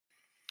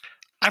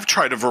I've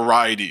tried a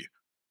variety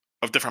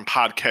of different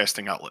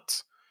podcasting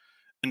outlets.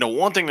 And the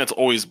one thing that's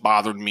always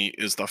bothered me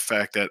is the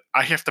fact that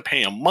I have to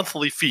pay a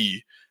monthly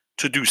fee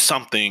to do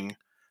something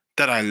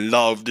that I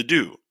love to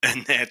do,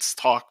 and that's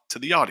talk to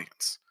the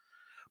audience.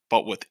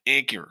 But with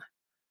Anchor,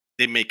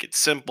 they make it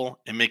simple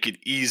and make it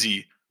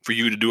easy for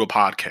you to do a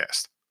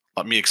podcast.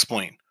 Let me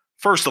explain.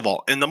 First of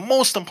all, and the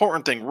most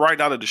important thing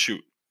right out of the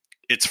chute,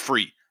 it's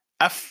free.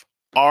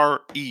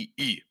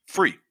 Free.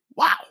 Free.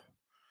 Wow.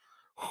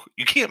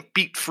 You can't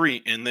beat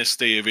free in this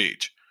day of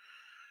age.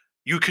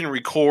 You can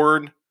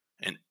record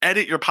and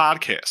edit your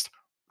podcast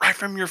right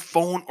from your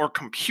phone or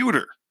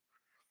computer.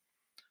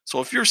 So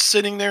if you're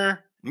sitting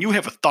there and you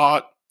have a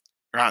thought,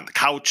 you're on the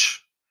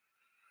couch,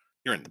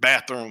 you're in the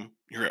bathroom,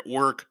 you're at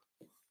work,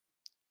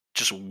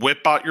 just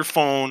whip out your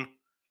phone,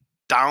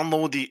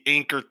 download the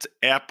Anchor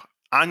app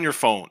on your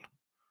phone,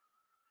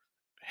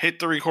 hit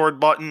the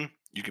record button,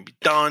 you can be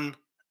done,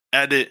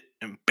 edit,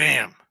 and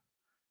bam,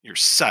 you're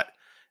set.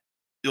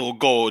 It'll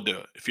go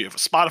to, if you have a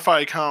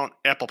Spotify account,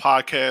 Apple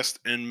Podcast,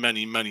 and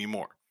many, many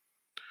more.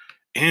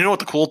 And you know what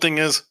the cool thing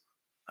is?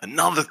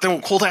 Another thing,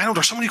 cool thing, I know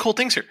there's so many cool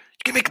things here.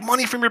 You can make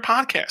money from your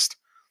podcast.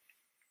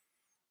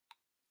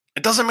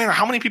 It doesn't matter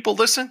how many people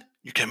listen,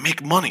 you can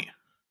make money.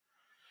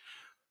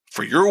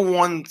 For your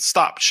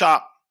one-stop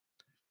shop,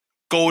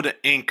 go to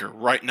Anchor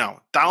right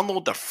now.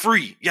 Download the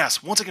free,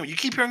 yes, once again, you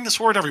keep hearing this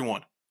word,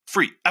 everyone.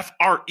 Free,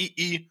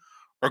 Free,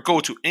 or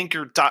go to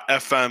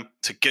anchor.fm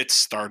to get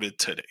started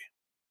today.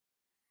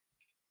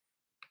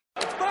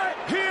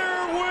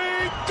 Here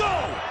we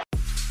go!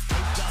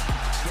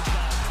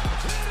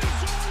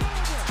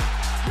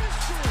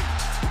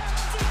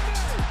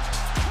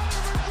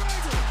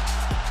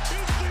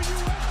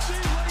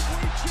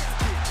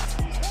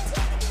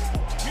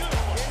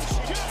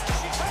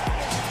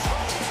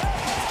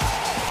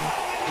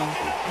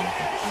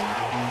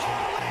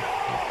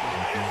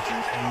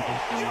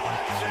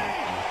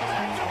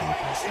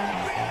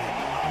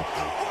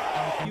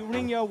 You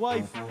ring your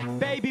wife,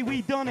 baby,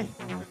 we done it.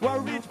 We're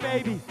rich,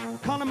 baby.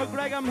 Conor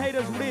McGregor made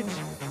us rich.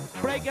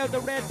 Break out the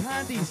red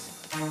panties.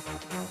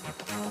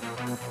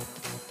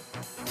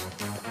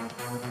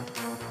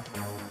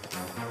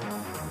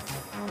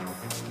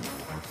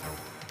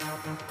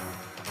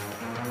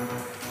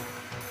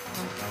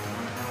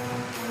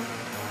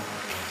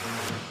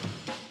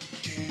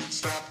 Can't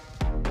stop.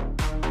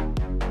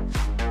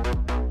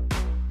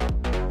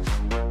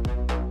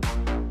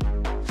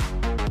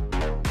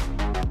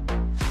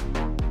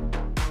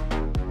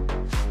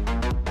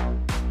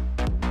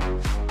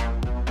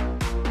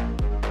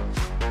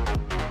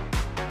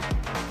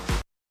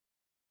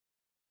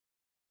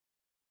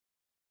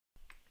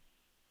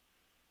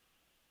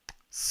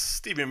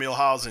 Steven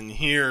Mielhausen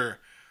here.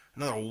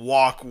 Another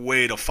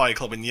walkway to Fight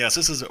Club. And yes,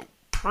 this is a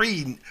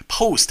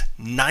post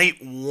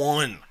night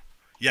one.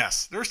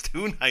 Yes, there's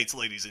 2 nights,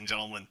 ladies and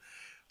gentlemen,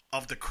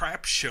 of the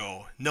crap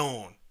show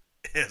known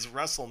as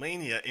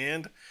WrestleMania.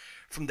 And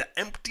from the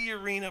Empty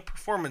Arena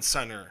Performance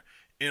Center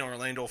in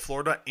Orlando,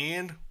 Florida.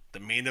 And the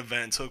main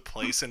event took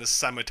place in a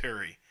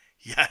cemetery.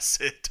 Yes,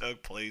 it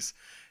took place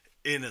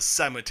in a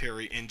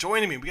cemetery. And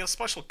joining me, we got a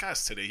special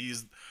guest today.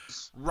 He's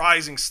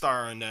rising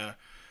star in the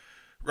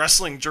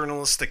wrestling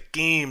journalistic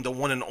game, the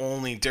one and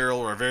only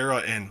Daryl Rivera.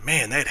 And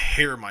man, that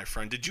hair, my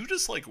friend, did you did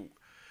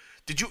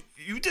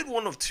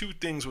one of 2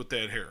 things with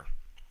that hair.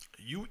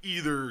 You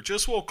either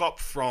just woke up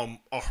from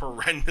a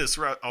horrendous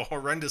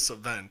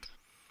event.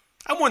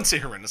 I wouldn't say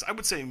horrendous, I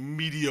would say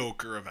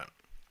mediocre event.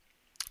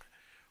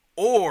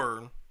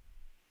 Or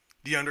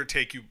the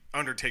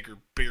Undertaker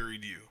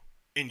buried you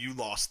and you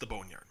lost the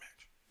Boneyard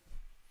match.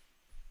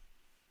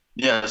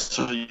 Yeah,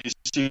 so you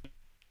see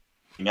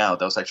out,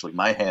 that was actually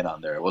my hand on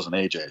there. It wasn't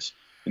AJ's.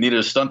 We needed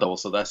a stunt double,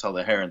 so that's how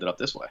the hair ended up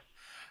this way.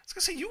 I was going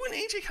to say, you and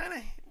AJ kind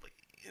of,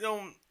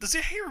 does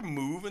the hair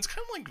move? It's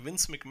kind of like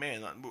Vince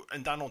McMahon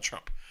and Donald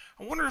Trump.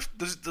 I wonder if,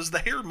 does the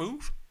hair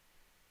move?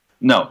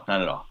 No,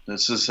 not at all.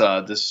 This is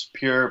this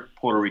pure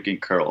Puerto Rican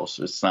curls.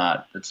 It's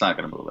not going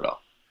to move at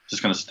all. It's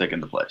just going to stick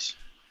into place.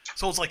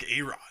 So it's like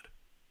A-Rod.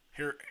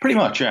 Pretty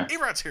much, yeah.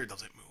 A-Rod's hair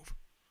doesn't move.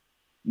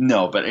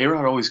 No, but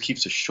A-Rod always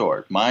keeps it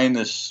short. Mine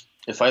is,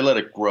 if I let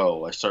it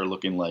grow, I start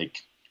looking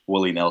like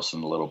Willie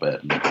Nelson a little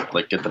bit, and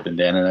like get the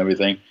bandana and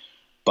everything,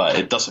 but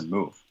it doesn't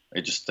move.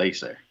 It just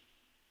stays there.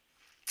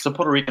 It's a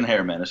Puerto Rican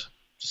hair, man. It's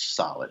just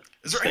solid.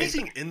 Is there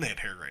anything in that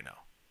hair right now?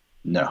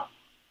 No.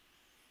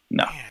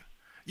 Man,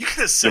 you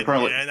could have said,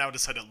 and I would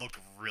have said it looked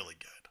really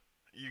good.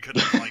 You could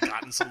have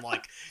gotten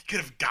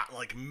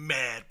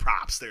mad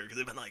props there, because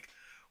they've been like,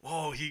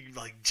 whoa, he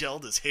like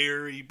gelled his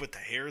hair, he put the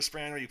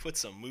hairspray on, he put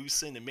some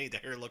mousse in and made the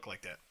hair look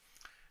like that.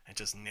 It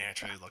just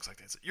naturally looks like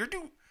that.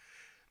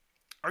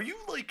 Are you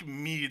like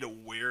me to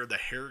where the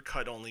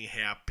haircut only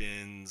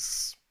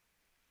happens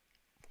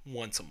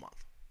once a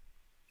month?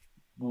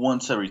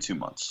 Once every 2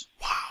 months.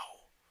 Wow.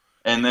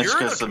 And that's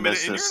because the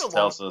missus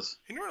tells us.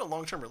 And you're in a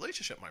long-term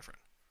relationship, my friend.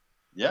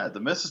 Yeah, the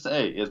missus,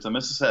 if the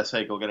missus says,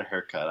 hey, go get a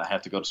haircut, I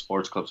have to go to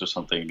sports clubs or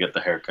something and get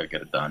the haircut,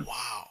 get it done.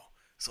 Wow.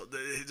 So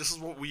this is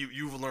what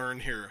you've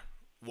learned here,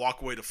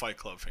 walkway to Fight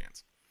Club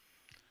fans.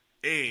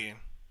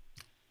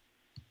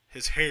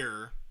 his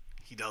hair,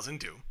 he doesn't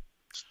do.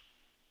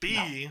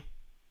 B,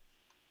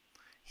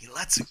 he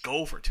lets it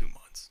go for 2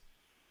 months.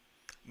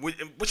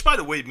 Which, by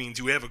the way, means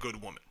you have a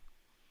good woman.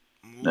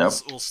 We'll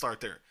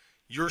start there.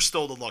 You're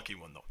still the lucky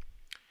one, though.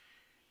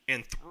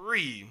 And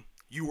 3,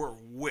 you are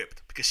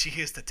whipped because she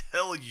has to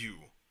tell you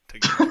to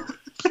go do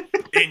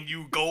it. And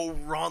you go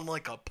run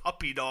like a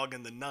puppy dog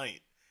in the night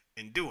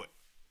and do it.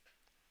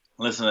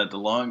 Listen, at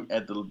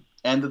the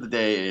end of the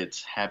day,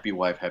 it's happy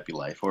wife, happy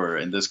life, or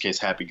in this case,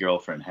 happy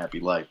girlfriend,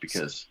 happy life.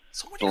 Because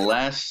the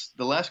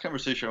last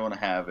conversation I want to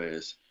have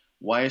is,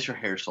 why is your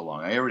hair so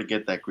long? I already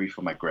get that grief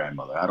from my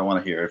grandmother. I don't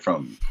want to hear it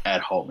from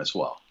at home as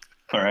well.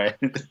 All right,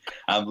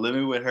 I'm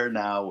living with her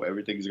now.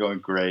 Everything's going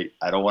great.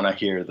 I don't want to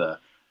hear the,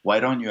 why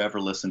don't you ever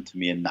listen to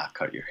me and not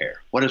cut your hair?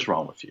 What is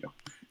wrong with you?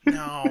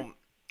 No.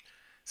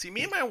 See,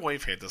 me and my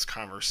wife had this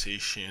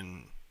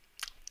conversation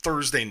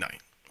Thursday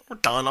night. We're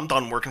done. I'm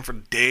done working for the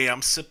day.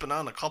 I'm sipping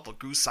on a couple of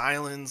Goose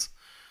Islands.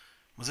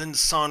 Was in the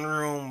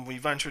sunroom. We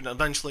ventured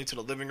eventually to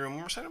the living room.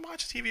 We were sitting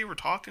watching TV. We're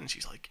talking. And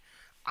she's like,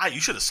 you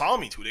should have saw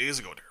me 2 days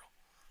ago, Daryl.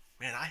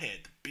 Man, I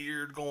had the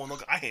beard going.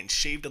 Look, I hadn't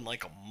shaved in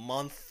like a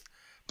month.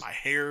 My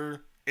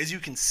hair, as you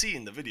can see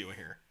in the video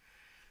here,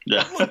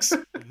 looks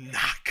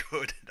not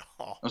good at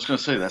all. I was going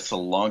to say, that's the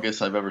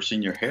longest I've ever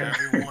seen your hair.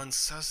 Everyone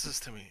says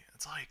this to me.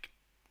 It's like,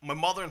 my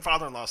mother and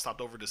father-in-law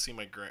stopped over to see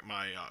my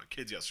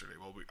kids yesterday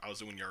while I was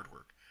doing yard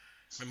work.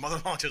 My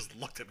mother-in-law just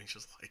looked at me.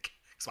 She's like,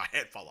 because my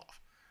head fell off.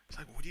 She's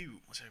like,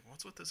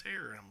 what's with this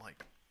hair? And I'm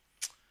like,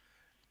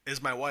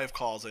 as my wife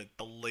calls it,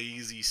 the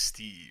lazy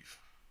Steve.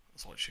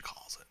 That's what she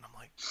calls it. And I'm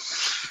like,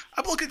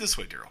 I look at it this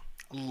way, Daryl.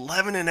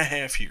 11 and a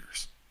half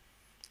years.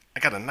 I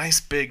got a nice,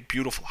 big,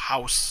 beautiful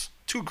house,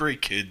 2 great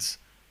kids,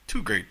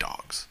 2 great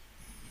dogs.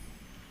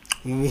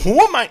 Who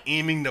am I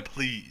aiming to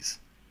please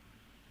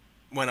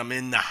when I'm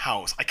in the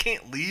house? I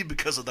can't leave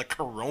because of the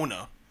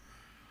corona.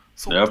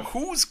 So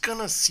who's going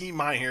to see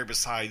my hair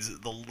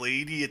besides the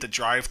lady at the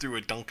drive-thru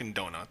at Dunkin'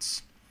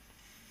 Donuts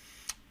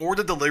or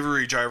the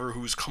delivery driver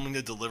who's coming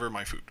to deliver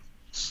my food?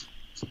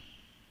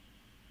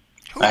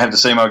 I have the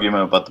same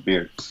argument about the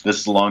beard. This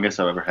is the longest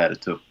I've ever had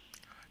it, too.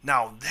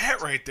 Now,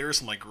 that right there is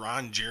some like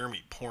Ron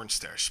Jeremy porn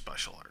stash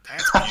special art.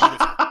 That's beautiful.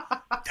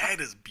 That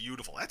is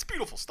beautiful. That's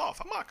beautiful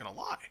stuff. I'm not going to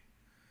lie.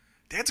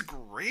 That's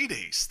grade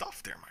A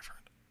stuff there, my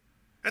friend.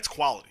 That's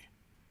quality.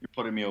 You're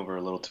putting me over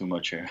a little too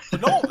much here.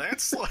 No,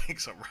 that's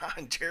like some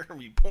Ron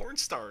Jeremy porn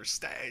star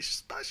stash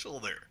special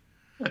there.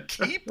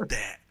 Keep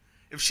that.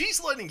 If she's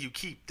letting you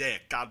keep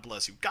that, God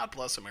bless you. God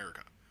bless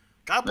America.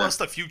 God bless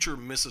the future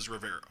Mrs.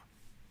 Rivera.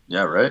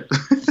 Yeah, right?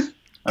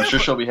 I'm sure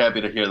she'll be happy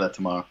to hear that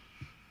tomorrow.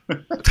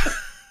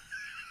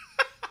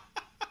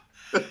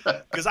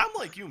 Because I'm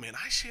like you, man.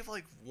 I shave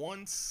like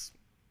once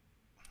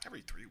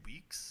every 3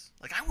 weeks.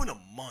 Like, I went a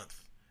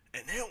month,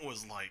 and it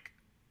was like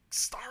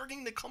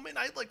starting to come in.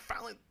 I like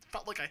finally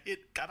felt like I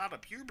got out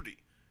of puberty,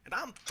 and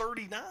I'm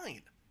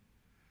 39.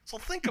 So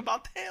think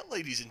about that,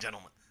 ladies and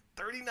gentlemen.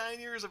 39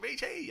 years of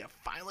age. Hey, you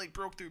finally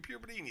broke through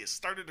puberty, and you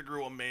started to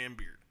grow a man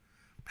beard.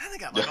 Man, I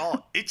got like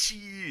all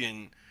itchy,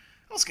 and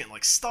I was getting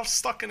like stuff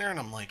stuck in there, and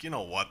I'm like, you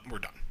know what? We're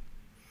done.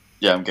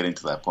 Yeah, I'm getting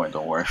to that point.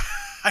 Don't worry.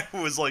 I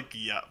was like,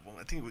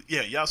 I think it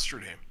was,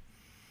 yesterday.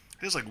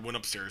 I just like went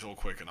upstairs real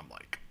quick, and I'm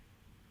like,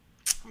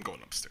 I'm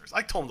going upstairs.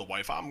 I told the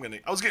wife I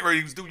was getting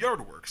ready to do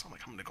yard work, so I'm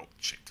like, I'm gonna go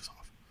shake this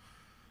off.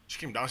 She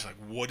came down, she's like,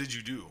 what did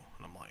you do?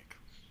 And I'm like,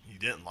 you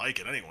didn't like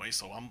it anyway,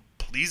 so I'm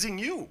pleasing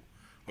you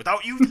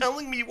without you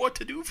telling me what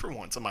to do for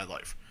once in my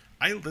life.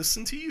 I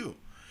listened to you.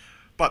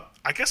 But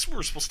I guess we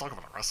were supposed to talk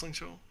about a wrestling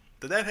show.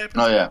 Did that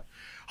happen today? Yeah.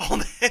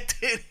 Oh, that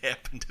did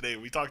happen today.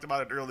 We talked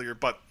about it earlier,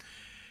 but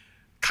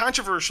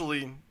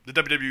controversially, the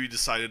WWE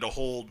decided to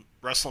hold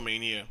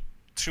WrestleMania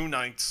 2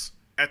 nights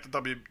at the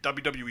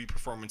WWE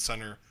Performance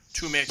Center.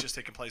 2 matches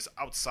taking place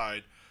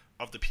outside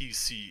of the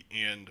PC.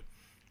 And,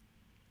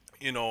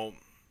 you know,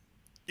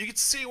 you could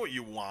say what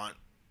you want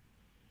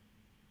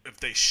if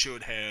they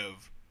should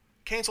have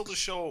canceled the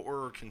show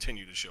or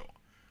continued the show.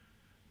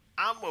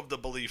 I'm of the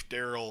belief,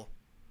 Daryl,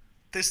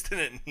 this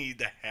didn't need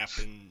to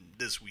happen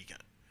this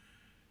weekend.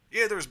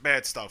 Yeah, there's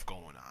bad stuff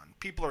going on.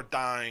 People are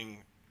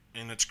dying,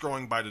 and it's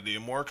growing by the day.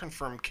 More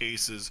confirmed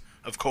cases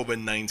of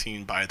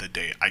COVID-19 by the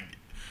day.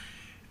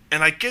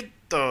 I get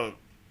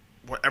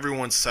what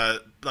everyone said,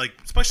 like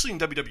especially in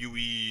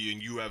WWE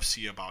and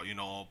UFC about, you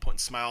know, putting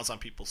smiles on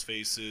people's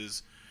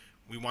faces.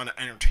 We want to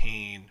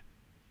entertain.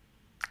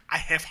 I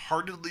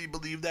half-heartedly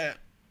believe that.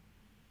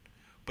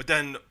 But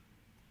then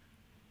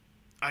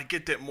I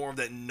get that more of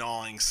that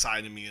gnawing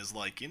side of me is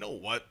like, you know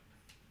what?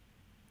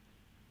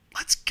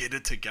 Let's get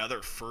it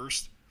together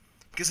first.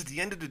 Because at the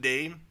end of the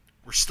day,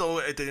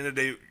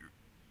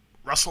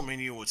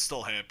 WrestleMania would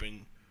still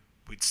happen.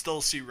 We'd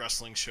still see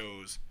wrestling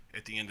shows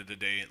at the end of the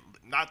day.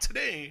 Not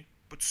today,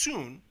 but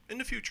soon in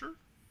the future.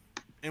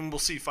 And we'll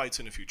see fights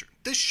in the future.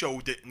 This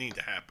show didn't need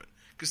to happen.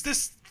 Because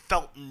this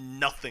felt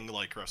nothing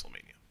like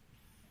WrestleMania.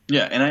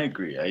 Yeah, and I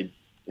agree.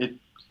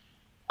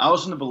 I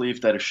was in the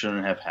belief that it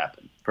shouldn't have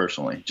happened,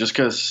 personally. Just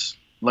because,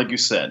 like you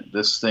said,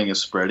 this thing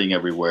is spreading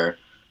everywhere.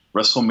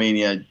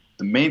 WrestleMania,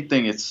 the main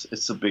thing, it's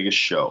the biggest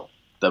show.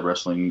 that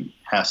wrestling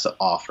has to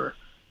offer.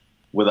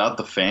 Without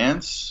the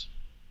fans,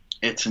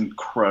 it's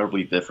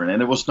incredibly different.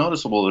 And it was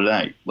noticeable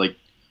tonight. Like,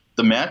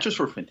 the matches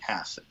were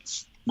fantastic,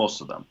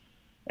 most of them.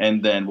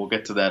 And then we'll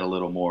get to that a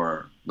little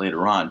more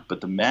later on.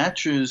 But the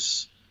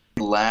matches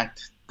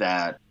lacked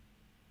the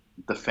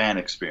fan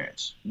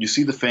experience. You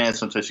see the fans,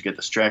 sometimes you get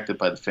distracted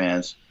by the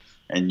fans,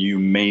 and you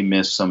may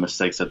miss some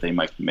mistakes that they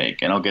might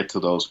make. And I'll get to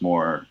those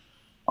more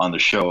on the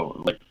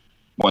show, like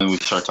when we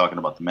start talking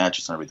about the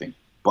matches and everything.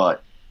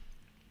 But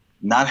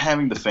not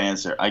having the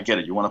fans there, I get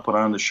it. You want to put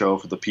on the show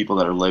for the people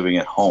that are living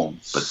at home.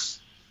 But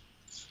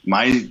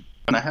I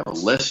have a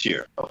list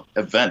here of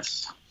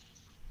events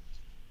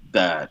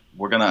that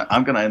I'm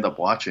gonna end up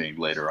watching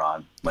later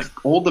on, like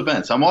old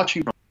events. I'm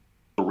watching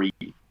 3,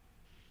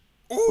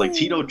 like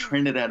Tito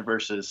Trinidad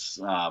versus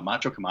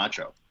Macho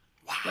Camacho.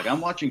 Wow. Like,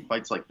 I'm watching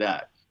fights like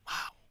that. Wow.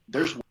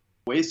 There's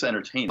ways to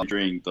entertain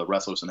during the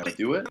wrestlers and they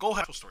do it. Go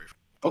ahead. Story.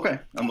 Okay,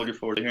 I'm looking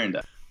forward to hearing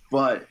that.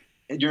 But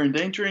you're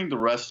endangering the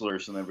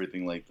wrestlers and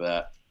everything like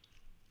that.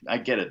 I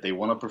get it. They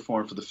want to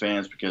perform for the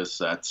fans because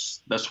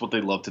that's what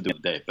they love to do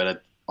today.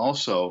 But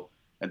also,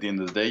 at the end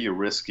of the day, you're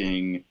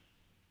risking,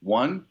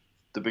 one,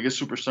 the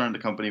biggest superstar in the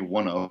company,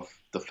 one of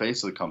the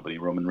face of the company,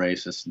 Roman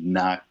Reigns, is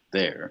not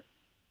there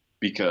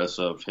because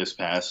of his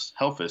past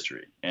health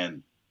history.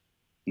 And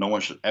no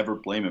one should ever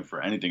blame him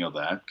for anything of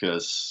that,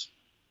 because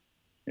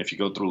if you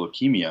go through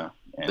leukemia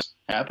and it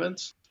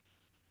happens,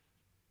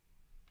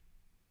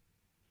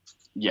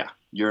 yeah,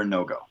 you're a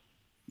no-go.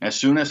 As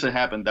soon as it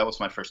happened, that was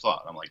my first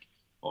thought. I'm like,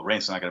 well,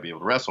 Reigns is not going to be able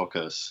to wrestle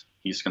because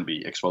he's going to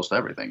be exposed to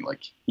everything.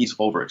 Like, he's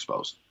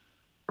overexposed.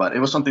 But it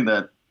was something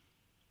that,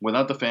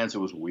 without the fans, it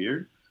was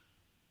weird.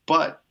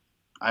 But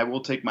I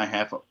will take my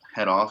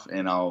head off,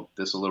 and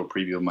this is a little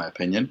preview of my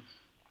opinion.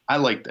 I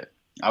liked it.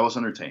 I was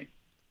entertained.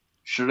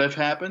 Should it have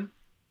happened?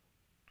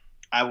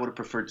 I would have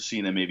preferred to see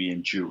it maybe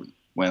in June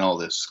when all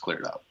this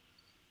cleared out.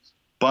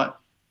 But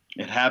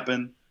it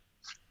happened.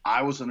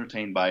 I was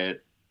entertained by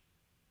it.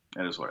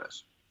 It is what it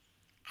is.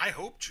 I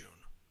hope June.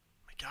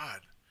 My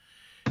God.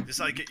 It's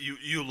like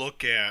you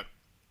look at,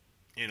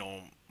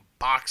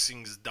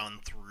 boxing's done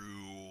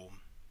through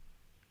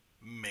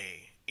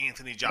May.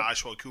 Anthony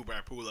Joshua,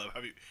 Kubrat Pulev,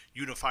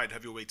 unified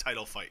heavyweight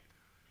title fight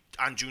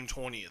on June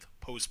 20th,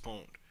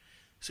 postponed.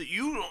 So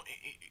you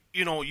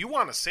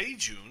want to say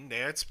June,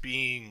 that's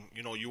being,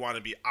 you want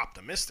to be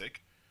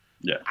optimistic.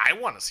 Yeah. I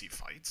want to see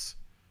fights.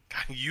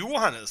 You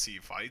want to see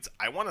fights.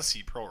 I want to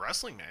see pro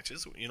wrestling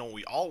matches.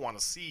 We all want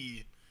to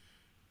see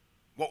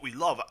what we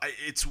love.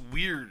 It's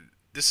weird.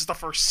 This is the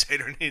first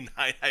Saturday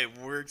night I've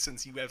worked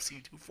since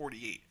UFC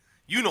 248.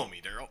 You know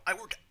me, Daryl. I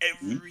work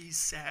every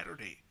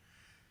Saturday.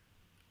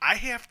 I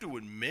have to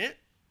admit,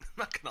 I'm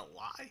not going to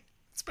lie,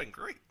 it's been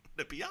great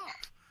to be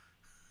off.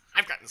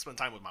 I've gotten to spend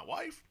time with my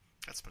wife.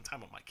 Got to spend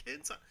time with my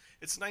kids.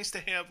 It's nice to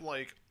have,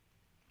 like,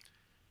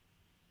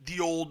 the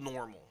old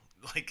normal.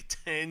 Like,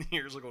 10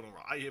 years ago,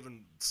 I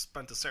haven't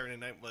spent a Saturday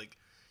night, like,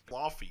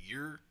 off a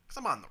year. Because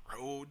I'm on the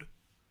road.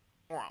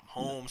 Or I'm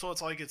home. So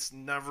it's like there's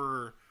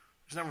never,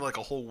 like,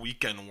 a whole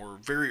weekend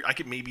where I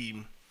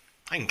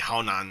can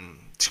count on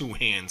 2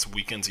 hands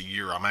weekends a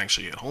year I'm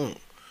actually at home.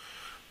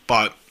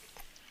 But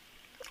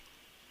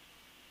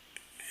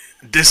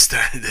this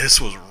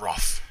was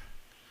rough.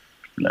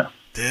 Yeah.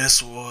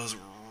 This was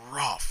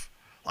rough.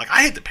 Like,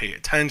 I had to pay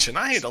attention.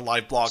 I had a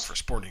live blog for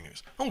Sporting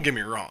News. Don't get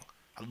me wrong.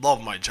 I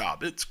love my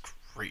job. It's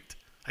great.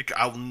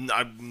 I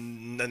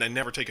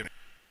never take it.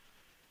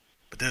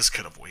 But this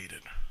could have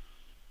waited.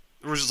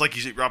 It was just like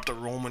you brought up the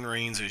Roman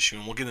Reigns issue,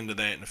 and we'll get into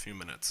that in a few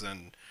minutes,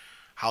 and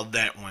how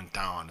that went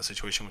down. The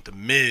situation with The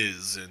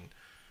Miz, and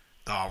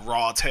the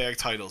Raw Tag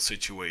Title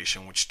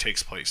situation, which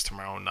takes place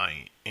tomorrow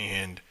night.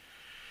 And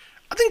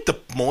I think the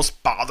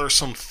most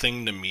bothersome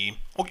thing to me,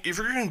 okay, if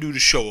you're going to do the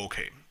show,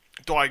 okay.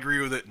 Do I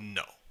agree with it?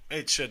 No.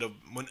 It should have,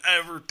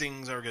 whenever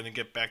things are going to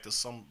get back to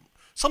some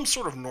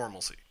sort of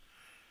normalcy,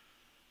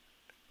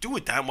 do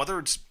it then. Whether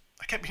it's,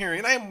 I kept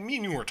hearing, and me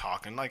and you were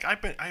talking, like,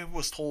 I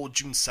was told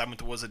June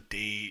 7th was a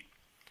date.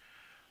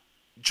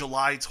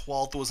 July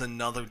 12th was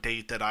another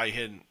date that I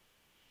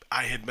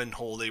had been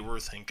told they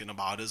were thinking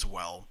about as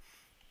well.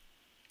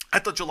 I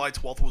thought July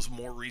 12th was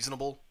more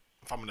reasonable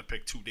if I'm going to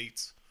pick 2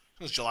 dates.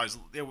 Because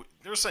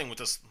they're saying with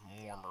this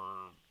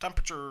warmer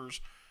temperatures,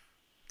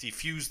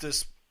 defuse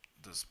this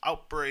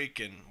outbreak,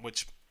 and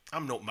which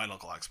I'm no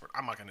medical expert.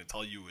 I'm not going to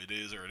tell you it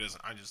is or it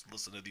isn't. I just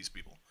listen to these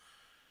people.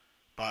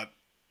 But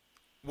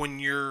when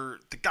you're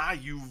the guy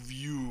you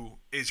view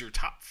as your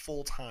top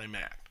full-time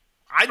act,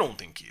 I don't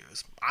think he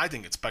is. I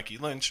think it's Becky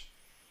Lynch,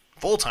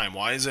 full-time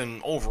wise,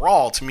 and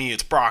overall, to me,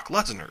 it's Brock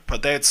Lesnar.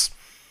 But that's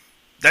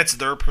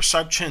their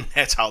perception.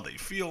 That's how they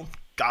feel.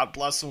 God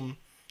bless them.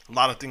 A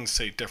lot of things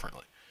say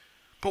differently.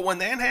 But when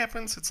that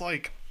happens, it's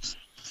like,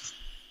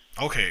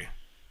 okay,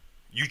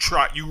 you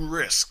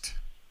risked,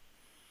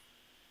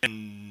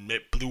 and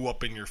it blew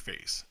up in your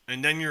face.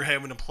 And then you're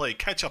having to play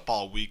catch-up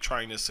all week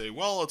trying to say,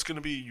 well, it's going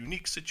to be a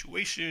unique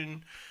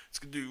situation.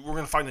 We're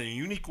going to find a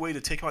unique way to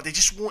take them out. They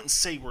just wouldn't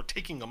say we're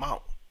taking them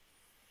out.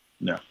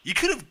 No. You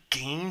could have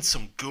gained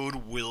some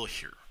goodwill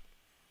here.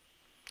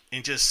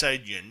 and just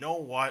said, you know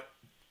what?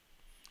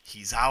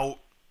 He's out.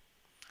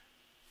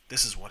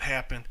 This is what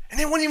happened. And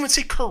they wouldn't even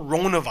say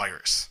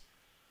coronavirus.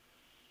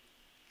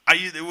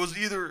 It was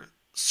either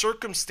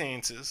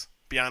circumstances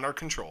beyond our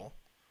control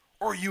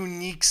or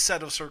unique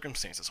set of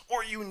circumstances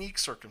or unique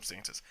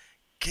circumstances.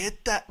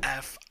 Get the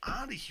F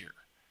out of here.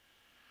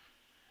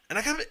 And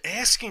I kept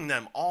asking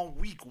them all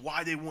week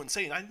why they wouldn't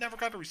say it. I never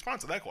got a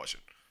response to that question.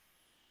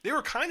 They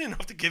were kind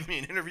enough to give me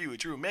an interview with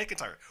Drew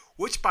McIntyre,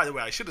 which, by the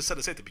way, I should have said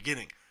this at the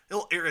beginning.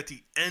 It'll air at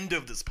the end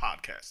of this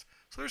podcast.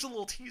 So there's a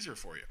little teaser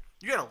for you.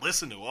 You got to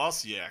listen to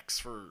us yaks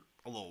for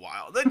a little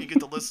while. Then you get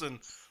to listen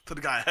to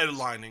the guy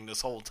headlining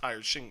this whole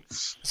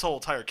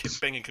entire kit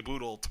banging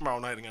caboodle tomorrow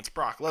night against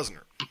Brock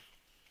Lesnar.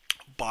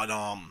 But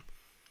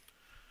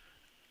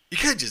you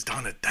could have just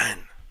done it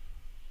then.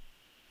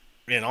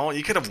 You know,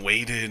 you could have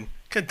waited.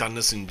 Could have done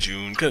this in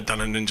June. Could have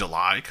done it in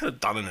July. Could have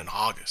done it in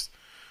August.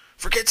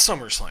 Forget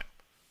SummerSlam.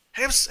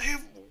 I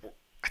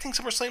think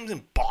SummerSlam's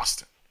in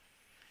Boston.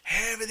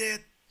 Have it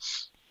at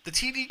the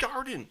TD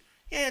Garden.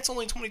 Yeah, it's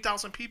only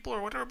 20,000 people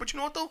or whatever, but you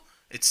know what though?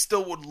 It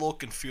still would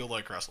look and feel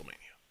like WrestleMania.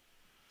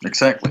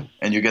 Exactly,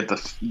 and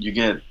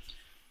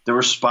there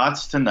were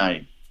spots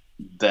tonight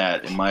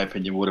that, in my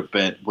opinion, would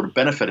have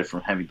benefited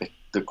from having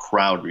the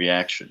crowd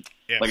reaction.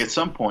 Yeah, like at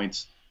some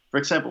points, for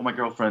example, my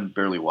girlfriend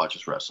barely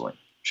watches wrestling.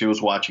 She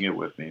was watching it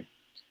with me,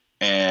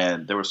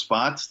 and there were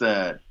spots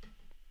that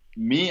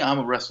I'm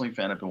a wrestling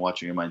fan. I've been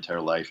watching it my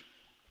entire life.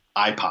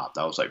 I popped.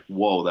 I was like,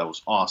 "Whoa, that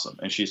was awesome!"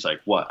 And she's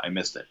like, "What? I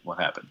missed it. What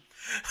happened?"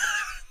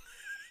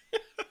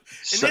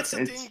 And that's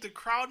the thing. The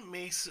crowd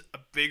makes a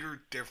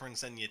bigger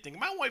difference than you think.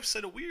 My wife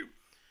said it weird.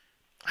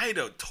 I had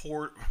to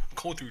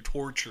go through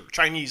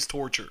Chinese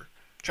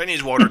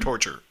water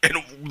torture, and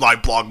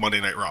live blog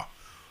Monday Night Raw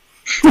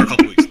for a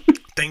couple weeks.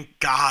 Thank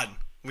God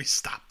we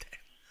stopped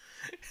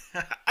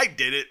that. I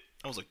did it.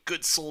 I was a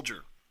good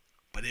soldier,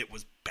 but it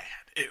was bad.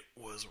 It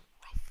was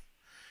rough,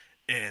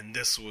 and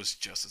this was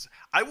just as.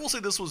 I will say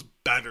this was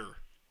better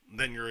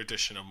than your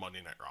edition of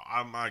Monday Night Raw.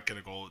 I'm not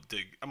gonna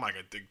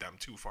dig them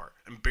too far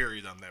and bury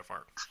them that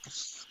far.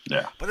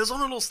 Yeah. But it's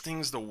one of those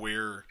things to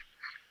where.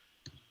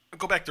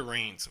 Go back to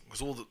Reigns,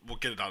 because we'll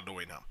get it out of the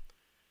way now.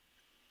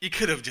 You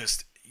could have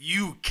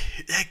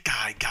that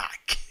guy got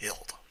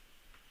killed.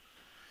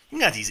 You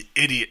got these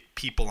idiot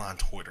people on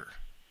Twitter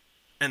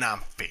and on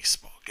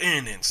Facebook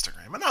and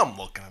Instagram, and I'm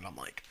looking at them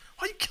like,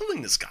 why are you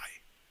killing this guy?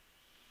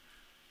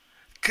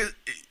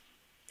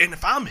 And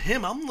if I'm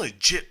him, I'm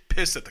legit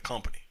pissed at the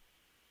company.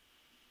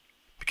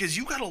 Because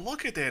you got to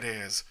look at that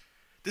as,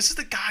 this is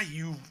the guy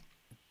you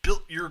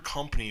built your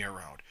company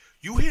around.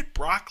 You had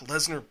Brock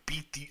Lesnar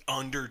beat The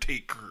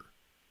Undertaker.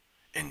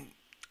 And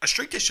a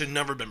streak that should have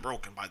never been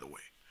broken, by the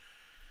way.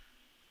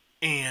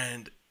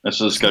 And that's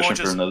a discussion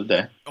for another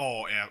day.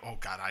 Oh, yeah. Oh,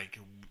 God.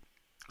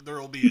 There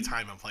will be a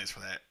time and place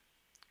for that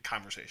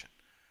conversation.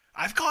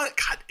 I've got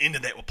into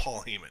that with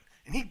Paul Heyman.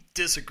 And he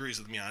disagrees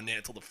with me on that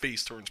until the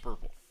face turns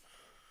purple.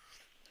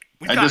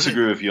 I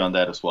disagree with you on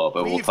that as well,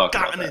 but we'll talk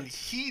about that. We've gotten in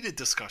heated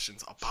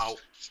discussions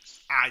about,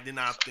 I did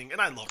not think,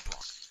 and I love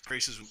Brock.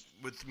 Graces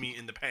with me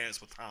in the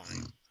past with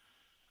time.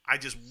 I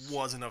just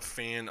wasn't a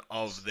fan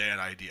of that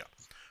idea.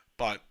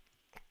 But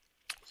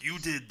you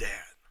did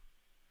that.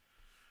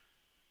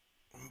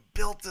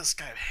 Built this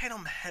guy, had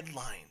him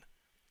headline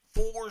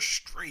 4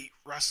 straight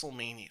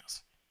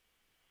WrestleManias.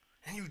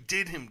 And you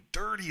did him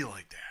dirty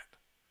like that.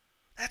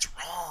 That's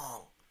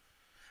wrong.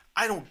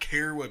 I don't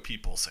care what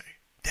people say.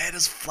 That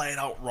is flat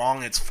out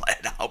wrong. It's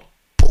flat out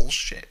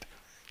bullshit.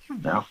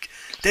 No.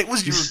 That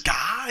was your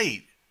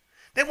guy.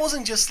 That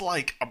wasn't just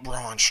like a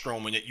Braun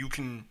Strowman that you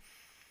can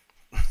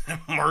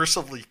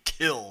mercifully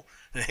kill.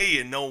 And hey,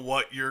 you know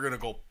what? You're going to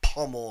go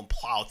pummel and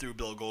plow through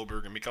Bill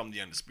Goldberg and become the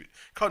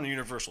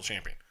Universal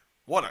Champion.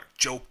 What a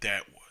joke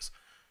that was.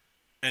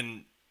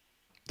 And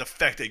the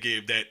fact they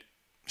gave that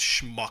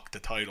schmuck the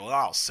title, and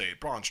I'll say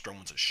it, Braun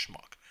Strowman's a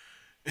schmuck.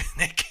 And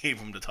they gave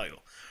him the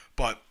title.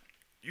 But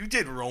you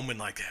did Roman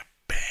like that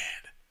bad.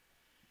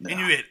 No. And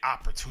you had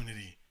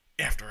opportunity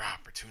after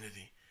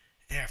opportunity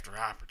after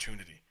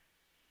opportunity.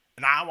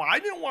 And I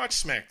didn't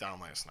watch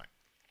SmackDown last night.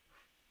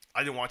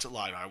 I didn't watch it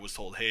live. I was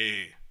told,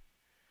 hey,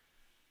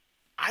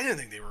 I didn't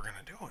think they were going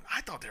to do it.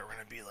 I thought they were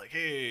going to be like,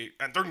 hey,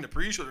 and during the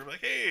pre-show, they were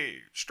like, hey,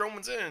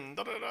 Strowman's in,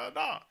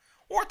 da-da-da-da.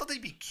 Or I thought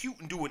they'd be cute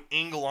and do an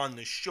angle on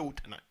the show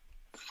tonight.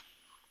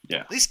 Yeah.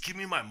 At least give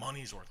me my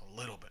money's worth a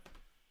little bit.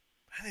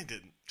 And they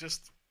didn't.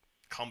 Just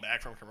come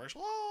back from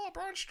commercial. Oh,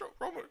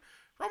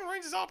 Roman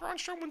Reigns is out, Braun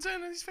Strowman's in,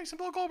 and he's facing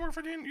Bill Goldberg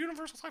for the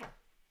Universal title.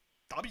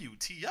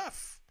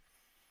 WTF.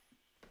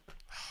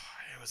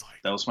 It was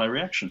like... That was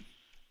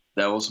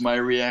my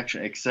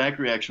reaction. Exact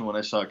reaction when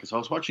I saw it, because I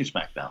was watching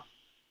SmackDown.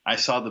 I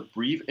saw the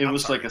brief. It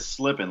was like a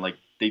slip-in. Like,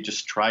 they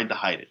just tried to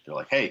hide it. They're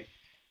like, hey,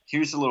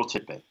 here's a little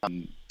tidbit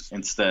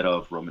instead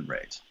of Roman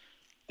Reigns.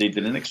 They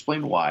didn't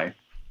explain why.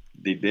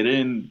 They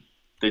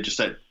just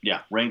said,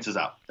 yeah, Reigns is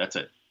out. That's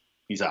it.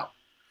 He's out.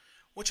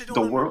 Which I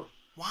don't know.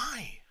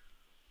 Why?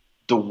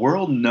 The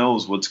world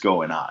knows what's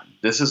going on.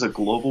 This is a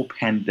global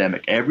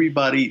pandemic.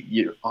 Everybody,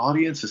 your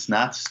audience is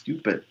not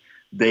stupid.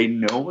 They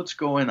know what's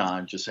going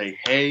on. Just say,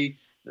 hey,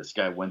 this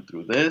guy went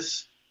through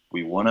this.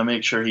 We want to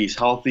make sure he's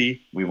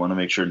healthy. We want to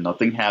make sure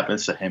nothing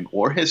happens to him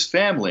or his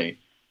family.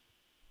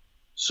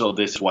 So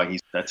this is why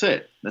that's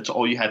it. That's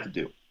all you had to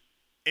do.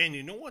 And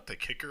you know what the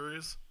kicker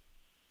is?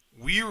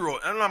 We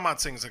wrote, and I'm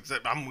not saying this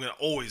exact, I'm going to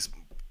always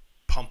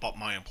pump up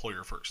my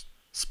employer first.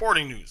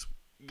 Sporting news.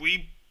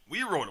 We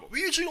wrote about.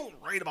 We usually don't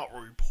write about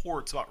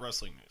reports about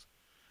wrestling news.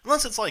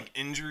 Unless it's like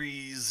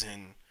injuries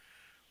and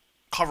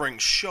covering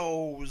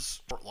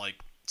shows or like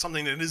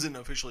something that isn't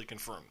officially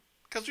confirmed.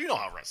 Because you know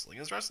how wrestling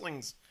is.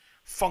 Wrestling's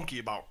funky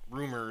about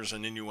rumors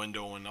and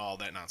innuendo and all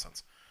that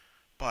nonsense.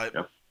 But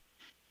yep.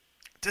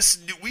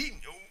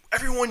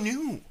 Everyone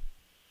knew.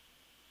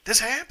 This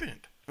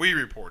happened. We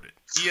reported.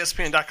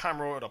 ESPN.com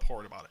wrote a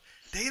report about it.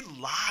 They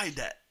lied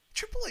that.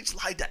 Triple H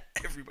lied to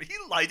everybody. He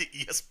lied to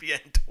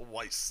ESPN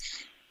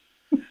twice.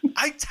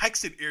 I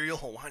texted Ariel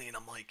Helwani and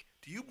I'm like,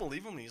 do you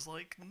believe him? And he's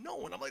like,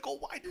 no. And I'm like, oh,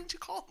 why didn't you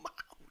call him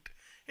out?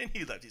 And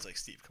he left. He's like,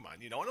 Steve, come on,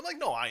 And I'm like,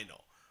 no, I know.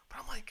 But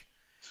I'm like,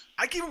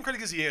 I gave him credit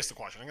because he asked the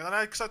question.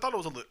 Because I thought it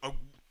was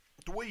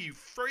the way you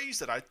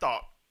phrased it, I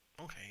thought,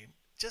 okay,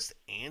 just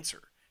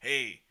answer.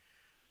 Hey,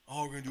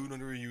 we're going to do it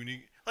under a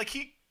unique... Like,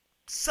 he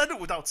said it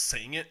without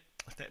saying it,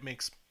 if that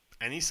makes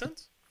any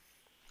sense.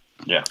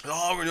 Yeah.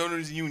 We're doing it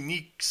in a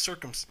unique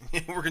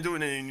circumstance. We're going to do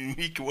it in a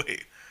unique way.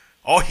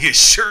 Oh, you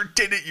sure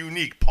did it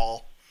unique,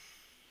 Paul.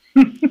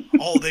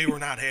 They were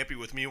not happy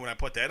with me when I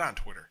put that on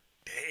Twitter.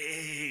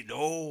 Hey,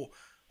 no.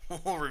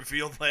 We'll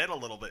reveal that a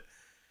little bit.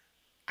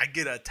 I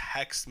get a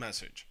text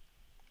message.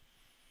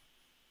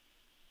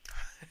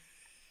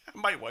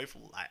 My wife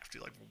laughed.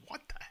 She's like,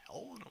 what the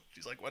hell?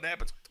 She's like, what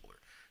happened? I told her.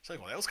 She's like,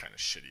 well, that was kind of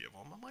shitty of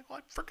him. I'm like, well,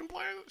 I freaking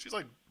blasted. She's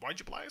like, why'd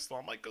you blast them?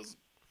 I'm like, because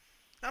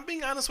I'm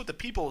being honest with the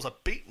people. It was a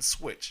bait and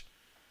switch.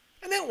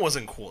 And that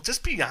wasn't cool.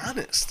 Just be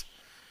honest.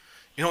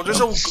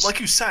 There's like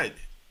you said,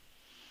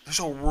 there's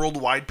a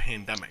worldwide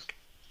pandemic.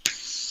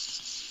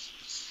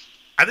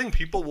 I think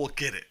people will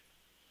get it.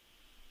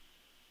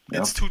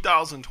 Yep. It's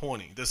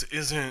 2020. This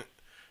isn't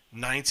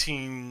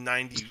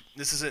 1990.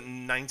 This isn't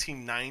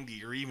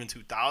 1990 or even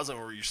 2000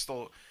 where you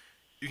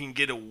can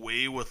get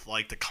away with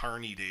like the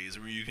Carney days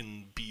where you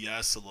can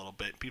BS a little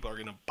bit. People are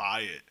gonna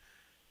buy it,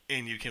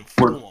 and you can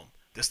fool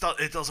them.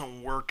 It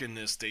doesn't work in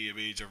this day of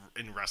age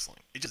in wrestling.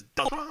 It just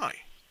doesn't try.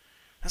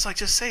 It's like,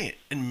 just say it,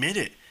 admit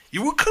it.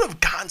 You could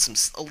have gotten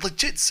some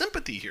legit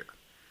sympathy here.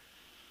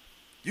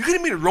 You could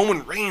have made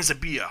Roman Reigns to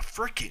be a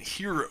freaking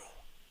hero.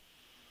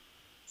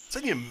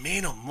 Instead, you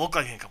made him look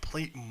like a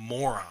complete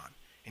moron,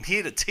 and he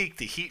had to take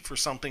the heat for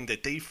something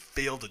that they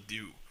failed to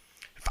do.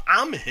 If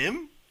I'm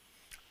him,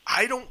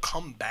 I don't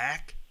come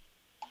back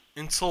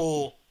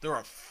until there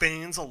are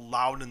fans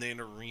allowed in the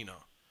arena,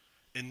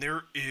 and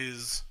there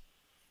is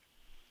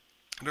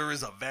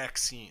a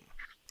vaccine.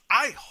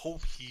 I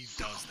hope he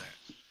does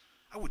that.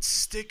 I would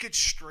stick it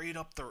straight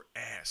up their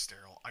ass,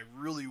 Daryl. I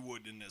really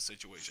would in this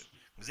situation.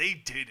 Because they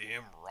did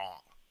him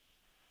wrong.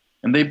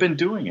 And they've been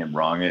doing him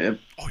wrong.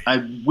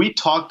 We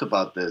talked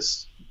about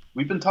this.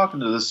 We've been talking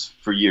to this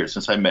for years,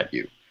 since I met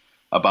you,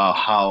 about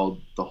how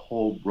the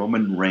whole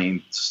Roman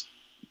Reigns,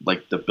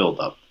 like the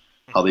build-up,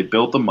 how they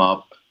built him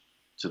up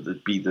to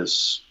be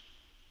this,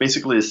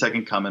 basically the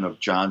second coming of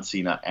John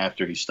Cena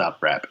after he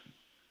stopped rapping.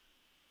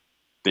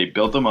 They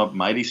built him up,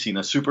 Mighty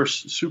Cena,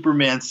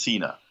 Superman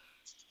Cena.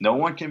 No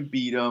one can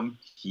beat him.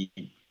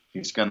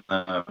 He's going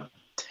to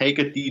take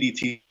a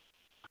DDT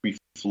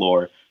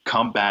floor,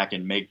 come back,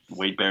 and make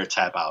Wade Barrett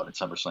tap out in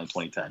SummerSlam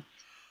 2010.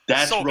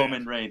 That's so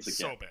Roman Reigns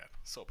again.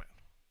 So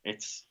bad.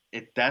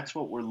 That's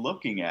what we're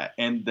looking at.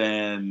 And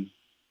then,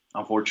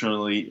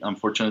 unfortunately,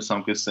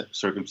 some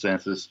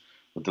circumstances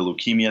with the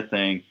leukemia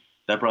thing,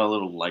 that brought a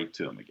little light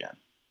to him again.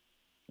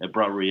 It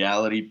brought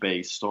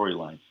reality-based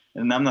storyline.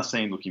 And I'm not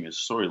saying leukemia's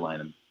storyline.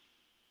 I'm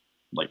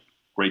like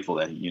grateful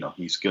that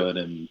he's good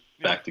and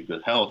back to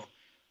good health.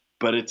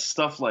 But it's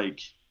stuff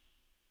like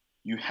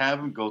you have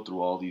him go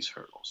through all these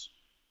hurdles.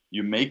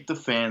 You make the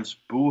fans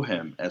boo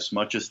him as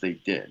much as they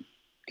did.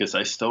 Because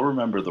I still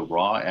remember the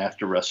Raw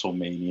after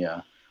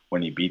WrestleMania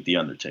when he beat The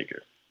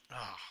Undertaker.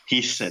 Oh,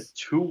 he said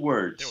 2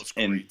 words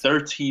in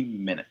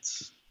 13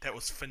 minutes. That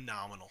was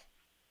phenomenal.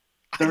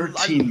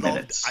 13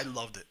 minutes. I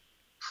loved it.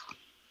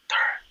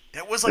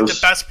 That was like the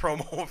best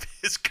promo of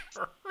his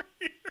career.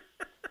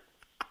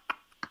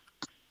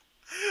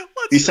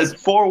 He said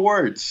 4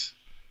 words.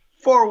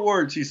 4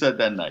 words he said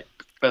that night.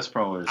 Best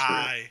promo of his career.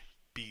 I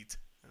beat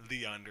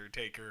The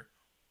Undertaker.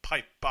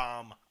 Pipe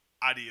bomb.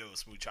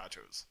 Adios,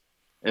 muchachos.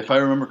 If I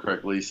remember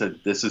correctly, he said,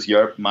 this is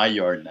my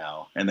yard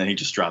now. And then he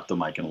just dropped the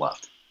mic and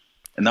left.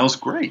 And that was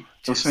great.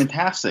 It was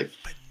fantastic.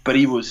 But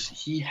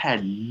he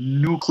had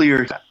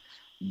nuclear.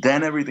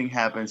 Then everything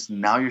happens.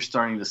 Now you're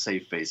starting to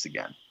save face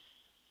again.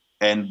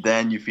 And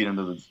then you feed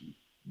him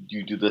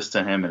you do this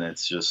to him, and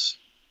it's just,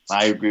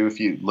 I agree with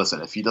you.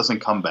 Listen, if he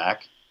doesn't come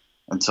back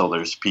until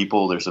there's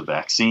a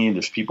vaccine,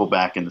 there's people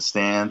back in the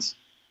stands,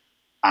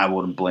 I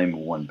wouldn't blame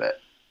him one bit.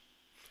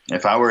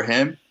 If I were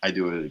him, I'd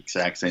do the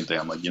exact same thing.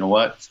 I'm like, you know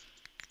what?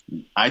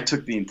 I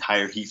took the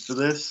entire heat for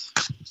this.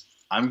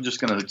 I'm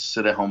just gonna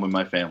sit at home with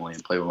my family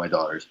and play with my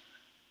daughters,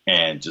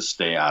 and just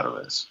stay out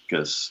of this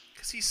because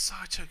he's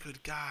such a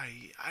good guy.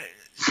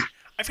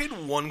 I've had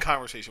one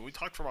conversation. We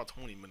talked for about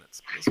 20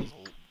 minutes. This was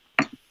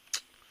I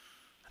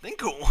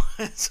think it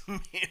was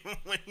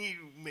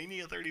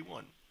Mania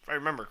 31, if I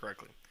remember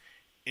correctly.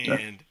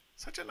 And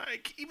such a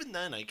even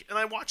then, and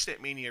I watched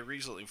that Mania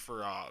recently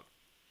for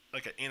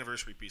like an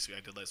anniversary piece I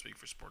did last week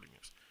for Sporting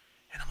News.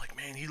 And I'm like,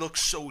 man, he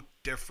looks so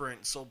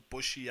different, so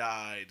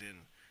bushy-eyed, and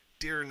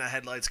deer in the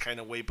headlights kind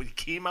of way. But he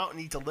came out and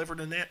he delivered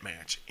in that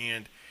match.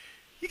 And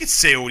you can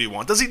say what you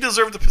want. Does he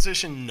deserve the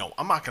position? No.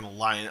 I'm not going to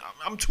lie.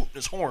 I'm tooting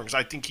his horn because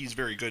I think he's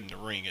very good in the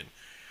ring.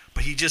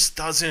 But he just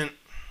doesn't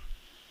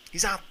 –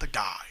 he's not the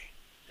guy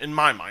in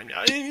my mind.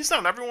 I mean, he's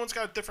not. Everyone's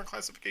got a different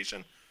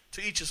classification,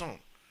 to each his own.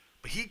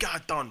 But he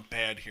got done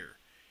bad here.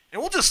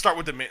 And we'll just start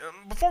with the main –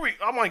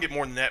 I want to get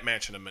more than that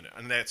match in a minute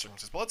and that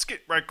circumstance. But let's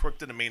get right quick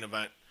to the main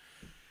event.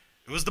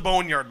 It was the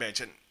Boneyard match,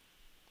 and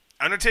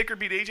Undertaker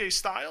beat AJ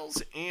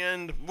Styles,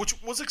 and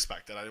which was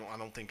expected. I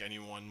don't think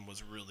anyone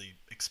was really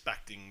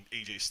expecting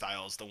AJ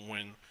Styles to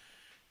win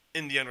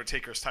in the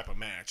Undertaker's type of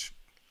match.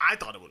 I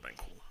thought it would have been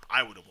cool.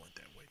 I would have went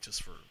that way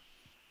just for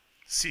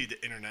see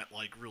the internet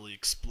like really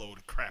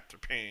explode, crap their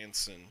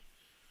pants, and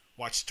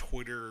watch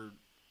Twitter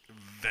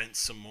vent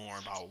some more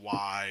about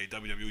why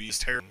WWE's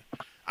terrible.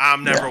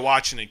 I'm never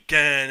watching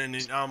again, and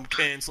I'm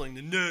canceling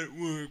the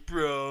network,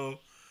 bro.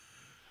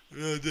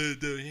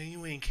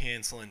 You ain't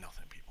canceling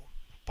nothing, people.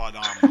 But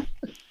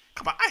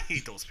come on, I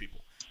hate those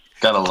people.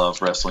 Gotta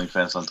love wrestling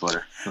fans on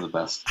Twitter. They're the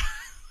best.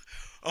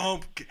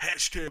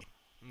 Hashtag.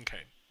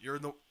 Okay, you're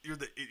the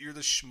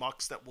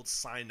schmucks that will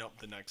sign up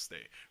the next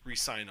day,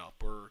 re-sign up,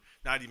 or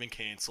not even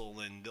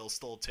cancel, and they'll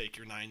still take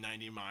your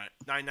 $9.99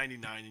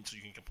 until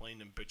you can complain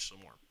and bitch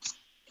some more.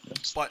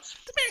 But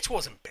the match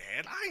wasn't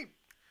bad.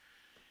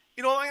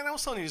 And I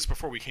was telling you this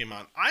before we came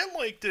on. I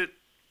liked it.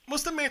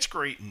 Was the match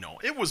great? No,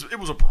 it was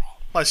a brawl.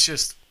 Let's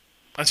just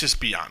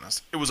be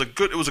honest. It was a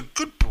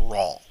good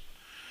brawl,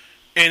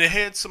 and it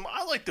had some.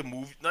 I like the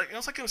movie. It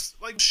was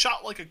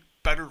shot like a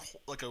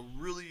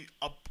really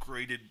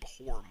upgraded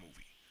horror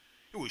movie.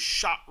 It was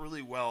shot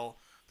really well.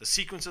 The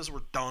sequences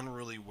were done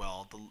really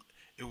well.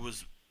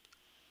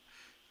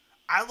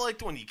 I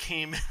liked when he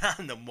came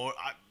on the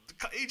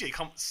AJ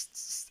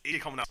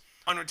coming out,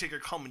 Undertaker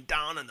coming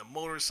down on the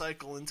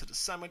motorcycle into the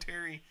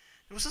cemetery.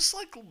 It was just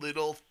like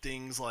little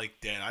things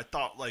like that. I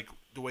thought like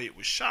the way it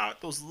was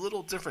shot, those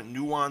little different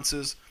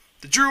nuances.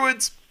 The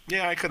Druids,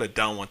 yeah, I could have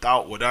done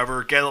without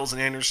whatever. Gallows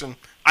and Anderson,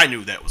 I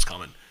knew that was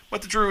coming.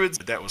 But the Druids,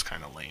 that was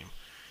kind of lame.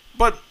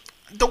 But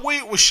the way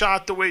it was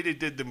shot, the way they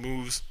did the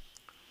moves,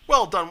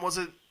 well done.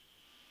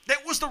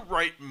 That was the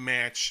right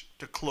match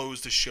to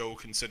close the show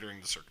considering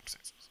the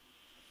circumstances.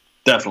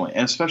 Definitely.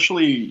 And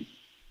especially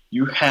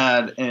you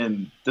had,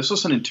 and this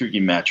was an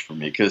intriguing match for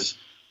me because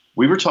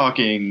we were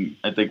talking,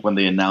 I think, when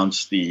they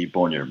announced the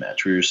Boneyard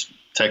match. We were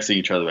texting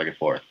each other back and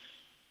forth.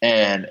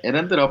 And it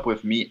ended up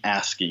with me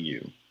asking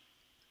you,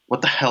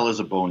 what the hell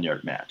is a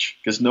Boneyard match?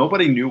 Because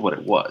nobody knew what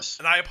it was.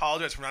 And I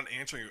apologize for not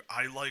answering you.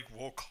 I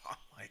woke up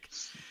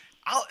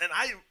and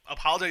I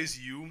apologize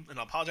to you, and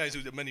I apologize to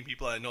the many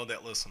people I know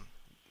that listen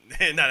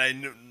and that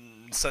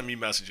send me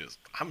messages.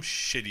 I'm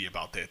shitty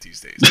about that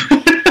these days.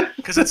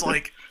 Because it's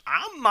like,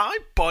 my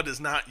butt is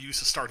not used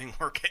to starting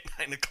work at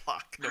 9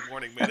 o'clock in the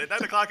morning, man. At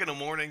 9 o'clock in the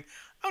morning,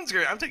 I'm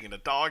taking the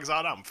dogs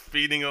out. I'm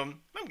feeding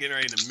them. I'm getting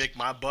ready to make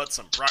my butt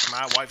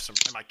my wife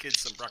and my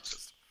kids some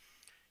breakfast.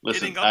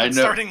 Listen, Getting up and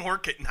starting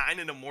work at 9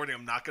 in the morning,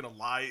 I'm not going to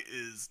lie,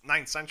 is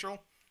 9 Central.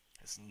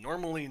 It's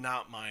normally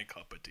not my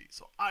cup of tea.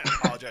 So I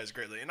apologize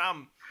greatly. And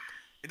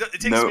it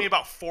takes me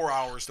about 4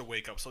 hours to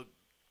wake up. So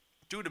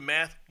do the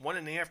math. 1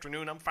 in the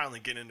afternoon, I'm finally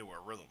getting into a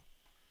rhythm.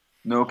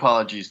 No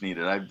apologies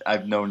needed.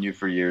 I've known you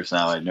for years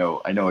now. I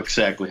know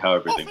exactly how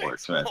everything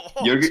works, man.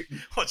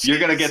 You're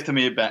gonna get to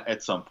me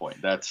at some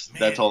point. That's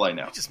all I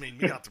know. You just made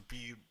me out to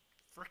be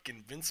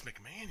freaking Vince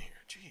McMahon here.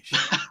 Jeez,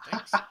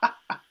 thanks.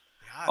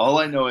 All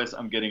I know is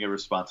I'm getting a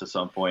response at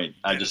some point.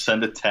 I just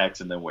send a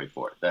text and then wait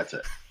for it. That's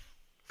it.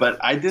 But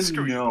I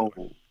didn't know.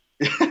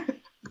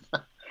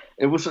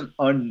 It was an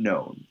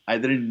unknown. I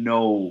didn't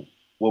know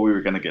what we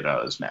were gonna get out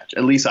of this match.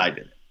 At least I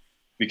didn't,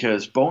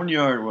 because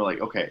Boneyard, we're like,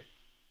 okay,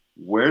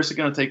 where's it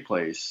going to take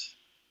place?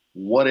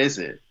 What is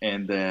it?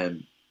 And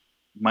then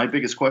my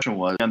biggest question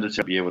was,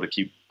 to be able to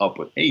keep up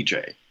with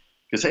AJ,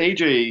 because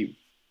AJ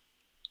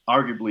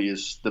arguably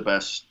is the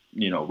best,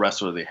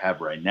 wrestler they have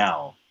right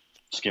now,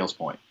 scales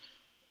point.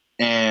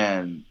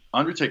 And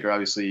Undertaker,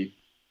 obviously,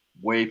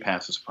 way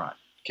past his prime.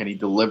 Can he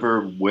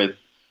deliver with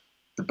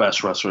the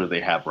best wrestler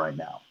they have right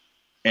now?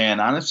 And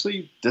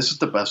honestly, this is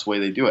the best way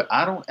they do it.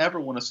 I don't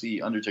ever want to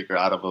see Undertaker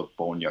out of a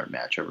Boneyard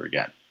match ever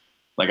again.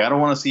 Like, I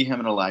don't want to see him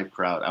in a live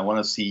crowd. I want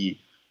to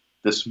see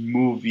this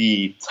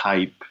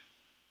movie-type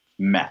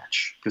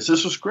match. Because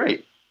this was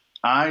great.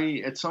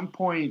 At some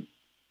point,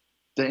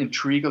 the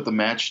intrigue of the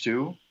match,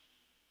 too,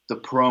 the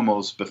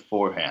promos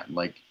beforehand.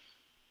 Like,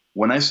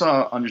 when I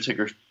saw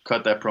Undertaker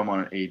cut that promo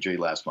on AJ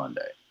last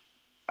Monday,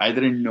 I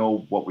didn't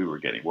know what we were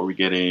getting. Were we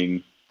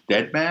getting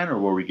Dead Man, or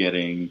were we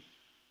getting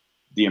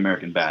the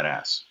American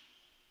Badass.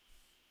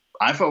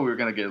 I thought we were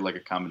going to get like a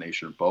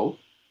combination of both.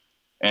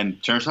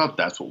 And turns out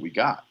that's what we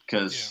got.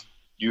 Because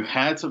you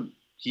had to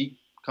keep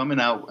coming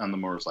out on the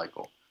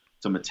motorcycle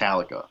to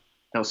Metallica.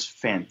 That was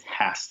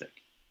fantastic.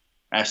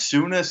 As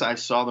soon as I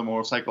saw the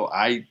motorcycle,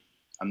 I'm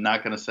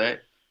not going to say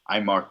it,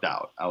 I marked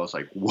out. I was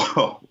like,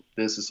 whoa,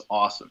 this is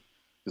awesome.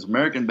 Because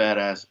American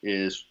Badass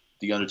is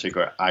the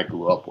Undertaker I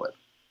grew up with.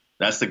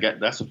 That's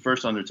the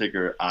first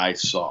Undertaker I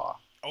saw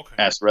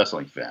as a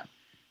wrestling fan.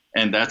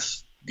 And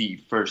that's the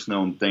first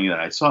known thing that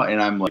I saw.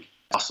 And I'm like,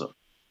 awesome.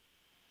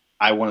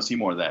 I want to see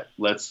more of that.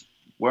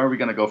 Where are we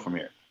going to go from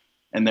here?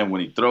 And then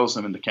when he throws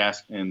him in the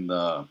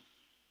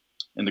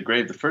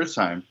grave the first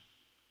time,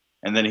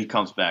 and then he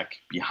comes back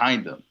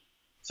behind him,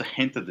 it's a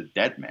hint of the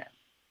dead man.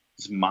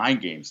 It's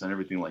mind games and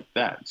everything like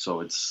that.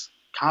 So it's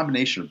a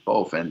combination of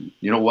both. And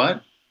you know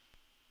what?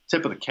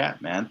 Tip of the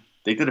cap, man.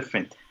 They did it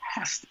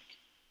fantastic.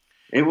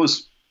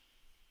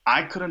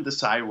 I couldn't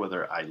decide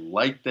whether I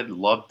liked it,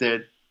 loved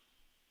it,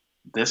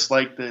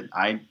 disliked it.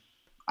 I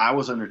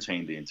was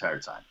entertained the entire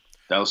time.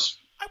 I was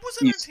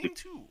entertained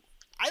too.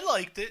 I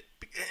liked it,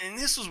 and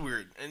this was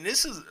weird. And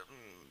this is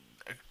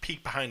a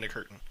peek behind the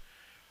curtain.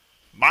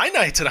 My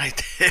night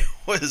tonight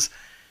was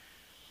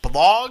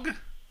blog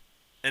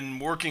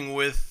and working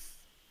with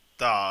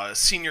the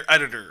senior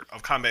editor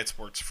of Combat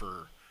Sports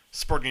for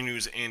Sporting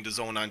News and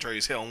DAZN,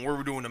 Andreas Hill, and we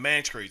were doing a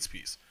match grades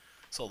piece.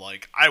 So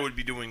like I'm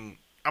doing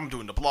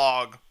the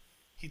blog.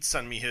 He'd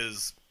send me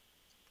his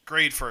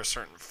grade for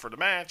the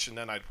match, and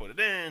then I'd put it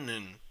in,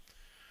 and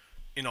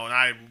and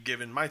I'm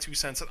giving my 2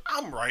 cents, and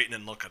I'm writing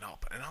and looking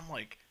up, and I'm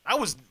like, I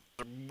was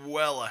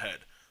well ahead.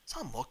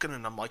 So I'm looking,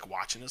 and I'm like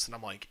watching this, and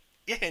I'm like,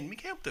 it had me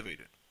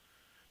captivated.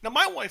 Now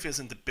my wife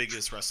isn't the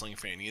biggest wrestling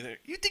fan either.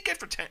 You think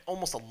after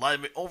almost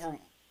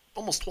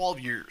 12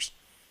 years,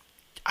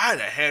 I'd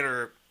have had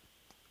her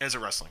as a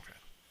wrestling fan.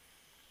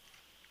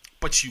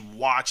 But she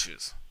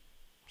watches.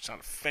 She's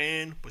not a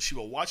fan, but she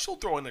will watch. She'll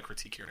throw in the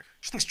critique here.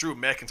 She thinks Drew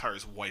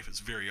McIntyre's wife is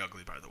very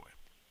ugly, by the way.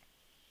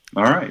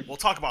 All right. We'll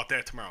talk about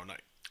that tomorrow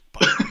night.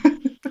 But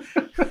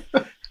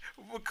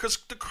because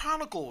the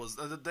Chronicle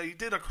they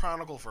did a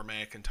Chronicle for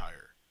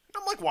McIntyre. And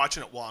I'm like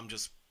watching it while I'm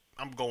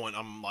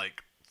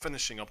like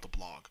finishing up the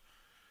blog.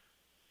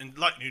 And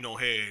letting you know,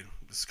 hey,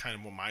 this is kind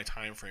of what my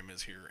time frame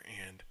is here.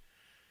 And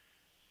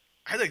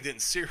I like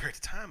didn't see her at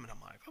the time, and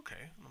I'm like,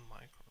 okay. And I'm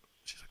like,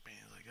 she's like,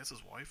 man, that's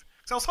his wife.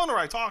 Because I was telling her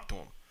I talked to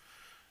him.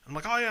 I'm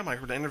like, oh yeah,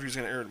 the interview's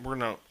gonna air.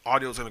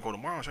 Audio's gonna go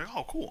tomorrow. She's like,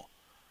 oh cool.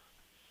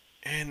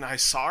 And I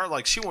saw her,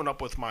 like, she went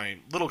up with my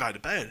little guy to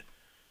bed.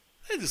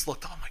 I just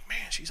looked up. I'm like,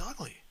 man, she's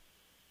ugly.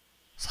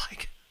 It's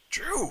like,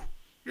 Drew,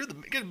 you're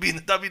gonna be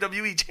the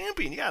WWE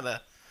champion. You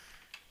gotta.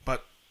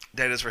 But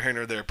that is for here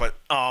nor there. But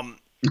I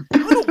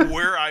don't know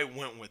where I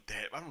went with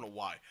that. I don't know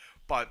why,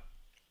 but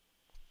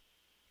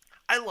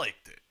I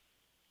liked it.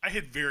 I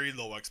had very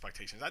low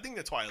expectations. I think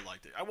that's why I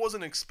liked it. I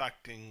wasn't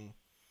expecting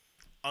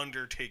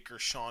Undertaker,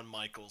 Shawn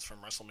Michaels from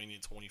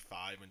WrestleMania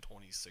 25 and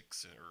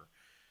 26, or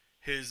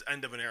his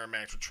end of an era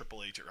match with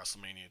Triple H at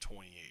WrestleMania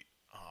 28. It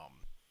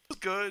was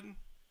good.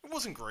 It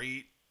wasn't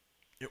great.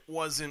 It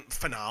wasn't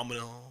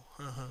phenomenal.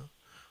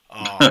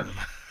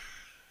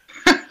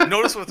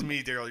 Notice with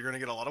me, Daryl, you're going to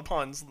get a lot of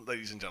puns,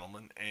 ladies and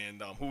gentlemen,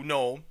 and who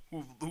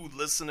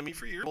listen to me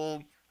for years.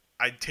 Well,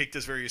 I take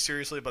this very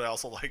seriously, but I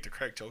also like to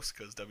crack jokes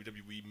because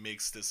WWE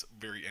makes this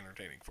very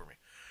entertaining for me.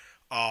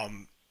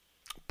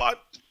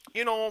 But,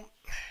 it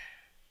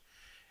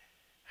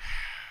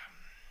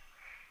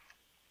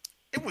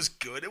was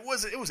good. It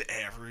was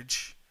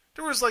average.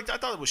 There was I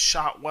thought it was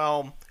shot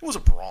well. It was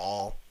a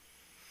brawl.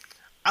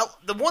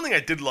 The one thing I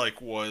did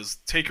like was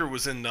Taker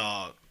was in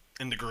the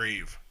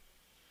grave,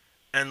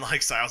 and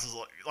Styles is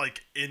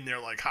like in there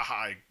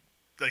haha,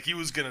 he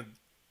was gonna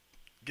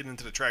get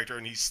into the tractor,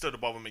 and he stood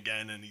above him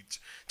again, and he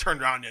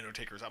turned around and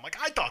Undertaker's. I'm like,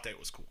 I thought that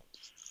was cool.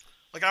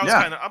 I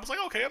was like,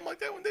 okay. I'm like,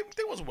 that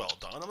was well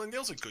done. I mean, that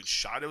was a good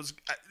shot. It was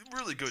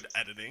really good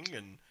editing,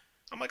 and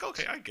I'm like,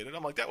 okay, I get it.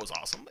 I'm like, that was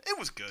awesome. It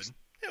was good.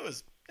 It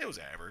was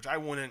average.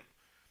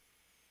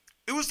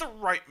 It was the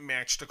right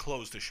match to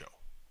close the show,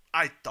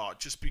 I thought,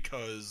 just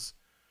because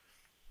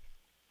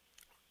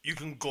you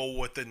can go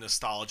with the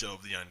nostalgia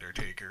of The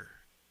Undertaker.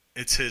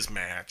 It's his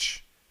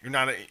match. You're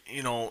not,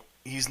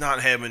 he's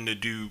not having to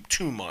do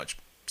too much.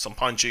 Some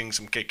punching,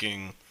 some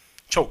kicking,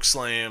 choke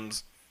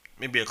slams,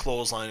 maybe a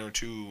clothesline or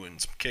two,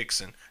 and some kicks.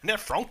 And that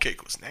front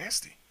kick was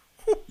nasty.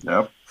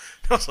 Yep.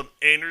 That was some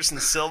Anderson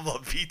Silva,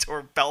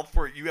 Vitor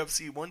Belfort,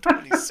 UFC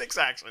 126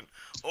 action.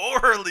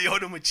 Or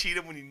Lyoto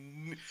Machida when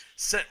he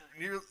sent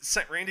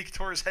Randy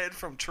Couture's head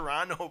from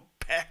Toronto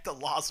back to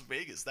Las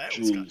Vegas. That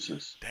was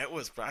Jesus. I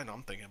know,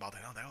 I'm thinking about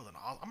that now. That was an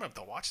awesome. I'm going to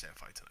have to watch that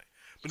fight tonight.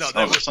 But no,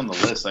 that's on the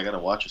list. I got to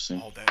watch it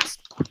soon. Oh, that's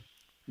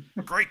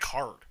great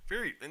card.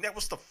 And that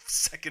was the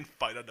second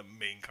fight on the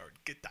main card.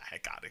 Get the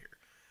heck out of here.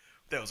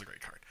 That was a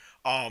great card.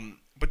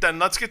 But then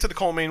let's get to the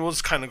co-main. We'll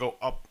just kind of go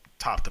up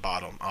top to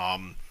bottom.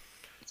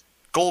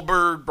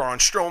 Goldberg, Braun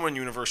Strowman,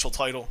 Universal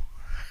title.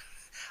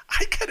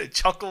 I kind of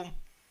chuckled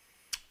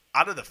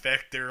out of the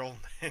fact, Daryl,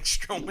 and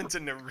Strowman's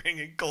in the ring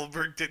and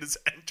Goldberg did his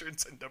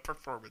entrance in the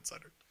Performance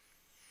Center.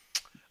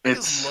 I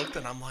just looked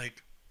and I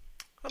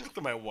looked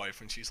at my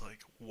wife and she's like,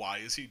 why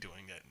is he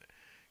doing that?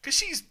 Because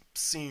she's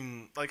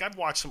seen, like, I've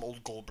watched some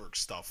old Goldberg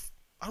stuff.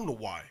 I don't know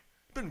why.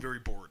 I've been very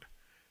bored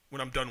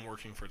when I'm done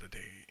working for the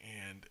day,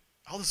 and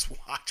I'll just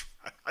watch.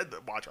 I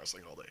watch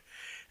wrestling all day.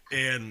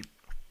 And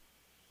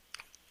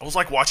I was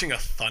like watching a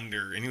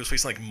Thunder, and he was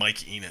facing like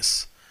Mike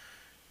Enos.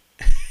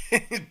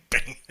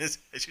 Banging his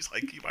head. She's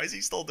like, why is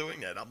he still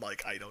doing that? I'm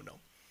like, I don't know.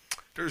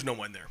 There's no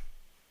one there.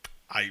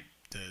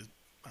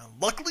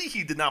 Luckily,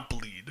 he did not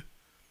bleed.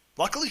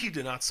 Luckily, he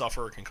did not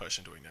suffer a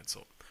concussion doing that.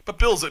 So, but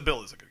Bill is a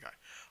good guy.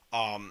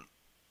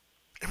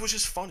 It was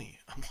just funny.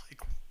 I'm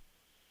like,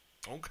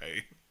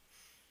 okay,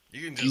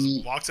 you can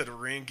just walk to the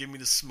ring, give me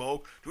the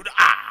smoke, dude.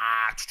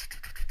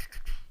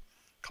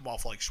 Come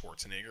off like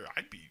Schwarzenegger.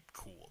 I'd be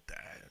cool with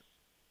that.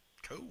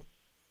 Cool,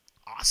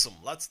 awesome.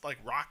 Let's like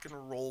rock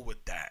and roll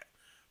with that.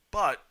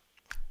 But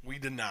we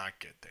did not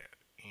get that,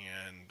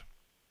 and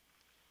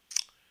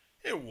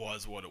it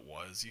was what it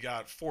was. You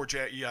got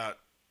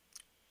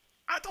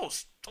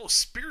those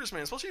spears,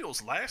 man. Especially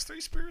those last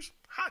 3 spears.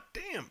 Hot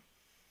damn.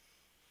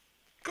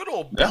 Good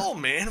old Bill,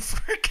 man.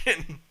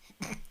 Freaking.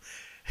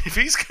 If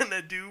he's going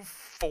to do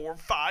 4 or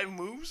 5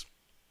 moves,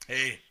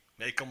 hey,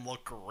 make him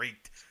look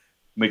great.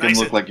 Make him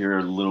look like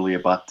you're literally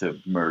about to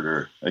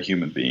murder a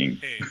human being.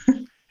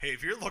 Hey,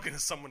 if you're looking for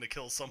someone to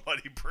kill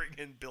somebody, bring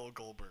in Bill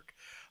Goldberg.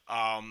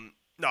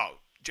 No,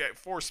 Jack,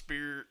 3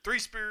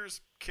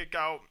 spears, kick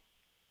out.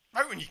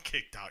 Right when you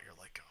kicked out, you're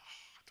like,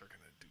 oh, they're going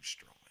to do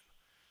Strowman.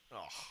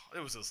 Oh,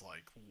 it was just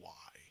like, why?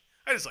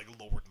 I just like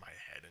lowered my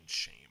head in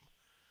shame.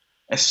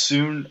 As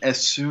soon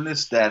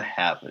as that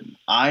happened,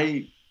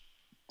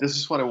 this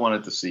is what I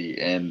wanted to see.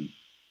 And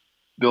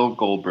Bill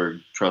Goldberg,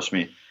 trust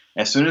me,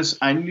 as soon as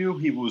I knew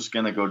he was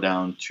going to go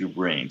down to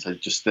Reigns, I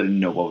just didn't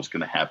know what was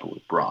going to happen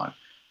with Braun,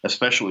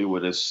 especially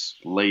with his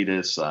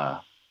latest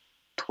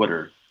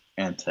Twitter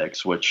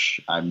antics,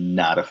 which I'm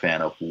not a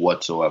fan of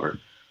whatsoever.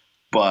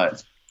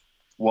 But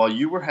while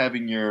you were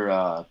having your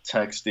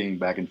texting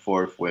back and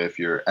forth with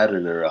your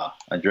editor,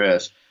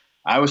 Andreas,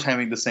 I was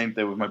having the same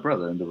thing with my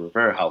brother in the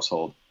Rivera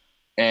household.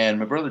 And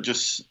my brother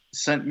just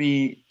sent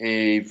me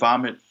a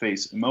vomit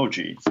face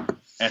emoji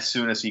as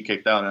soon as he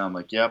kicked out. And I'm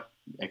like, yep,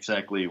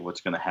 exactly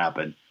what's going to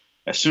happen.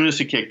 As soon as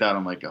he kicked out,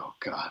 I'm like, oh,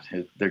 God,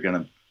 they're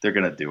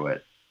gonna do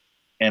it.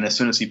 And as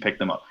soon as he picked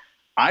them up,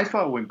 I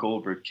thought when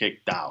Goldberg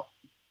kicked out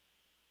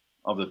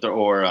of the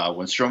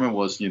when Strowman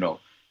was,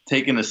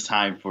 taking his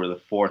time for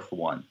the 4th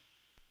one,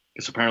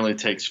 because apparently it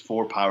takes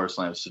 4 power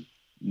slams to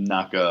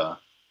knock a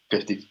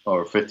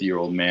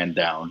 50-year-old man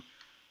down.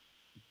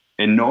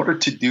 In order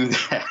to do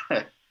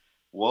that,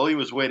 while he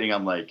was waiting,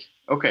 I'm like,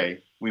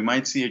 okay, we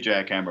might see a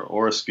jackhammer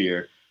or a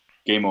spear.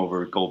 Game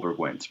over. Goldberg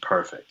wins.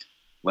 Perfect.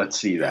 Let's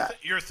see that.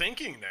 You're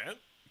thinking that.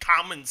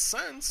 Common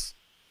sense.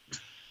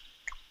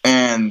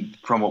 And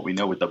from what we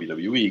know with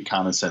WWE,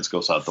 common sense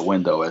goes out the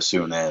window as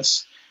soon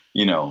as,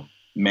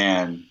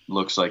 man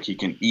looks like he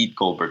can eat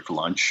Goldberg for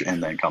lunch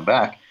and then come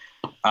back.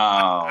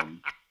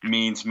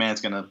 Means man's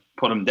going to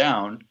put him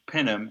down,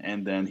 pin him,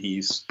 and then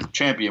he's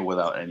champion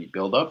without any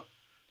build-up.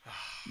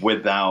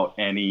 Without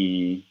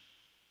any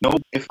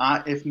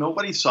if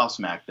nobody saw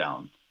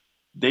SmackDown,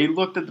 they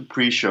looked at the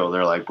pre-show,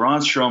 they're like,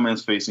 Braun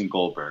Strowman's facing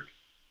Goldberg.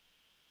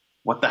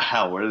 What the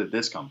hell? Where did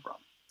this come from?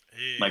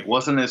 Like,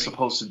 wasn't it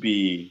supposed to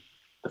be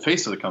the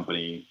face of the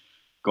company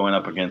going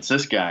up against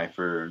this guy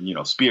for,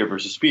 spear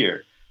versus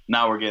spear?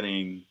 Now we're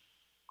getting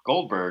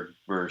Goldberg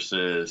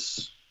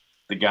versus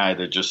the guy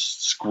that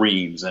just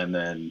screams and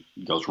then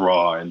goes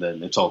raw and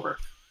then it's over.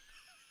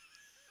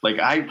 Like,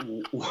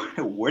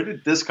 where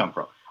did this come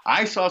from?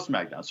 I saw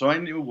SmackDown, so I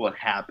knew what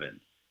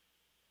happened.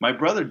 My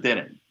brother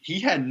didn't. He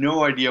had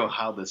no idea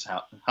how this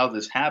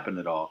happened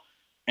at all.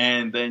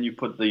 And then you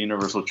put the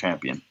Universal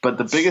Champion. But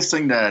the biggest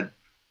thing that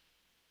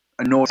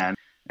annoyed me,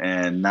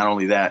 and not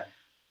only that,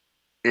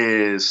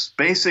 is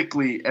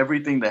basically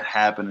everything that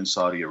happened in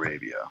Saudi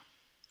Arabia,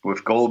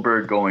 with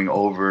Goldberg going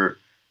over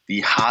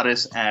the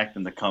hottest act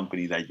in the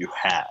company that you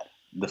had,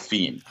 The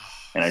Fiend.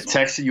 And I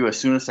texted you as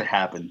soon as it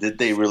happened. Did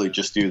they really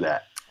just do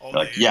that?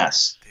 Like,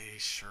 yes. They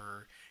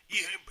sure.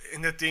 Yeah,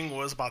 and the thing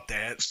was about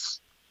that,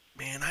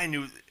 man, I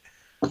knew.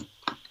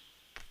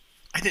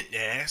 I didn't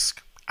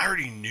ask. I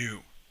already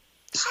knew.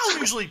 I'll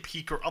usually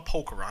I'll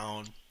poke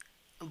around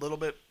a little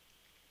bit.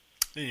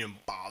 Didn't even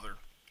bother.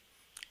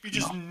 You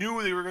just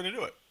knew they were going to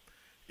do it.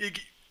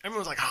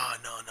 Everyone's like,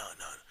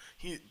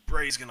 no.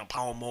 Bray's going to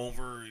power him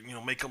over,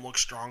 make him look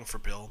strong for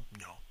Bill.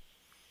 No.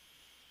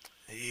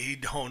 You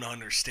don't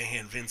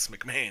understand Vince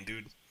McMahon,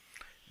 dude.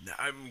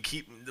 I'm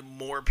keeping the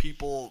more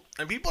people,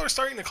 and people are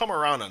starting to come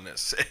around on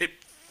this.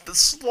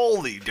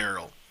 Slowly,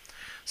 Daryl.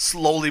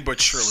 Slowly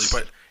but surely.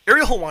 But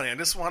Ariel Helwani, I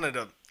just wanted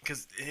to,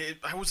 because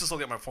I was just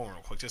looking at my phone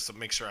real quick just to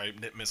make sure I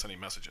didn't miss any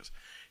messages.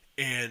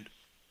 And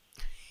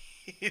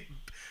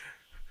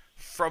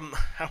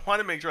I want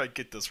to make sure I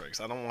get this right,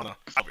 because I don't want to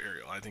stop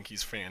Ariel. I think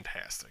he's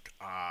fantastic.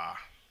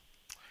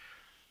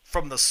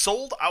 From the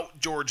sold-out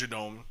Georgia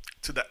Dome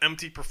to the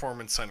empty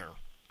Performance Center.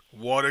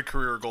 What a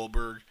career,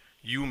 Goldberg.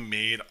 You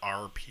made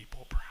our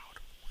people proud.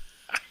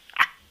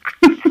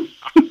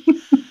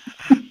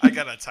 I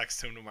got to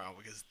text him tomorrow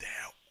because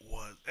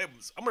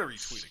I'm going to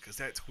retweet it because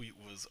that tweet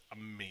was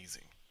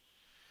amazing.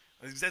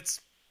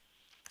 That's,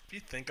 if you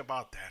think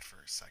about that for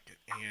a second,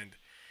 and,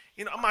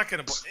 I'm not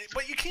going to,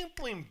 but you can't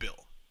blame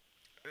Bill.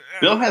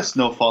 Bill has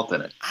no fault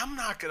in it. I'm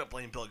not going to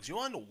blame Bill because you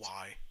want to know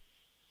why?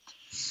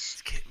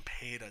 He's getting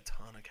paid a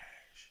ton of cash.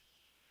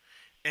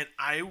 And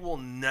I will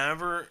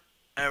never,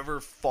 ever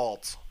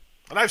fault,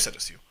 and I've said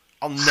this to you,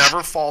 I'll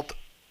never fault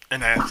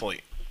an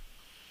athlete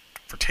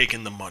for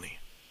taking the money.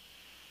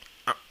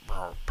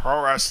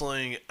 Pro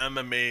wrestling,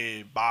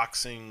 MMA,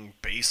 boxing,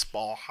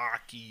 baseball,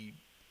 hockey,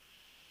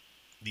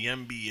 the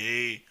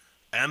NBA,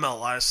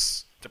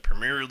 MLS, the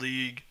Premier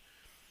League.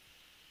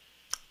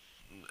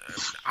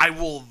 I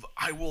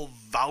will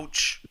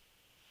vouch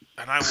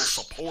and I will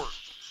support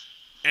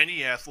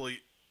any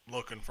athlete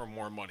looking for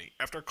more money.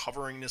 After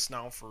covering this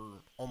now for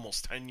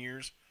almost 10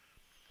 years,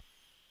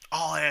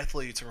 all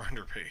athletes are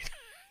underpaid.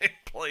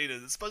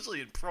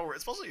 especially in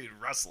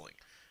wrestling.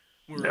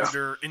 Where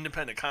they're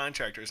independent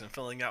contractors and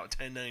filling out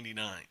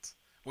 1099s,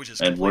 which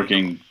is and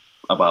working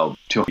about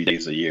 2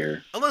 days a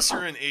year. Unless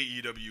you're in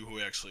AEW,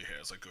 who actually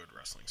has a good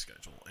wrestling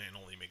schedule and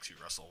only makes you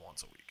wrestle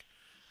once a week,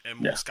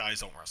 and most guys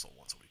don't wrestle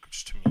once a week,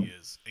 which to me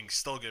is and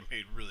still getting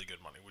paid really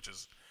good money, which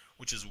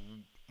is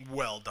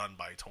well done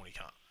by Tony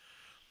Khan.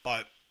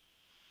 But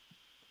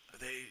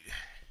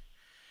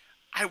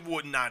I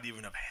would not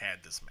even have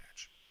had this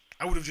match.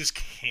 I would have just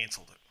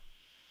canceled it.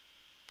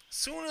 As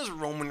soon as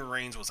Roman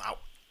Reigns was out,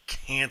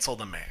 cancel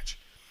the match.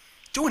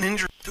 Do an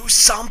injury. Do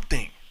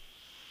something.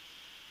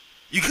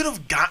 You could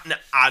have gotten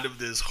out of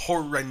this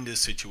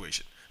horrendous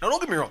situation. Now, don't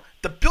get me wrong.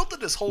 The build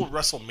of this whole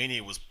WrestleMania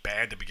was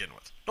bad to begin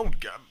with.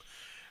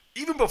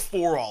 Even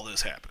before all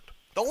this happened.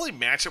 The only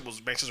matches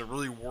that are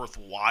really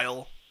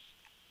worthwhile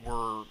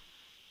were,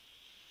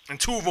 and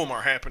two of them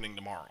are happening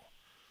tomorrow.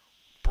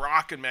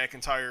 Brock and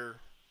McIntyre,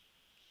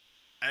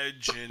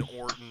 Edge and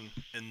Orton,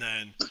 and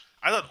then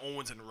I thought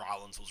Owens and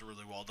Rollins was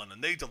really well done,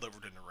 and they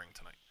delivered in the ring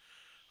tonight.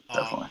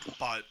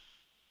 But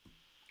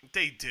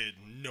they did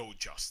no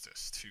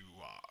justice to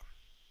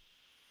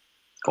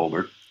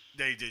Goldberg.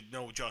 They did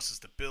no justice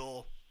to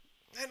Bill.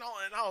 And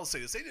I'll say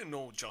this. They did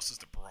no justice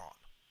to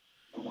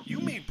Braun. You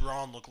made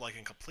Braun look like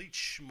a complete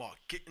schmuck,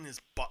 getting his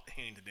butt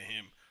handed to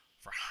him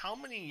for how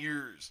many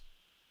years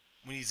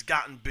when he's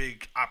gotten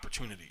big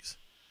opportunities?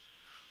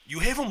 You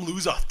have him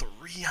lose a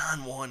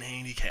 3-on-1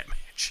 handicap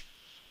match.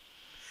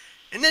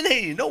 And then,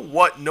 hey, you know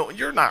what? No,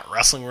 you're not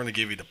wrestling. We're going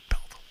to give you the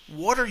belt.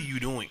 What are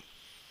you doing?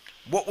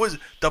 What was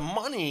the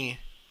money?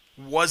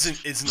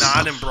 It's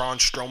not in Braun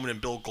Strowman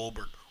and Bill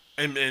Goldberg,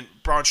 and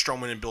Braun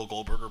Strowman and Bill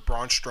Goldberg, or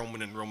Braun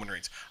Strowman and Roman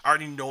Reigns. I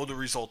already know the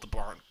result of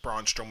Braun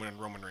Strowman and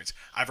Roman Reigns.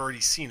 I've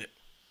already seen it.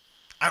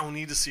 I don't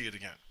need to see it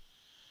again.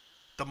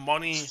 The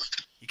money,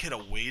 you could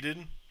have waited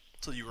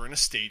till you were in a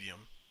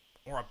stadium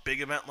or a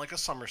big event like a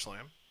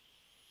SummerSlam,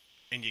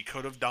 and you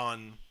could have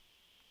done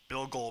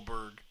Bill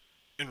Goldberg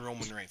and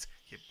Roman Reigns.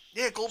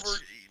 Yeah, Goldberg,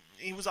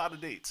 he was out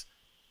of dates.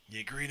 You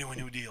agree to a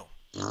new deal.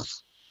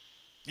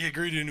 You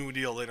agree to a new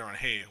deal later on.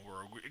 Hey,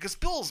 because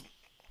Bill's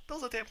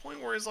at that point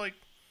where he's like,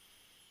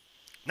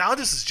 now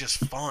this is just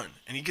fun,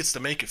 and he gets to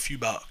make a few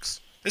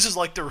bucks. This is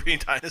like this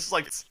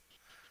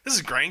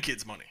is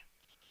grandkids' money.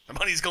 The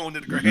money's going to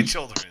the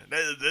grandchildren.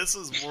 This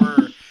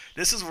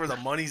is where the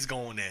money's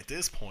going at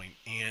this point,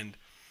 and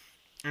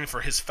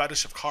for his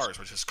fetish of cars,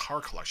 which his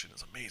car collection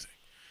is amazing.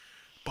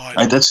 But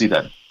I did see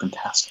that.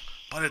 Fantastic.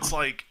 But it's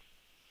like,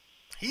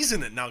 he's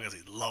in it now because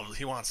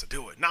he wants to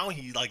do it. Now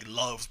he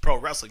loves pro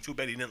wrestling. Too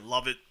bad he didn't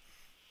love it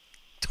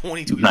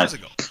 22 years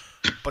ago.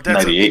 But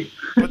that's 98.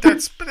 But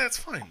that's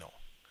fine though.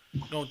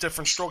 No,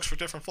 different strokes for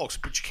different folks.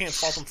 But you can't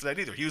fault him for that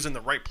either. He was in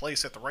the right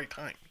place at the right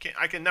time.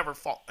 I can never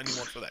fault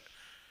anyone for that.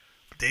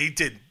 But they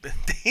did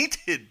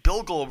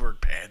Bill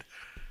Goldberg bad.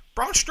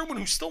 Braun Strowman,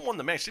 who still won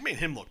the match, they made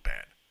him look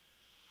bad.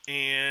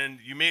 And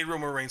you made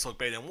Roman Reigns look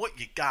bad. And what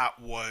you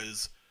got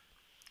was,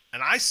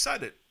 and I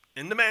said it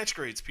in the match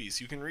grades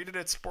piece. You can read it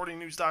at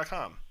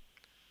sportingnews.com.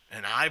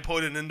 And I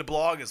put it in the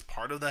blog as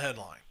part of the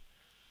headline.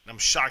 And I'm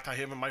shocked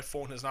my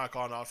phone has not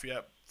gone off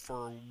yet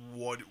for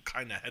what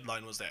kind of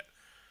headline was that.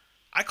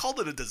 I called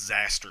it a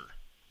disaster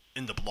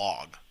in the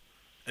blog,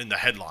 in the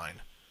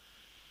headline.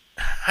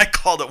 I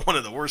called it one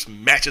of the worst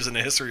matches in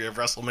the history of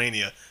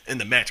WrestleMania in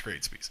the match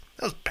grades piece.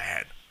 That was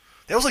bad.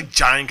 That was like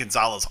Giant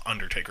Gonzalez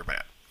Undertaker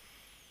bad.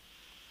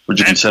 Would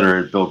you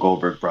consider Bill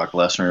Goldberg, Brock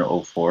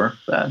Lesnar 04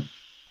 bad?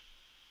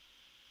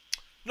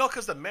 No,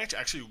 because the match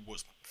actually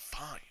was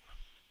fine.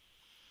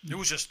 It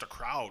was just the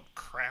crowd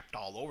crapped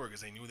all over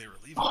because they knew they were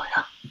leaving. Oh,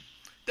 yeah.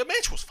 The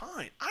match was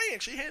fine. I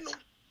actually had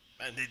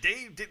And they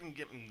didn't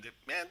get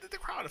man. The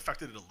crowd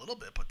affected it a little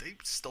bit, but they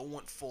still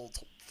went full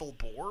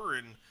bore,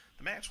 and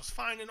the match was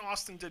fine. And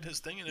Austin did his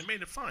thing, and it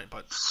made it fine.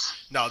 But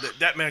no,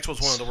 that match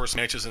was one of the worst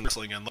matches in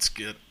wrestling. And let's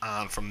get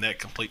on from that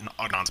complete and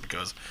utter nonsense,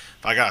 because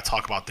if I gotta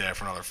talk about that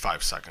for another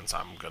 5 seconds,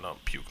 I'm gonna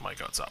puke my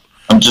guts out.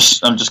 I'm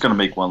just gonna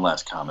make one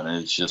last comment,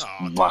 and it's just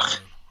blech.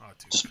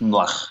 Just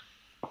blech.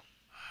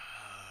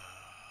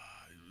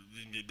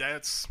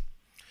 That's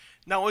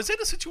now. Is it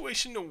a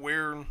situation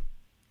where?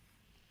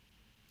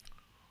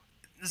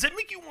 Does it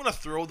make you want to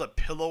throw the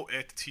pillow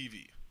at the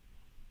TV?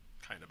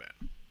 Kind of bad.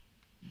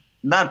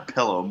 Not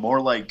pillow, more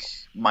like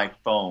my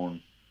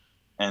phone,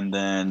 and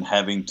then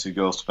having to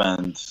go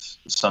spend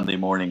Sunday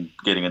morning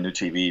getting a new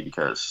TV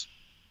because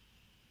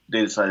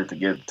they decided to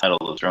give the title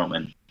to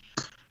Strowman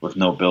with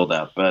no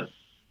build-out. But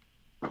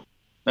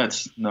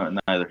that's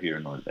neither here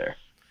nor there.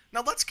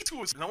 Now let's get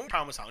to it. No one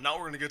promised how. Now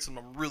we're going to get some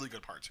really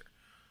good parts here.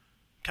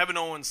 Kevin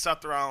Owens,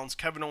 Seth Rollins.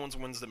 Kevin Owens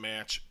wins the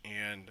match,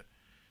 and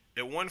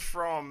it went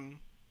from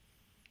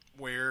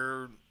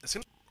where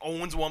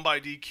Owens won by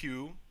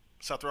DQ.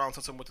 Seth Rollins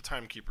hits him with the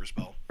timekeeper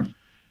spell.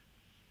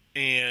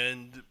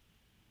 And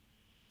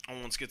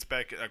Owens gets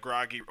back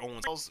groggy.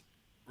 Owens calls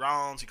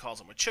Rollins. He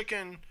calls him a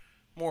chicken.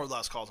 More or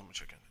less calls him a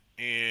chicken.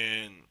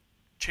 And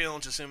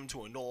challenges him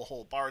to a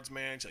no-hold-barred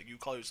match. Like, you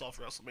call yourself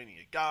a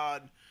WrestleMania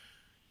god.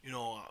 You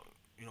know,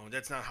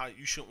 that's not how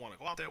you shouldn't want to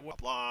go out there. Blah,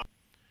 blah.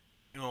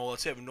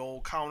 Let's have no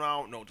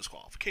count-out, no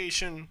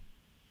disqualification.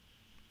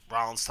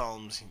 Rollins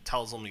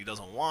tells him he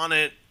doesn't want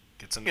it.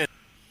 Gets in,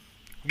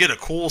 get a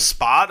cool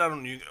spot. I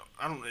don't.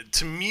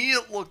 To me,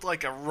 it looked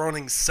like a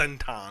running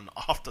senton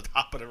off the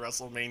top of the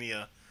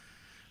WrestleMania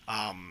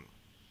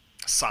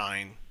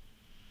sign.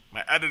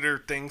 My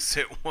editor thinks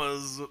it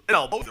was an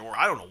elbow.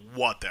 I don't know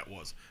what that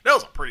was. That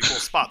was a pretty cool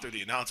spot through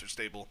the announcer's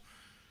table.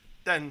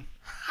 Then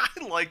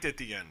I liked at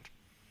the end.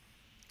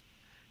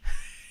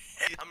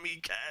 Hey,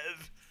 me,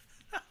 Kev.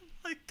 I'm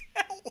like,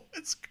 that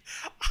was.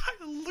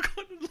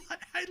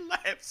 I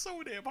laughed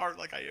so damn hard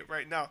like I am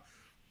right now.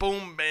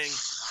 Boom, bang.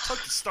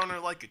 Took the stunner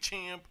like a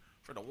champ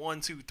for the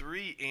 1, 2,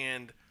 3,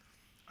 and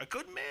a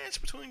good match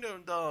between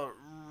the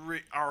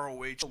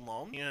ROH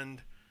alum.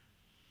 And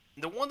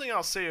the one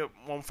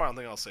final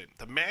thing I'll say,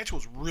 the match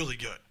was really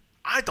good.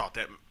 I thought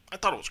it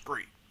was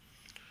great.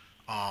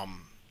 I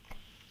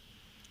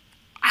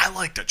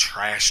like the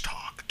trash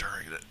talk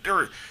during it.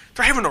 They're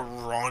having a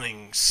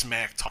running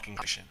smack talking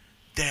session.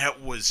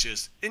 That was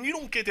just, and you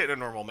don't get that in a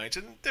normal match.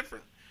 It's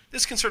different.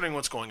 Disconcerting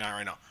what's going on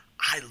right now.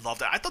 I love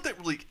that. I thought that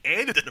really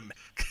added to the match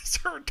because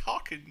they were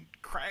talking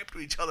crap to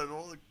each other and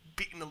all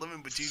beating the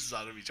living bejesus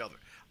out of each other.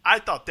 I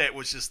thought that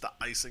was just the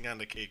icing on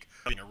the cake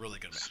of being a really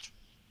good match.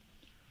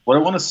 What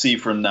I want to see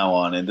from now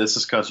on, and this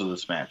is because of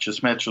this match.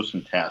 This match was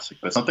fantastic,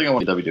 but something I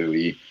want in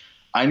WWE,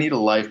 I need a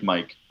live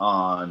mic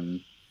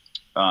on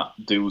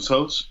the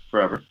Usos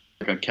forever,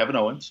 like on Kevin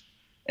Owens,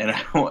 and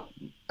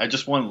I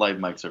just want live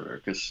mics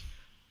everywhere because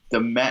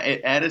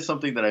it added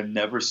something that I've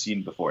never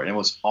seen before, and it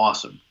was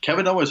awesome.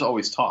 Kevin Owens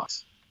always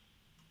talks.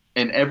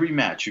 In every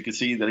match, you can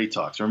see that he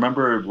talks.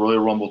 Remember Royal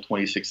Rumble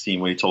 2016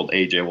 when he told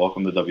AJ,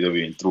 "Welcome to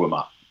WWE," and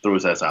threw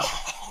his ass out.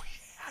 Oh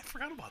yeah, I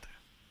forgot about that.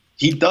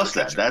 He does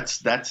that.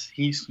 That's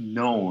he's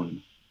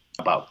known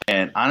about.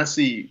 And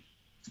honestly,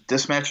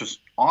 this match was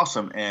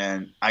awesome,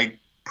 and I'm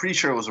pretty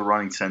sure it was a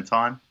running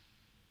senton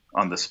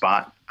on the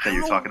spot that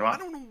you're talking about. I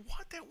don't know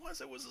what that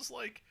was. It was just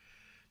like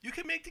you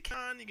can make you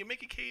can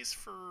make a case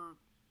for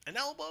an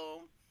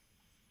elbow.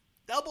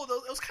 The elbow,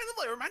 it was kind of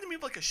like, it reminded me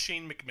of like a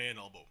Shane McMahon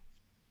elbow.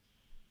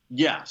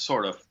 Yeah,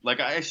 sort of.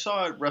 Like I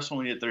saw at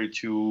WrestleMania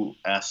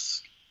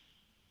 32-esque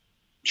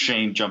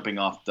Shane jumping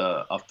off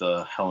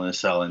the Hell in a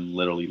Cell and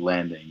literally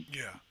landing.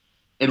 Yeah.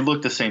 It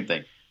looked the same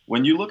thing.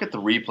 When you look at the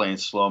replay in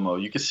slow-mo,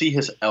 you can see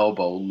his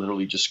elbow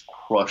literally just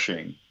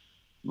crushing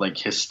like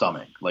his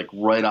stomach, like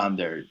right on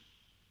there,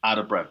 out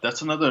of breath.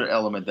 That's another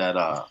element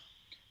that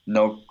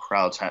no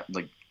crowds had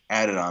like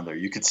added on there.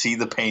 You could see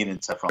the pain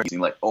in Seth Rollins,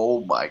 like,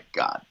 oh my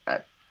God,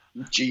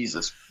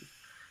 Jesus.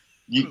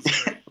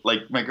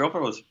 Like my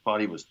girlfriend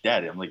thought he was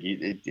dead. I'm like,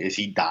 is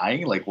he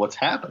dying? Like, what's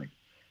happening?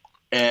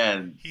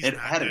 And he's it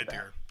not had dead, it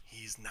dear.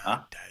 He's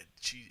not dead.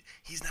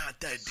 He's not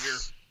dead, dear.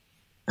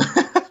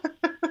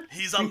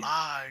 He's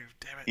alive.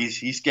 Damn it.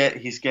 He's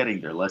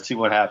getting there. Let's see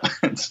what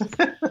happens.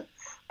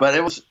 But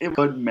it was a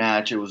good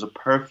match. It was a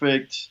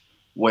perfect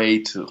way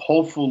to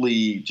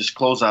hopefully just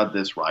close out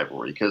this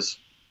rivalry. Because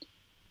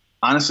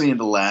honestly, in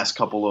the last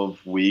couple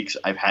of weeks,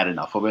 I've had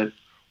enough of it.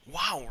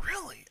 Wow,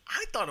 really?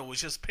 I thought it was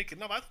just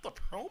picking up. I thought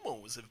the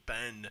promos have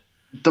been...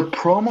 The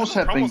promos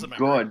have been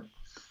good,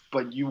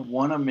 but you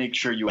want to make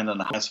sure you end on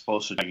the high, as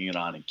opposed to dragging it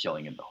on and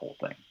killing it the whole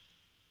thing.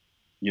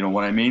 You know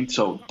what I mean?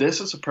 So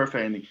this is a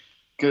perfect ending.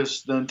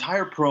 Because the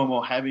entire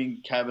promo,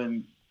 having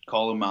Kevin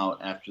call him out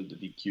after the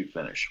DQ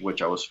finish,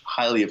 which I was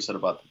highly upset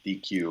about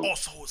the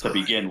DQ to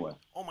begin with.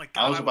 Oh my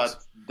God.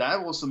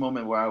 That was the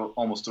moment where I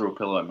almost threw a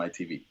pillow at my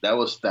TV. That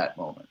was that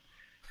moment.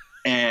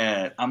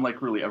 And I'm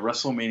like, really, a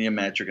WrestleMania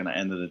match are going to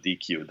end in a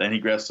DQ. Then he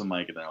grabs the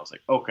mic, and then I was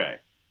like, okay,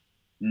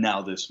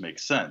 now this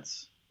makes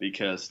sense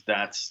because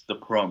that's the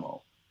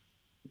promo.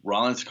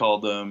 Rollins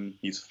called him.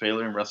 He's a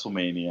failure in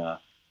WrestleMania.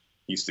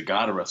 He's the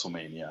god of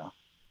WrestleMania.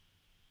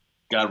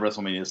 God of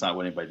WrestleMania is not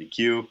winning by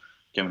DQ.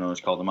 Kevin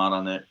Owens called him out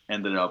on it.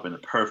 Ended up in a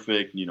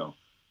perfect,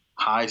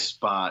 high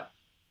spot.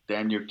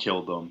 Damn near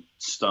killed him.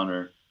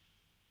 Stunner.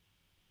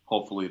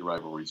 Hopefully the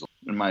rivalry's over,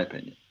 in my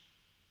opinion.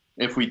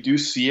 If we do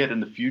see it in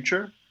the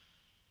future,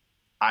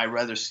 I'd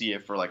rather see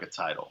it for like a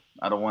title.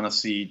 I don't want to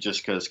see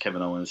just because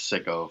Kevin Owens is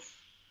sick of,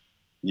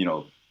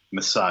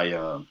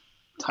 Messiah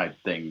type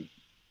thing.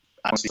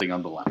 I want something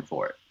on the line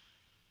for it.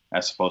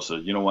 As opposed to,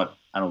 you know what?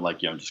 I don't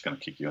like you. I'm just going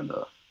to kick you in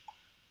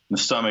the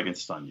stomach and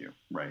stun you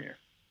right here.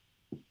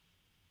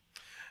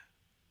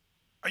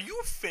 Are you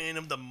a fan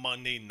of the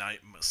Monday Night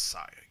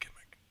Messiah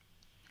gimmick?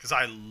 Because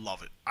I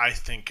love it. I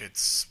think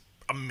it's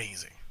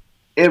amazing.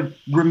 It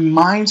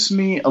reminds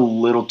me a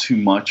little too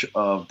much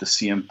of the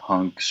CM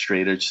Punk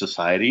Straight Edge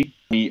Society.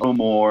 A little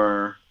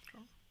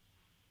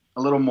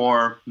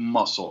more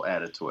muscle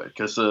added to it.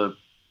 Because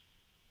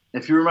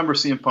if you remember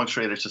CM Punk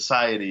Straight Edge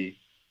Society,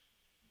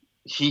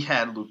 he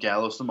had Luke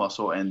Gallows the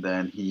Muscle, and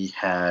then he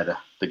had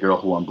the girl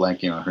who I'm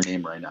blanking on her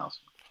name right now.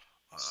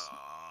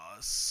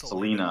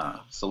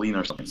 Selena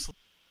or something.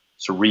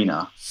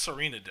 Serena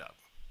Depp.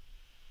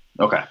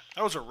 Okay.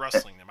 That was a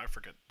wrestling name. I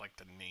forget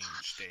the name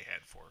they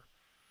had for her.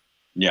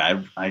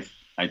 Yeah, I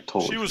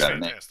totally. She was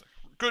forgot fantastic.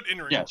 Good in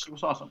ring. Yeah, she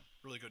was awesome.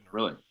 Really good in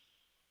ring. Really.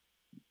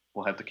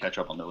 We'll have to catch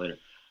up on that later.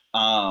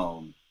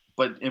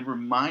 But it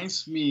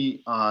reminds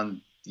me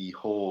on the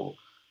whole,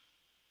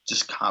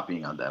 just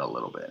copying on that a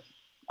little bit.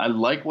 I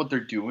like what they're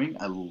doing.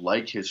 I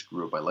like his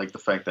group. I like the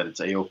fact that it's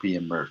AOP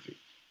and Murphy.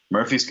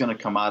 Murphy's going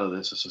to come out of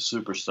this as a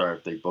superstar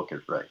if they book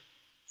it right.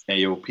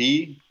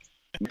 AOP, in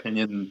my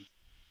opinion,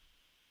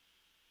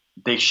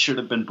 they should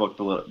have been booked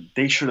a little.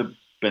 They should have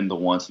been the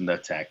ones in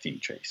that tag team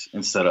chase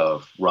instead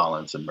of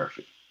Rollins and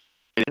Murphy.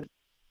 Yeah.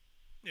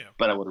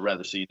 But I would have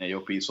rather seen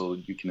AOP so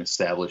you can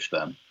establish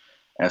them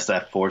as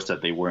that force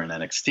that they were in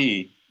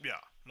NXT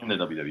in the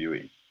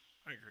WWE.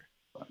 I agree.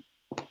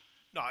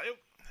 No,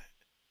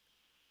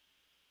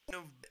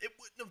 it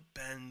wouldn't have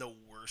been the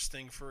worst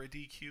thing for a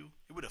DQ.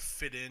 It would have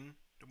fit in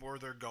to where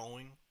they're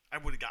going. I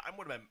would have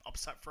been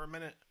upset for a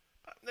minute,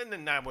 but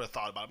then I would have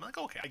thought about it. I'm like,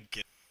 okay, I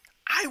get it.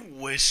 I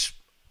wish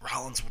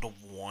Rollins would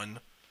have won,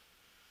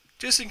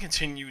 just to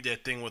continue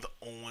that thing with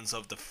Owens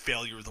of the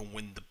failure to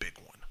win the big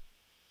one.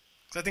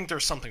 Because I think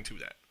there's something to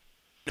that.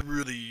 I'm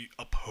really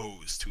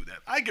opposed to that.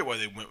 I get why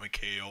they went with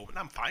KO, and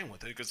I'm fine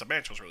with it because the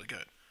match was really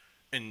good.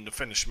 And the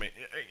finish,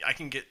 I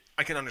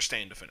can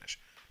understand the finish.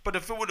 But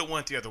if it would have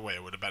went the other way,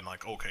 it would have been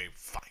like, okay,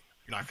 fine.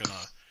 I'm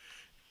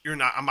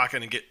not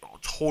gonna get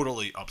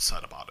totally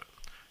upset about it.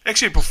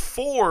 Actually,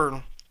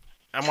 before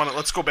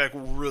let's go back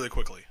really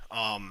quickly.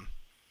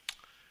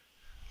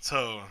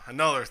 So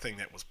another thing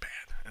that was bad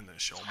in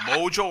this show: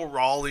 Mojo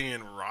Rawley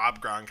and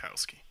Rob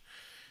Gronkowski.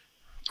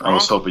 I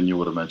was hoping you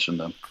would have mentioned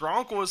them.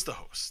 Gronk was the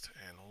host,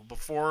 and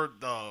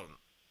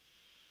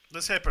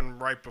this happened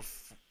right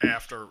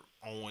after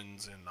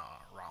Owens and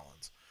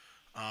Rollins.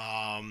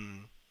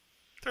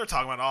 They were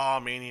talking about, oh,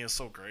 Mania is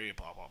so great,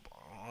 blah, blah,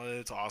 blah.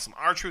 It's awesome.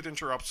 R-Truth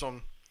interrupts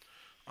them.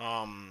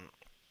 Gronkowski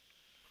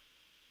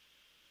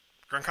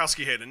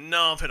had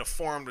enough, had a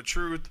forum to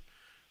Truth.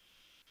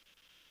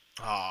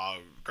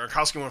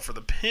 Gronkowski went for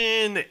the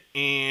pin,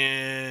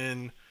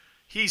 and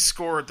he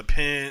scored the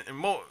pin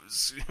and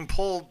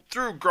pulled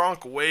threw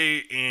Gronk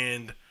away,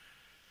 and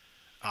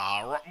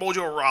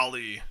Mojo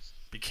Rawley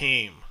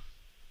became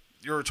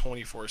your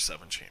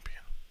 24/7 champion.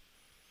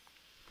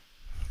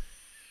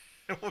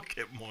 We'll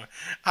get more.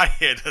 I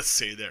had to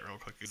say that real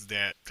quick because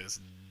that just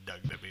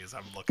dug at me as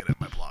I'm looking at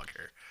my blog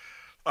here.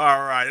 All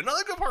right,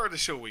 another good part of the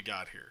show we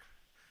got here.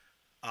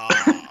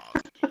 I'm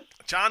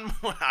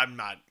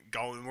not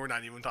going. We're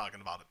not even talking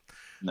about it.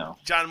 No.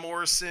 John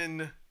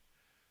Morrison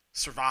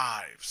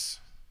survives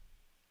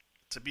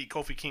to beat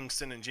Kofi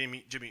Kingston and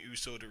Jimmy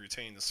Uso to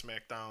retain the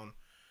SmackDown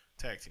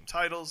Tag Team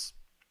titles.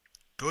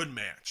 Good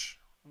match.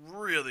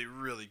 Really,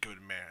 really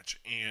good match.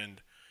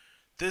 And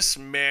this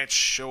match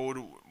showed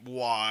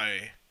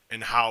why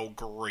and how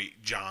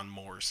great John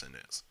Morrison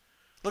is.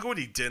 Look at what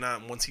he did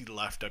once he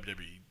left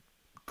WWE.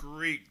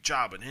 Great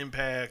job in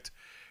Impact.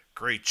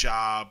 Great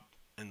job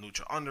in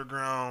Lucha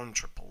Underground,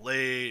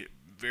 AAA,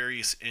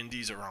 various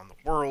indies around the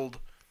world.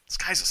 This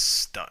guy's a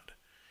stud.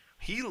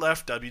 He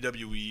left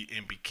WWE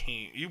and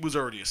he was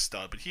already a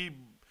stud, but he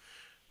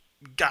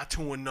got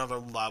to another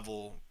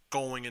level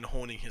going and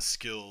honing his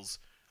skills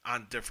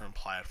on different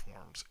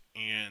platforms.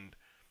 And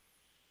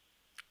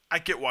I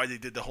get why they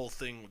did the whole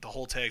thing with the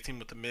whole tag team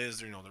with The Miz.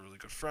 They're really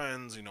good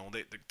friends.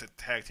 The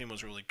tag team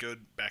was really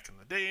good back in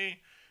the day.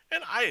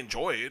 And I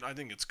enjoy it. I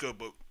think it's good,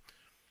 but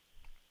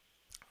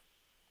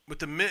with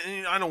the Miz,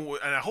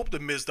 I hope the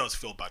Miz does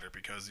feel better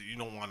because you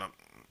don't want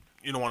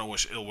to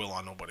wish ill will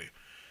on nobody,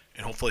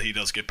 and hopefully he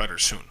does get better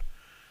soon.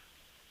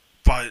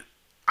 But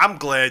I'm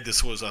glad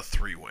this was a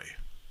 3-way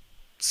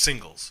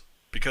singles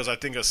because I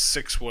think a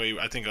 6-way,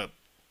 a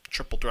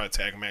triple threat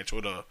tag match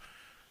would have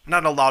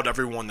not allowed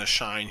everyone to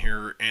shine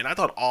here. And I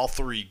thought all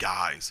three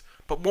guys,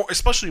 but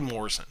especially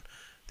Morrison,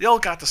 they all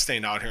got to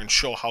stand out here and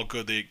show how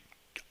good they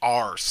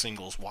are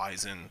singles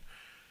wise, and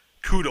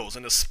kudos.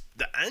 And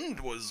the end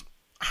was,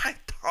 I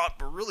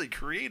thought, really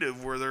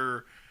creative, where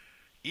they're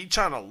each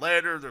on a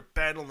ladder, they're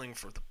battling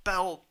for the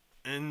belt,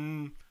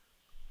 and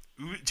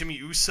Jimmy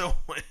Uso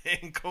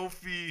and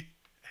Kofi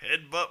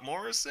headbutt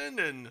Morrison,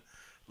 and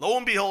lo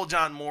and behold,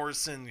 John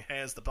Morrison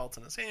has the belt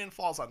in his hand,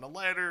 falls on the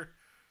ladder,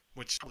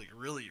 which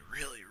really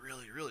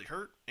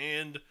hurt.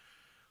 And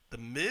The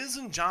Miz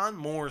and John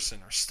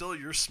Morrison are still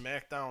your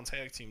SmackDown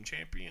Tag Team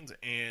Champions,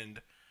 and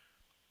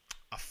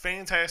a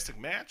fantastic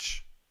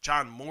match.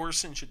 John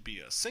Morrison should be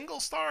a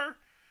single star,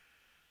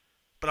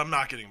 but I'm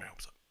not getting my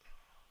hopes up.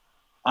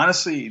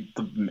 Honestly,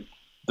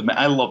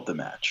 I love the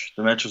match.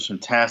 The match was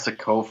fantastic.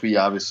 Kofi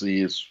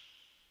obviously is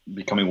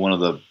becoming one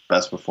of the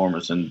best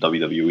performers in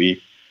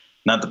WWE.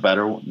 Not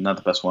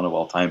the best one of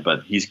all time,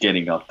 but he's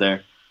getting up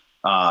there.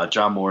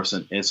 John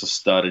Morrison is a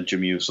stud, and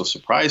Jimmy Uso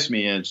surprised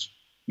me as,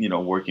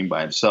 working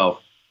by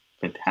himself.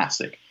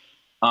 Fantastic.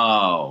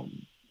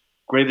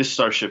 Greatest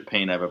Starship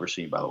Pain I've ever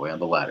seen, by the way, on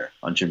the ladder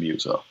on Jimmy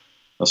Uso.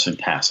 That's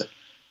fantastic.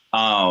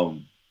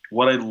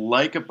 What I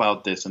like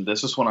about this, and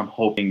this is what I'm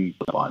hoping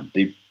on,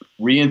 they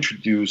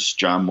reintroduce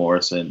John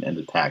Morrison and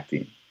the tag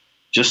team,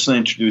 just to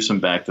introduce him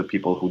back to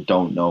people who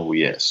don't know who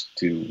he is,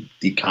 to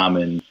the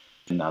common,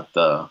 not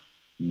the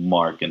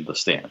mark in the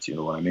stands. You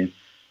know what I mean?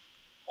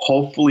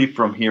 Hopefully,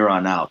 from here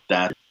on out,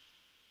 that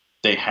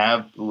they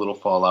have a little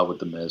fallout with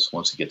The Miz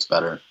once he gets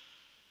better.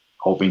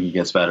 Hoping he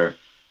gets better.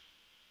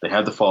 They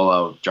have the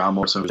fallout. John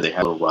Morrison, they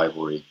have a little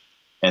rivalry,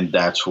 and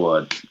that's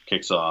what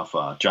kicks off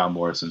John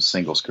Morrison's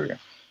singles career.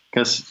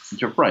 Because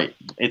you're right,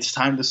 it's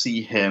time to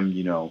see him.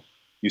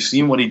 You've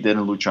seen what he did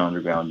in Lucha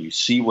Underground. You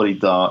see what he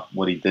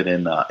did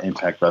in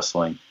Impact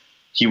Wrestling.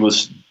 He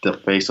was the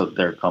face of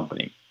their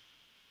company.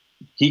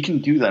 He can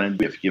do that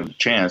if you give him a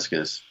chance.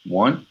 Because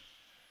one,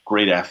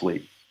 great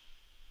athlete,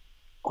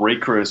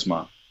 great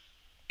charisma,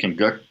 can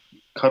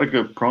cut a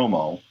good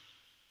promo.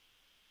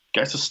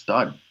 Guy's a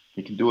stud.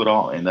 He can do it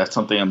all, and that's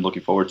something I'm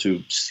looking forward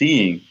to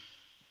seeing.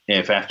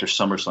 If after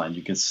SummerSlam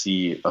you can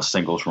see a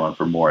singles run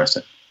for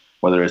Morrison,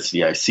 whether it's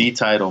the IC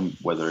title,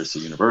 whether it's the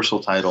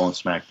Universal title in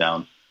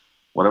SmackDown,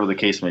 whatever the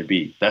case may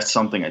be, that's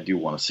something I do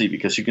want to see,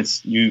 because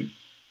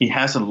he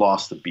hasn't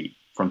lost the beat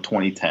from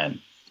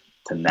 2010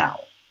 to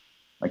now.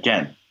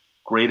 Again,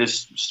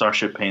 greatest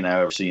Starship Pain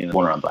I've ever seen in the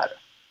corner on the ladder.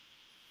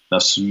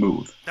 That's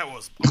smooth. That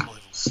was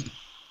unbelievable.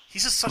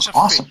 He's just such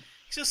awesome.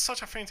 He's just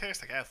such a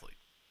fantastic athlete.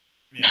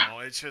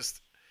 It's just,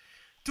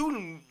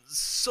 dude,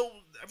 so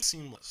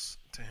seamless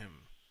to him.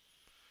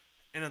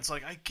 And it's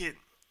like, I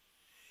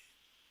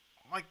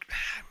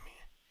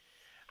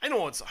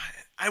know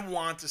I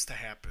want this to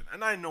happen.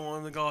 And I know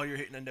I'm like, oh, you're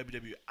hating on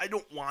WWE. I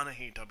don't want to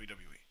hate WWE.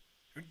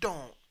 You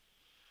don't.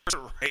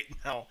 Right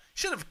now,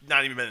 should have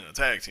not even been in a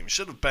tag team.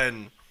 Should have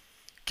been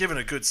given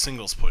a good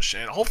singles push.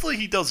 And hopefully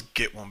he does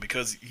get one,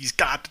 because he's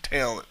got the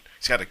talent.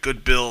 He's got a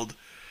good build.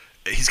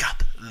 He's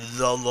got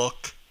the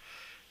look.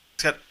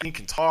 He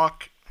can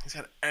talk. He's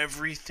got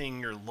everything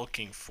you're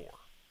looking for.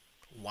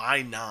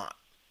 Why not?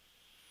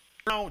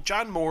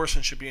 John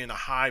Morrison should be in a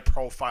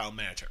high-profile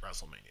match at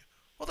WrestleMania.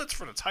 Whether it's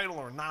for the title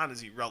or not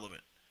is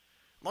irrelevant.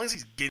 As long as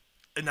he's getting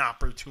an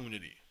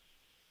opportunity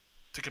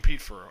to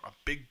compete for a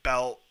big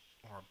belt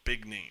or a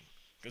big name,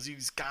 because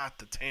he's got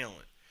the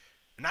talent.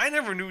 And I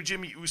never knew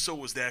Jimmy Uso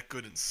was that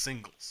good in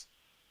singles.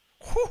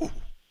 Whew.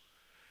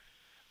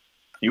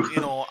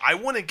 I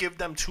wouldn't give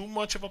them too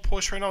much of a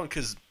push right now,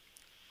 because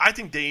I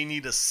think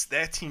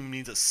that team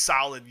needs a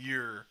solid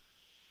year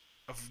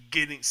of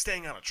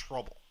staying out of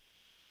trouble.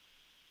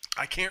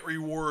 I can't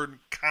reward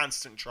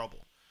constant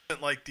trouble.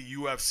 Like the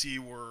UFC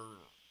where,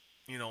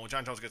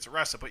 John Jones gets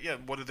arrested. But yeah,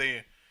 what do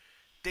they?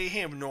 They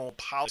have no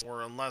policy,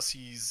 or unless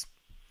it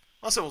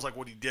was like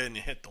what he did and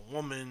he hit the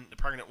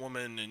pregnant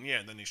woman, and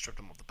yeah, then they stripped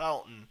him of the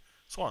belt and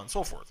so on and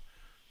so forth.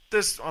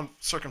 This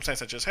circumstance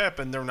that just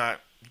happened, they're not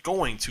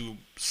going to.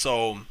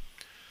 So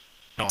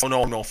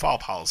no foul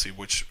policy,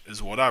 which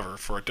is whatever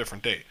for a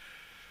different day.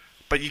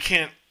 But you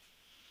can't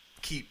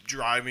keep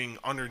driving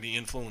under the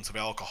influence of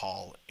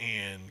alcohol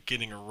and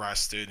getting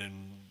arrested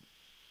and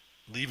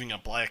leaving a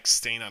black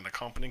stain on the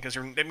company, because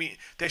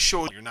that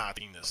shows you're not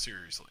taking this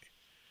seriously.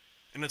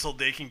 And until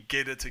they can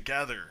get it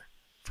together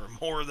for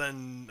more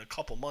than a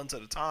couple months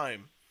at a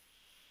time,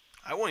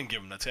 I wouldn't give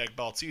them the tag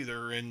belts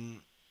either. And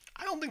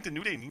I don't think the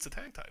New Day needs the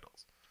tag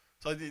titles.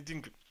 So I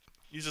think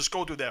you just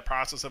go through that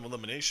process of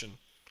elimination.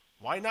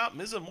 Why not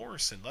Miz and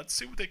Morrison? Let's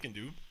see what they can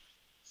do.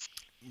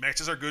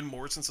 Matches are good.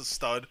 Morrison's a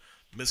stud.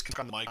 Miz can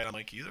come on the mic. I don't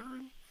like either.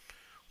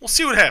 We'll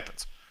see what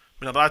happens.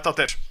 But I thought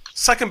that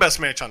second best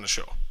match on the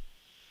show.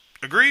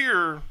 Agree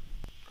or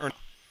no?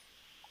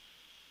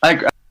 I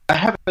agree. I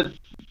have it.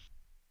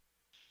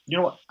 You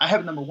know what? I have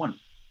it number one.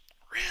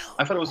 Really?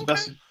 I thought it was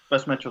the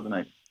best match of the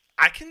night.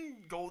 I can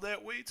go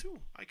that way too.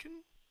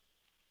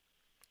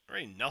 There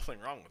ain't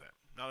nothing wrong with that.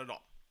 Not at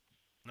all.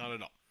 Not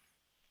at all.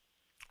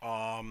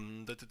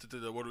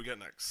 What do we got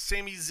next?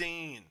 Sami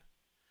Zayn.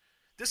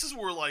 This is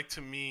where,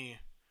 to me,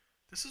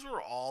 this is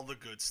where all the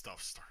good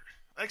stuff started.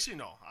 Actually,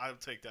 no, I'll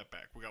take that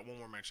back. We got one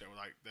more match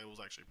that was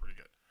actually pretty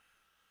good.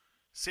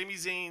 Sami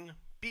Zayn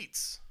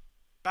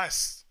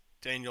best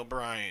Daniel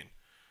Bryan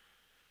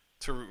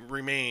to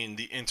remain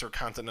the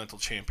Intercontinental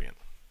Champion.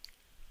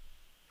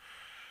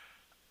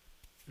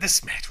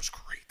 This match was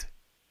great.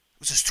 It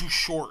was just too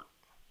short.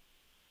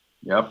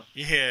 Yep.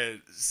 You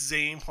had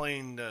Zayn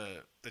playing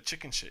the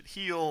chicken shit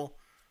heel.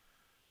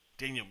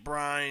 Daniel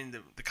Bryan,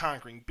 the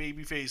conquering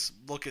babyface,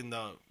 looking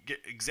to get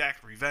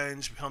exact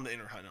revenge, become the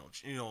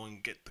Intercontinental,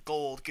 and get the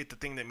gold, get the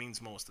thing that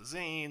means most to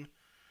Zayn.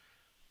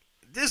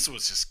 This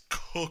was just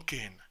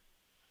cooking.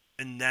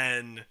 And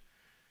then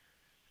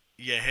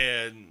you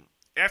had,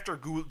 after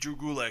Drew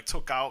Gulak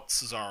took out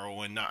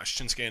Cesaro and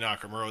Shinsuke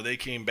Nakamura, they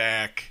came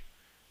back,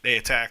 they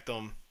attacked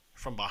them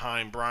from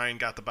behind. Bryan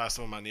got the best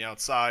of them on the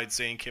outside.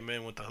 Zayn came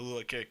in with the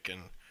hula kick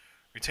and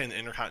retained the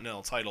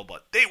Intercontinental title,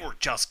 but they were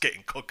just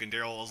getting cooking.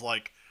 Daryl was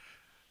like,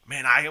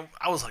 man, I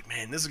was like,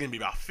 man, this is going to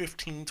be about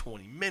 15,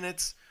 20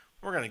 minutes.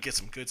 We're going to get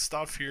some good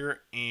stuff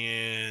here,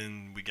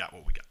 and we got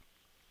what we got.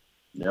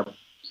 Yep.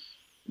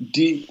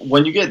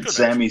 When you get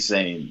Sami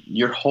Zayn,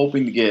 you're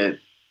hoping to get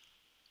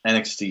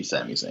NXT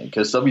Sami Zayn,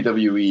 because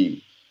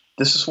WWE,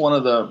 this is one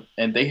of the,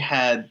 and they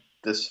had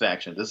this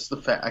faction. This is the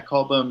fact.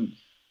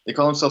 They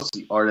call themselves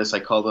the artists. I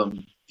call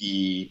them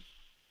the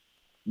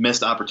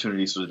missed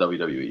opportunities for the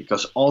WWE,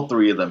 because all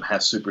three of them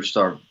have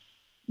superstar,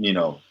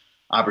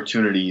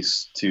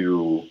 opportunities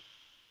to.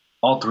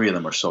 All three of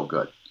them are so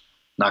good.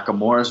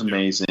 Nakamura is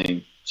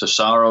amazing.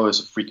 Cesaro is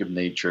a freak of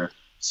nature.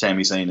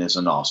 Sami Zayn is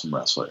an awesome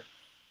wrestler.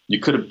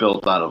 You could have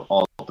built out of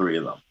all three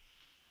of them.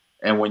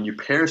 And when you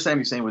pair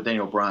Sami Zayn with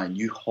Daniel Bryan,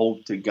 you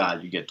hope to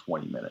God you get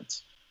 20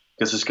 minutes.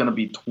 Because it's going to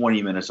be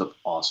 20 minutes of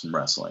awesome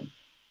wrestling.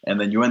 And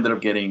then you ended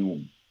up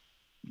getting,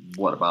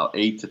 about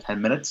 8 to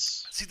 10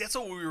 minutes? See, that's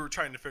what we were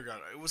trying to figure out.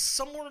 It was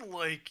somewhere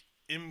like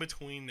in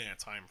between that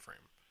time frame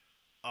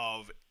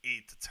of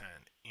 8 to 10.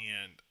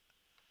 And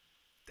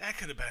that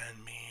could have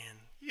been, man,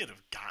 you'd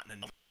have gotten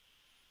another.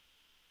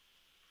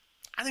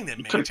 I think that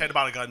match had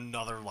about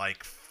another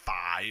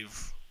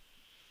 5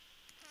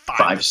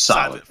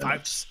 solid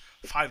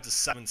 5 to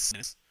 7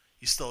 minutes.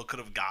 You still could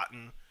have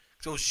gotten.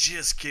 So it was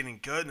just getting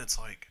good, and it's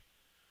like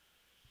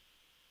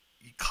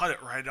you cut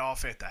it right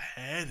off at the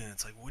head, and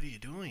it's like, what are you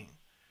doing?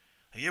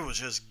 Like, it was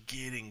just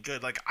getting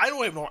good.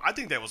 I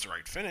think that was the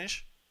right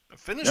finish. The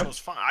finish was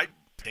fine.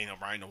 Daniel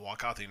Bryan to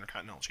walk out the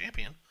Intercontinental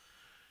Champion.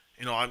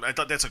 I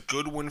thought that's a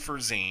good win for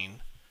Zayn.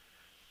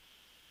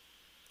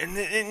 And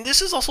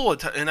this is also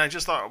and I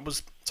just thought I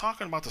was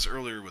talking about this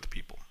earlier with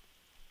people.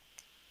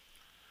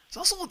 It's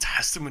also a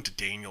testament to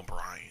Daniel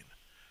Bryan,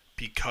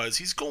 because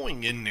he's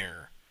going in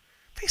there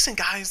facing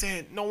guys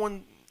that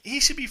he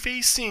should be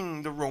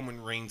facing the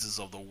Roman Reigns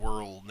of the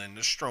world, and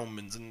the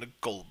Strowmans and the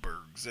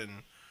Goldbergs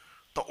and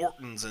the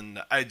Ortons and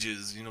the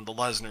Edges, the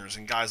Lesnars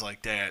and guys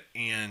like that.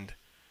 And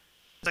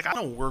it's like, I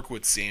don't work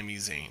with Sami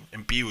Zayn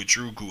and be with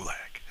Drew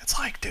Gulak. It's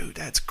like, dude,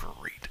 that's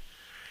great.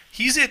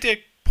 He's at that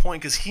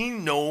point because he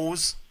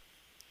knows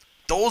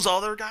those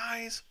other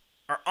guys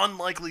are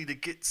unlikely to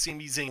get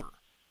Sami Zayn,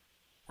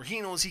 where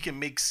he knows he can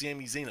make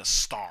Sami Zayn a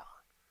star.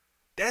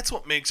 That's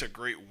what makes a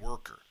great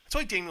worker. That's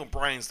why Daniel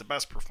Bryan's the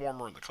best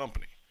performer in the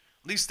company.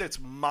 At least that's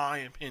my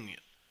opinion.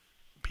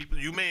 People,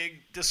 you may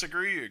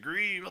disagree,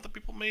 agree. Other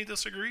people may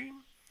disagree.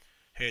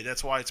 Hey,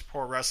 that's why it's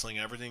pro wrestling.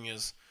 Everything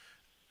is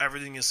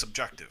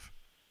subjective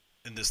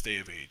in this day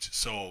of age.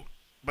 So,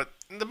 but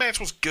the match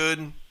was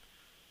good.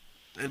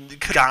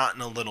 It could have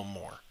gotten a little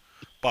more,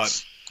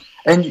 but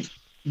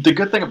the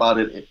good thing about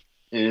it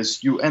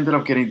is you ended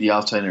up getting the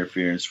outside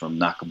interference from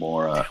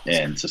Nakamura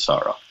and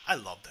Cesaro. I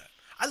love that.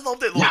 I love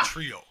that little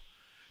trio.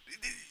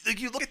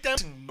 Like, you look at them,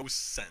 it makes no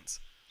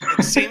sense.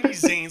 Like, Sami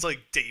Zayn's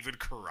like David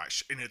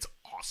Koresh, and it's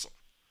awesome.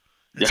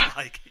 It's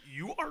like,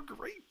 you are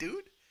great,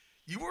 dude.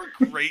 You are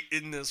great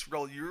in this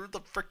role. You're the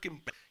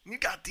freaking best. And you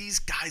got these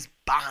guys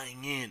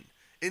buying in,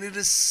 and it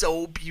is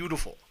so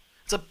beautiful.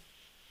 It's a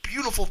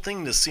beautiful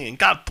thing to see, and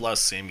God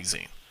bless Sami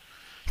Zayn.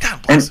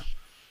 God bless him.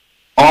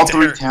 All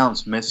three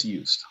talents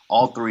misused.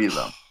 All three of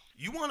them.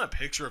 You want a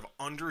picture of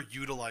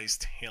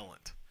underutilized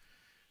talent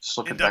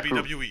in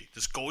WWE.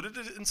 Just go to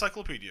the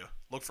encyclopedia.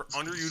 Look for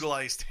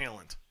underutilized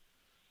talent.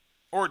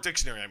 Or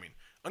dictionary, I mean.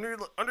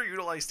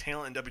 Underutilized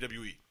talent in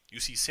WWE. You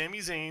see Sami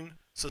Zayn,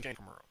 Shinsuke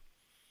Nakamura.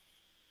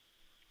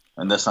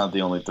 And that's not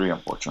the only three,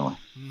 unfortunately.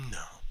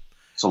 No.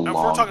 It's a long list.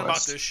 If we're talking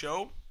list. about this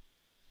show,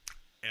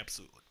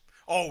 absolutely.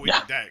 Oh,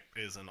 that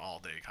is an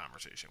all-day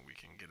conversation. We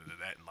can get into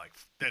that, and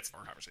that's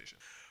our conversation.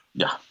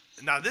 Yeah.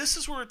 Now, this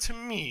is where, to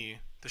me,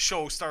 the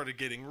show started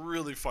getting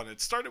really fun. It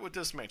started with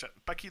this match.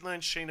 Becky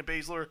Lynch, Shayna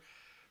Baszler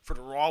for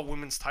the Raw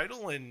Women's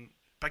title, and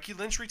Becky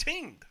Lynch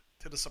retained,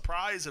 to the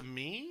surprise of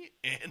me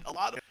and a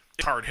lot of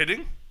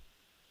hard-hitting.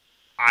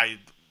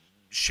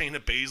 Shayna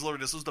Baszler,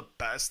 this was the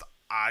best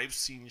I've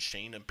seen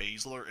Shayna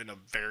Baszler in a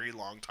very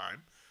long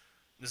time.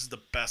 This is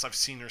the best I've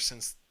seen her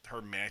since her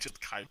match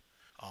with Kai.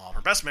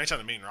 Her best match on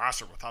the main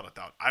roster, without a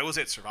doubt. I was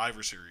at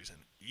Survivor Series, and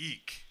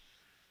eek.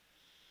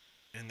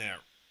 In that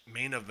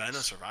main event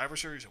of Survivor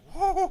Series,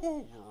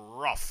 whoa,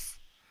 rough.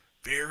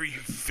 Very,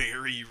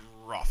 very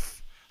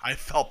rough. I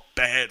felt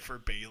bad for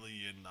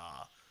Bayley and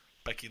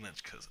Becky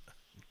Lynch, because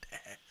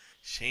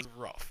Shayna's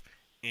rough.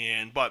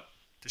 But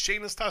to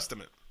Shayna's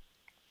testament,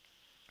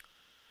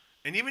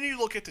 and even you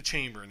look at the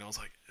chamber, and I was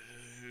like,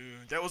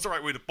 that was the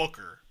right way to book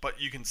her. But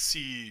you can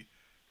see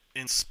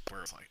in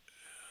where it's like,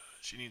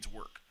 she needs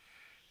work.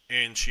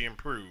 And she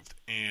improved.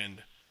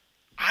 And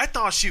I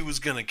thought she was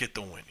going to get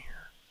the win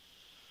here.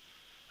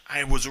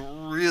 I was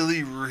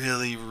really,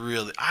 really,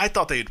 really... I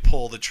thought they'd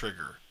pull the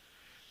trigger.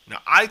 Now,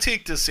 I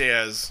take this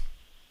as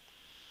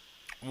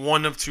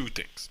one of two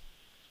things.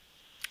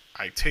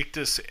 I take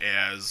this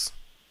as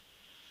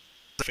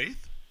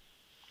faith.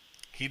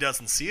 He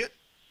doesn't see it.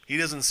 He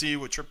doesn't see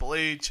what Triple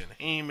H and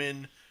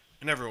Heyman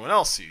and everyone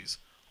else sees.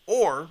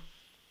 Or,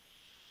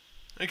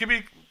 it could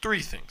be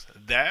three things.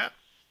 That,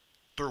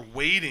 they're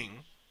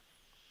waiting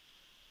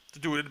to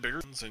do it at bigger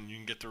ones, and you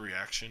can get the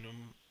reaction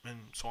and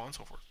so on and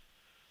so forth.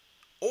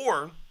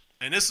 Or,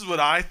 and this is what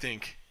I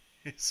think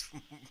is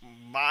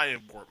my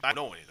important, I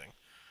don't know anything.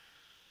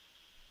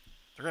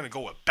 They're going to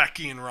go with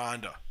Becky and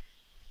Ronda.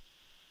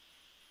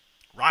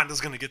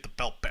 Ronda's going to get the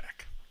belt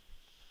back.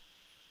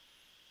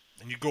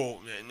 And you go,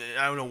 and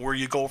I don't know where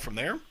you go from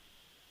there.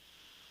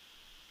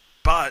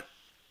 But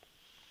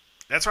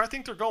that's where I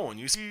think they're going.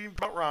 You see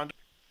about Ronda.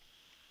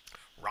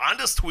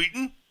 Ronda's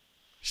tweeting.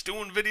 She's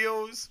doing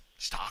videos.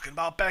 She's talking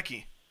about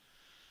Becky.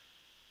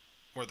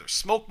 Where there's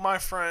smoke, my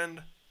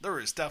friend, there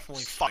is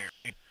definitely fire.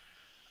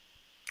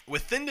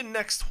 Within the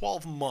next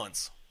 12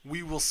 months,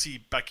 we will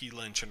see Becky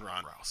Lynch and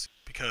Ronda Rousey.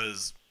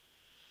 Because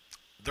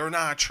they're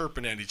not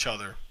chirping at each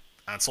other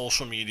on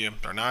social media.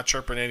 They're not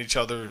chirping at each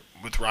other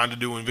with Ronda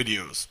doing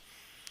videos.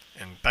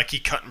 And Becky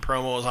cutting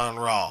promos on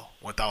Raw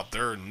without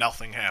there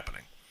nothing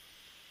happening.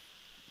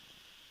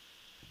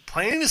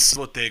 Plain is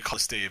what they call a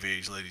stay of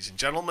age, ladies and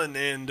gentlemen.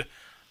 And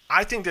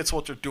I think that's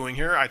what they're doing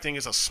here. I think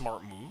it's a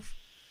smart move.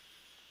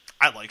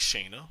 I like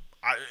Shayna.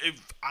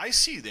 If I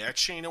see that,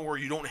 Shayna, where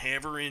you don't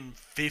have her in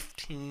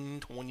 15,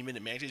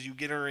 20-minute matches. You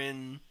get her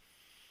in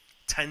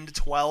 10 to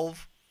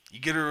 12. You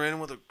get her in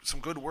with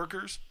some good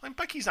workers. Like,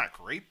 Becky's not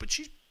great, but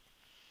she's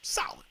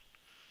solid.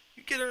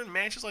 You get her in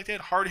matches like that,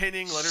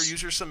 hard-hitting, let her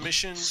use her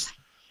submissions,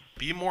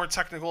 be more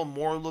technical,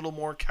 a little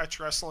more catch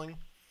wrestling.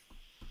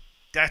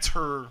 That's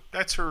her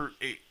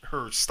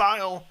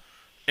style,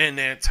 and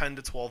that 10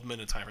 to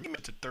 12-minute time. You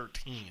went to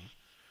 13.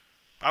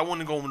 I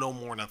wouldn't go no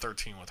more than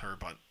 13 with her,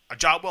 but a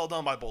job well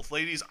done by both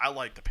ladies. I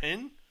like the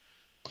pin,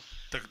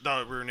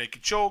 the rear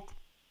naked choke.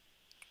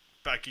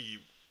 Becky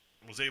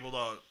was able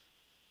to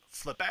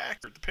flip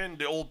back, the pin,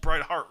 the old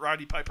Bret Hart,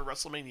 Roddy Piper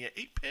WrestleMania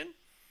 8 pin.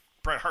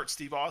 Bret Hart,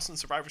 Steve Austin,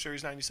 Survivor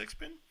Series 96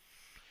 pin.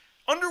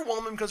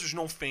 Underwhelming because there's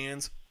no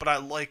fans, but I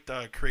like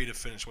the creative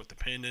finish with the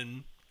pin,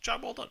 and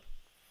job well done.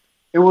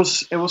 It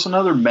was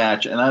another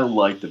match, and I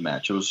liked the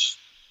match. It was,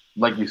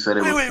 like you said,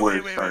 it was where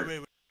it started.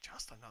 Wait.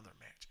 Just another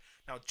match.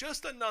 Now,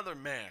 just another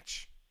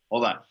match.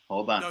 Hold on.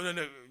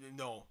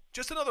 No.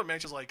 Just another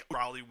match is like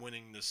Raleigh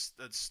winning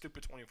that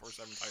stupid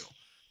 24/7 title.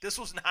 This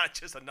was not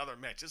just another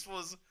match. This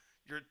was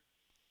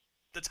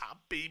the top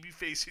baby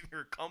facing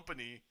your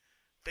company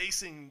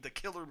facing the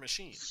killer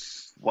machine.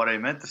 What I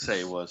meant to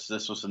say was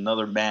this was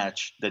another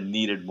match that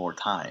needed more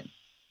time.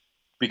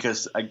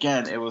 Because,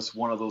 again, it was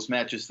one of those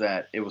matches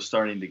that it was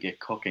starting to get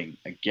cooking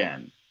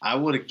again. I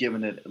would have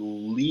given it at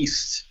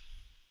least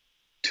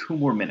 2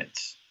 more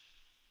minutes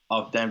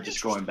of them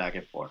just going back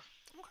and forth.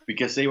 Okay.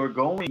 Because they were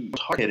going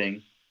hard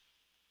hitting.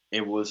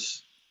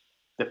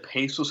 The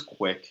pace was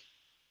quick.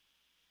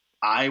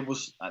 I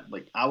was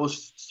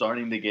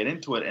starting to get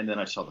into it, and then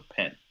I saw the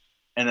pin.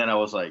 And then I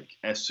was like,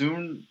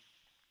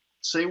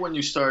 say when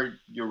you start,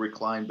 you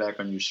recline back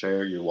on your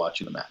chair, you're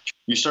watching the match.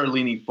 You start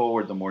leaning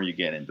forward the more you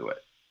get into it.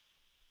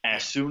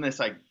 As soon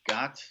as I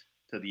got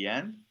to the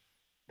end,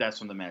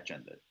 that's when the match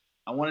ended.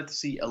 I wanted to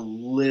see a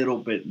little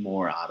bit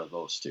more out of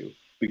those two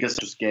because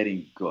it was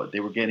getting good.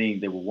 They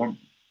were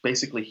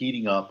basically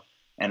heating up,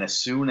 and as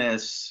soon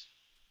as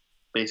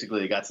basically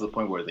they got to the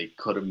point where they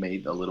could have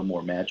made a little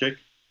more magic,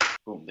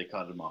 boom, they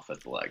cut them off at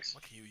the legs.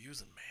 Look at you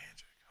using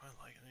magic.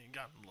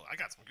 I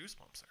got some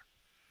goosebumps there.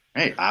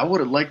 Hey, I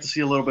would have liked to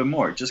see a little bit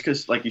more, just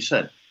because, like you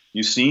said,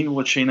 you've seen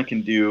what Shayna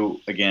can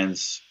do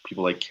against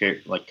people like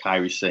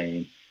Kairi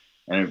Sane.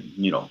 And,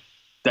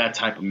 that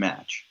type of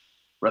match.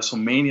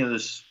 WrestleMania,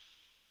 it's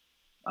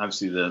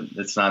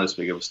not as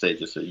big of a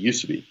stage as it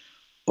used to be.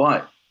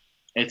 But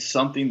it's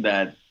something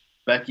that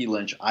Becky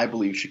Lynch, I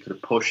believe she could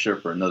have pushed her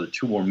for another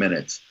 2 more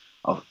minutes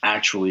of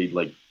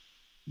actually,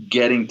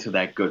 getting to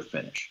that good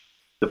finish.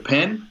 The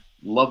pin,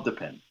 love the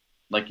pin.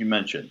 Like you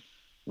mentioned,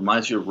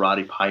 reminds you of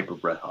Roddy Piper,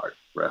 Bret Hart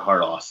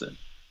Austin.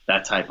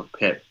 That type of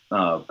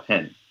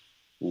pin.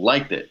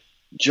 Liked it.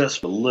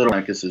 Just a little,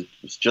 because it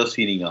was just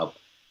heating up.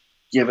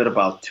 Give it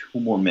about 2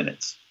 more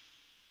minutes.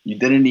 You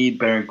didn't need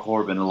Baron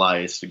Corbin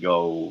Elias to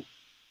go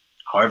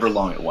however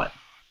long it went.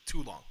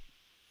 Too long.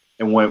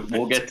 And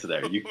we'll get to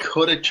there. You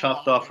could have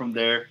chopped off from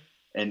there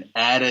and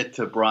added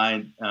to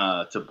Bryan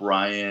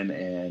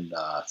and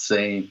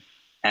Sane,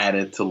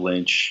 added to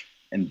Lynch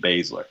and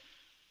Baszler.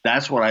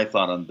 That's what I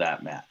thought on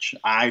that match.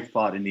 I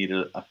thought it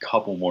needed a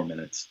couple more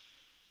minutes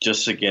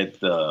just to get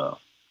because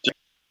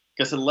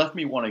it left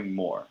me wanting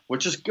more,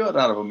 which is good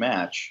out of a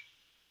match.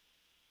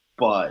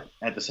 But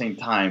at the same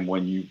time,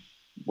 when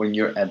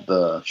you're at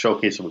the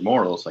showcase of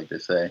immortals, like they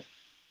say,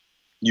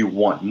 you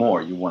want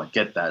more. You want to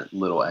get that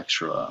little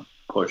extra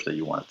push that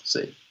you wanted to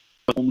see.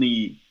 But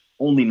only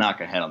knock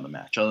ahead on the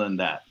match. Other than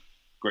that,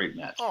 great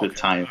match. Oh, Good okay.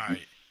 time, All right.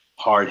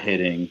 hard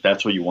hitting.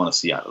 That's what you want to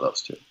see out of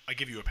those two. I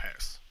give you a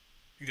pass.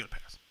 You get a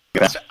pass.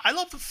 Yeah. I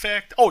love the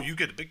fact. Oh, you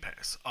get a big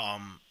pass.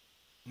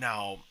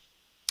 Now,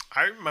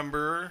 I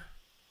remember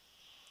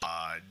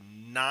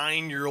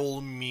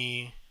 9-year-old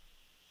me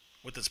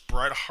with this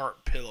Bret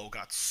Hart pillow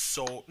got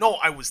so. No,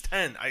 I was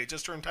 10. I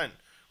just turned 10. It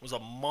was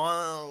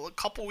a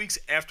couple weeks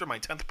after my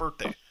 10th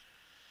birthday.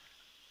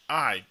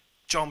 I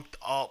jumped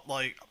up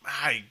like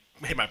I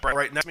made my Bret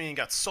right next to me and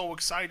got so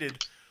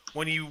excited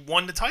when he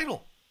won the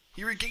title.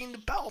 He regained the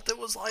belt. It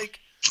was like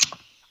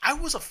I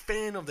was a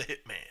fan of the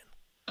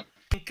Hitman.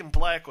 Pink and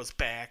Black was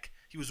back.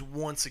 He was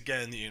once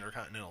again the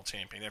Intercontinental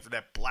Champion after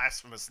that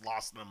blasphemous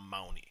loss to the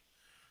Mountie.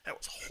 That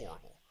was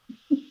horrible.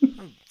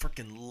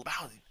 Freaking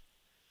loud.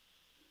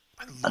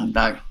 I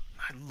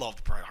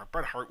loved Bret Hart.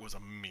 Bret Hart was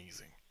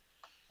amazing.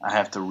 I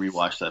have to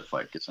rewatch that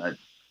fight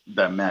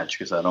that match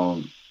because I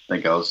don't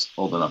think I was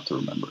old enough to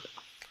remember it.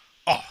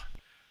 Oh,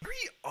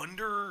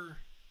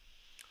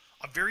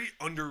 a very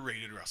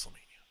underrated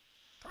WrestleMania.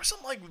 There was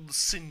some like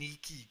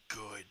sneaky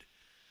good.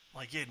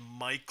 Like you had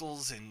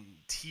Michaels and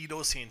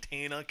Tito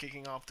Santana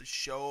kicking off the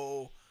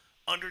show.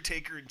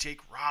 Undertaker and Jake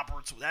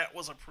Roberts. That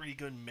was a pretty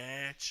good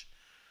match.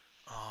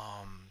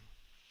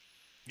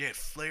 You had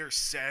Flair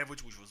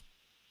Savage, which was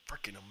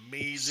freaking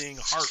amazing.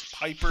 Hart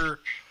Piper.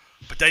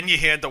 But then you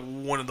had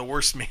one of the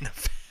worst main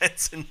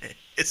events in the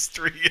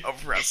history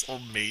of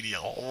WrestleMania.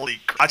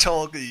 Holy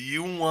crap.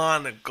 You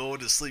want to go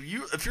to sleep.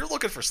 If you're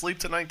looking for sleep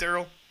tonight,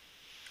 Daryl,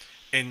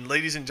 and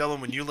ladies and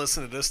gentlemen, when you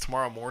listen to this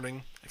tomorrow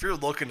morning, if you're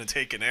looking to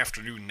take an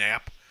afternoon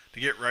nap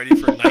to get ready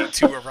for night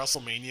 2 of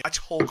WrestleMania, watch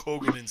Hulk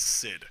Hogan and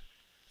Sid.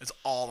 That's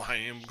all I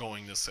am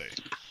going to say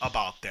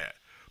about that.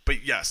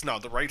 But yes, no,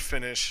 the right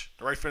finish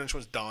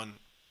was done.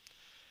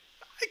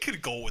 I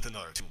could go with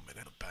another 2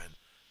 minutes of Ben.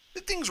 The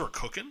things were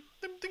cooking.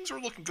 Things were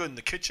looking good in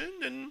the kitchen,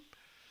 and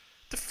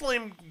the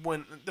flame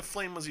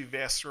was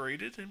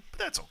evaporated, but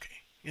that's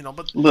okay.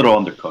 But A little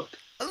undercooked.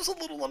 it was a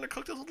little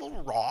undercooked. It was a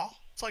little raw.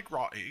 It's like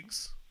raw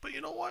eggs. But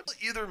you know what?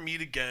 Either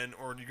meet again,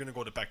 or you're gonna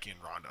go to Becky and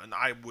Ronda, and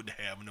I would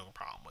have no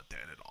problem with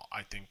that at all.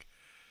 I think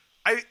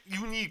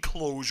you need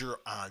closure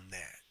on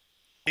that.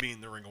 Maybe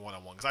in the Ring of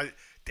One-on-One, because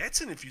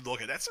if you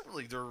look at that's not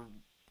really their.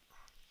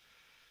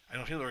 I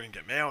don't think they're gonna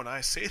get mad when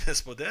I say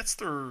this, but that's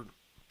their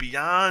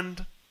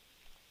beyond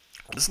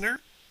listener.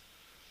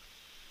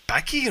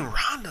 Becky and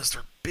Ronda's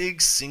their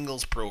big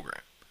singles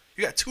program.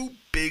 You got 2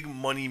 big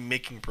money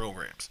making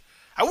programs.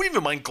 I wouldn't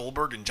even mind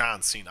Goldberg and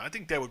John Cena. I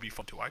think that would be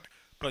fun too.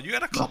 But you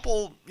got a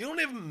couple. You don't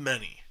have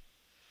many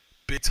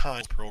big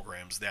time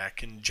programs that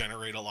can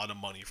generate a lot of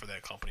money for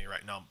that company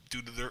right now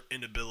due to their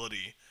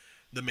inability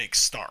to make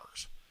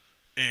stars.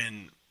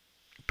 And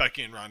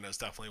Becky and Ronda is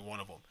definitely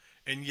one of them.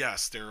 And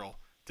yes, Daryl,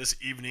 this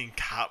evening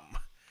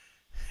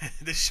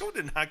the show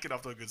did not get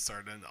off to a good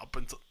start, and up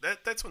until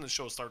that's when the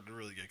show started to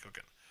really get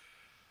cooking.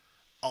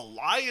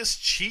 Elias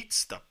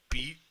cheats to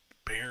beat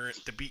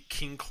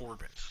King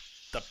Corbin.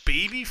 The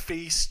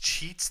babyface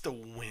cheats to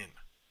win.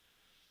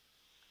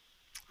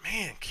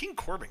 Man, King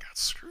Corbin got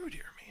screwed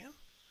here, man.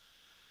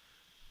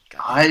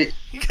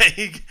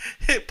 He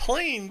got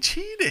plain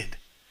cheated.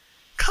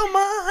 Come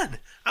on,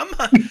 I'm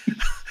not.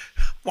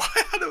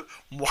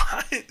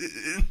 Why?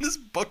 This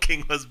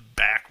booking was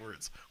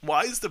backwards.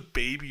 Why is the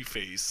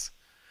babyface?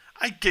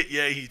 I get,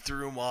 he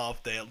threw him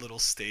off that little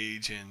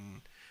stage,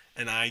 and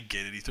I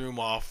get it. He threw him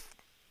off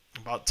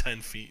about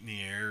 10 feet in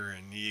the air,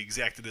 and he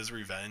exacted his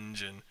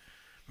revenge. And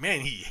man,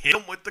 he hit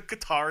him with the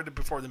guitar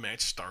before the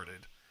match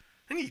started,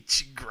 and he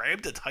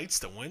grabbed the tights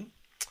to win.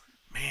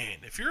 Man,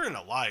 if you're an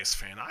Elias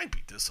fan, I'd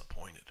be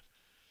disappointed.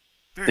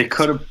 They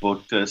could have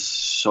booked this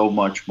so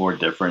much more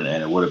different,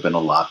 and it would have been a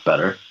lot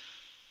better.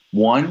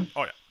 One,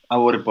 I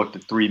would have booked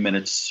it 3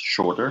 minutes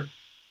shorter,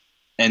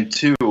 and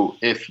 2,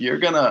 if you're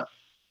gonna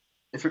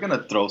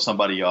throw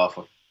somebody off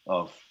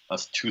of a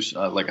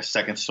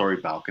second story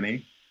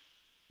balcony,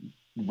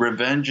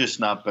 revenge is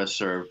not best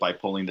served by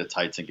pulling the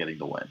tights and getting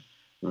the win.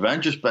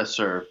 Revenge is best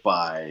served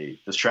by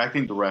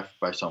distracting the ref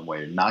by some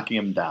way, knocking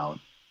him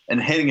down,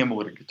 and hitting him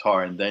with a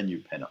guitar, and then you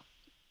pin him.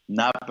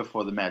 Not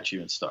before the match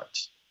even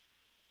starts.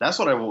 That's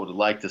what I would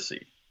like to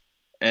see.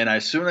 And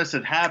as soon as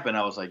it happened,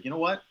 I was like, you know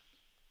what?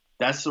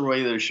 That's the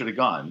way that it should have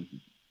gone.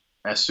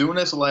 As soon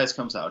as Elias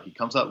comes out, he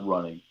comes out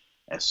running.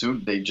 As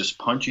soon they just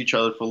punch each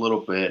other for a little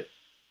bit.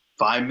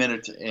 5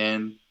 minutes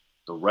in,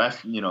 the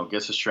ref,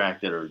 gets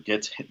distracted or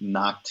gets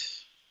knocked.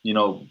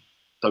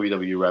 WWE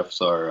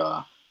refs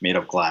are made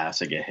of glass.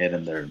 They get hit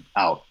and they're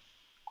out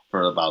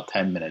for about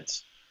 10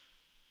 minutes.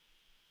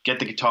 Get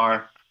the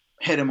guitar,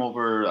 hit him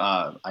over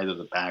either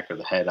the back or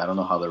the head. I don't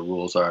know how their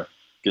rules are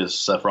because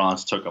Seth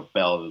Rollins took a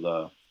bell to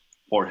the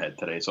forehead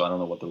today, so I don't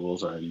know what the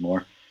rules are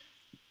anymore.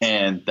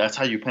 And that's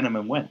how you pin him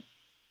and win.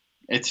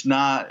 It's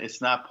not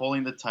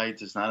pulling the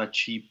tights. It's not a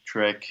cheap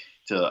trick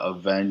to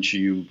avenge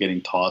you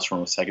getting tossed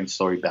from a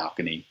second-story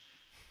balcony.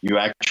 You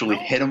actually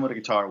hit him with a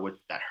guitar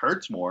that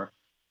hurts more,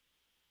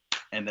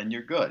 and then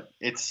you're good.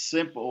 It's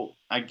simple.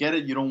 I get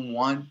it. You don't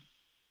want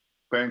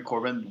Baron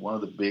Corbin, one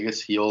of the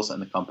biggest heels in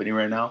the company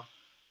right now,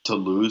 to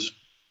lose,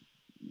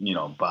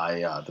 by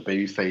the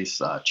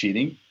babyface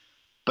cheating.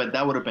 But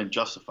that would have been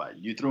justified.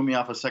 You threw me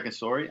off a second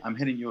story. I'm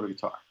hitting you with a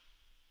guitar.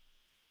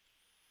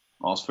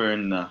 All's fair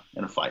in a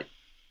fight.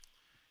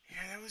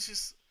 Yeah, that was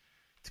just,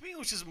 to me, it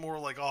was just more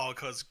like,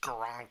 because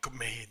Gronk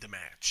made the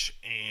match,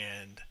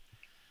 and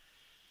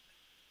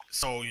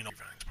so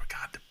but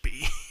God,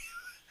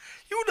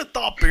 you would have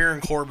thought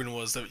Baron Corbin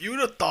was the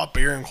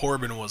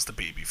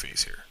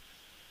babyface here,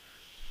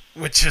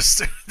 with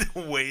just the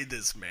way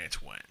this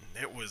match went.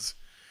 It was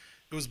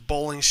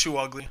bowling shoe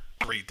ugly.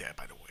 Great that,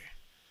 by the way.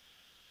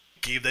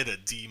 Gave that a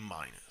D-.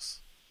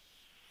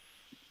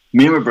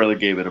 Me and my brother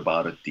gave it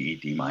about a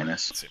D-.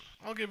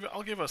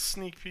 I'll give a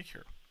sneak peek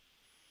here.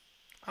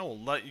 I will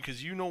let you,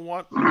 because you know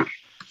what?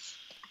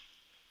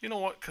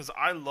 Because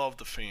I love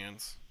the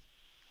fans.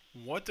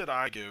 What did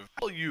I give?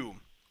 I'll tell you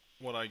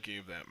what I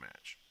gave that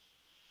match.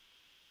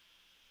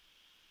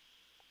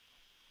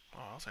 Oh,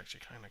 I was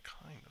actually kind of to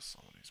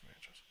some of these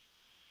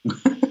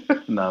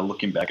matches. Now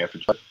looking back after.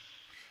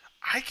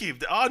 I gave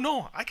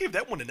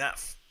that one an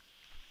F.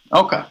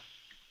 Okay.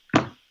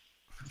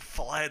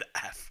 Flat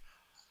F.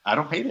 I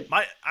don't hate it.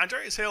 My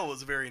Andreas Hale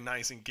was very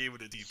nice and gave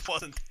it a D.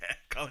 Wasn't that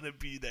gonna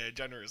be that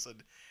generous?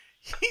 And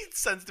he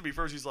sends to me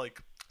first. He's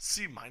like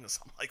C-. I'm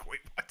like,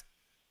 wait, what?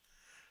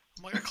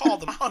 I'm like, I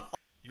called him out.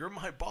 You're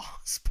my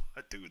boss,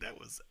 but dude, that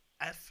was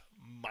F-.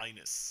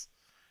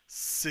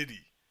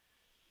 City.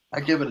 I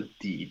give it a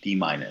D-.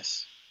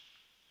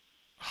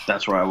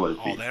 That's where I would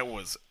be. Oh, that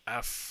was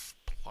F+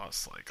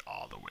 like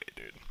all the way,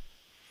 dude.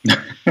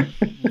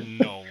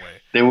 No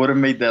way. They would have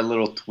made that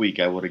little tweak.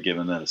 I would have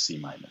given that a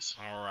C-.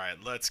 All right,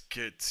 let's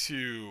get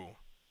to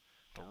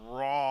the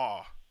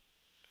Raw.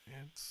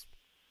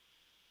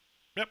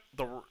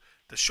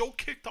 The show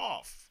kicked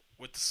off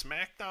with the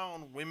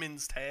SmackDown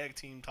Women's Tag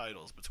Team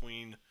titles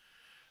between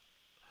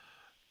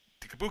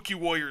the Kabuki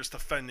Warriors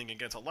defending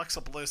against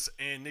Alexa Bliss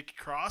and Nikki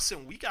Cross,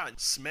 and we got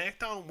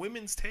SmackDown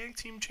Women's Tag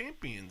Team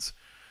Champions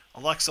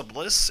Alexa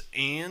Bliss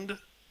and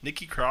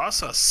Nikki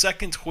Cross, a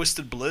second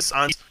Twisted Bliss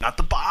on not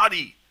the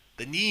body,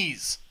 the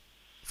knees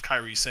of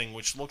Kairi Singh,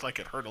 which looked like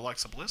it hurt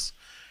Alexa Bliss.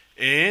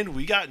 And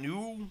we got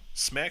new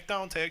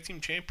SmackDown Tag Team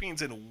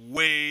Champions in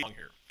way long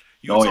here.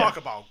 Talk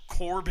about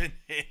Corbin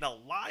and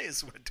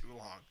Elias went too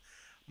long.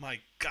 My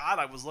God,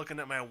 I was looking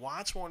at my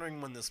watch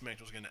wondering when this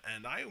match was going to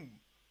end. I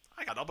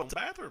got up in the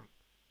bathroom.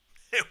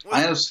 It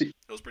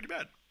was pretty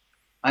bad.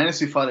 I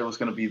honestly thought it was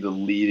going to be the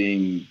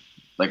leading.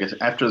 Like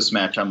after this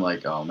match, I'm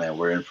like, oh man,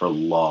 we're in for a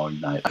long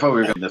night. I thought we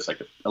were going to do this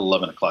like at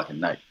 11 o'clock at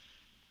night.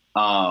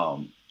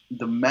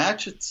 The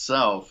match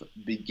itself,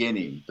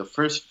 beginning, the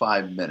first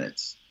 5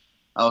 minutes,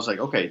 I was like,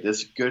 okay, this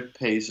is good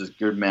pace, this is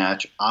good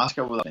match.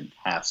 Asuka was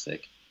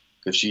fantastic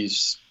because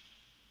she's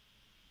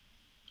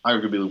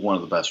arguably one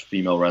of the best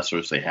female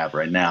wrestlers they have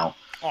right now.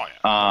 Oh,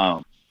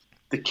 yeah.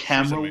 The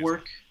camera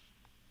work,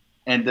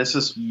 and this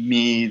is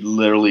me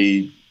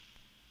literally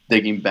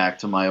digging back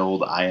to my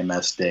old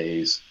IMS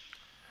days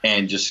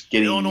and just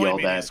getting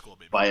yelled at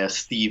by a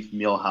Steve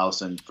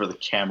Milhausen for the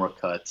camera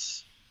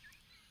cuts.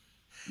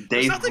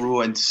 They've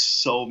ruined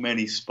so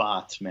many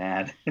spots,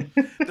 man.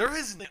 There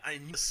is, I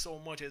knew so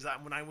much as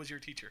when I was your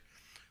teacher.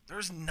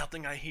 There's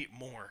nothing I hate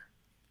more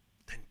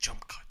than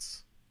jump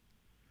cuts.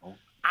 Oh.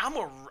 I'm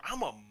a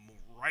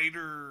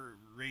writer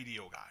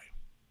radio guy.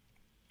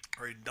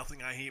 All right,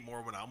 nothing I hate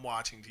more when I'm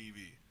watching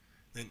TV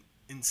than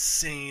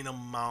insane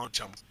amount of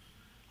jumps.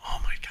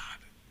 Oh my God.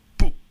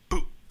 Boop,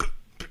 boop, boop,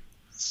 boop.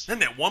 Then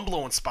that one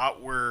blowing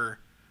spot where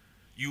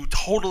you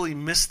totally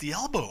missed the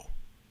elbow.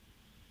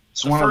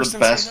 It's one of the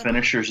best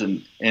finishers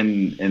in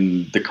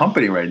the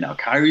company right now.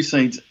 Kairi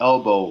Sane's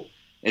elbow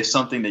is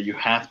something that you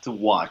have to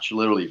watch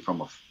literally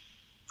from a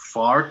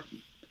far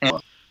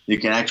panel. You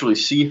can actually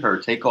see her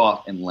take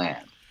off and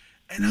land.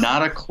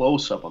 Not a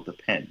close-up of the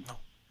pin. No.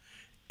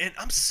 And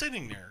I'm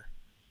sitting there,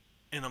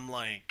 and I'm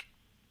like,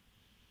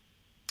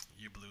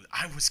 you blew it.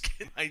 I was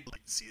kidding. I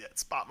see that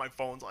spot. My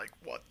phone's like,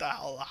 what the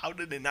hell? How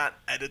did they not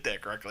edit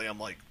that correctly? I'm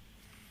like,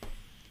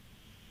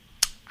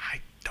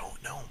 I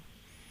don't know.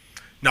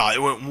 No,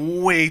 it went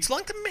way too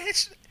long. The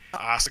match.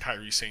 Asuka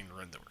Kairi Sane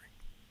are in the ring.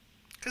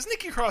 Because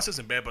Nikki Cross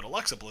isn't bad, but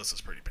Alexa Bliss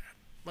is pretty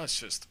bad.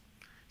 She's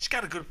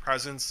got a good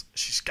presence.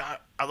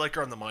 I like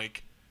her on the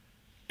mic.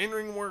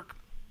 In-ring work.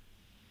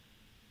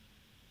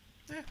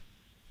 Yeah.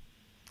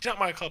 She's not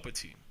my cup of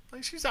tea.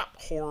 Like, she's not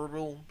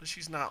horrible, but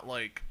she's not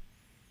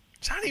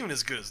even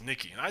as good as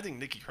Nikki. And I think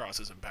Nikki Cross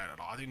isn't bad at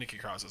all. I think Nikki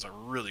Cross is a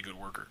really good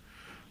worker.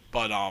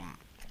 But,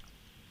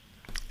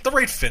 the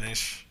right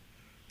finish,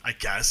 I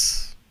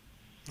guess.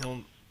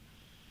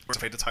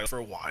 Defend the title for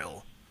a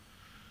while.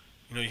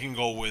 You can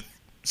go with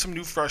some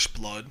new fresh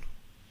blood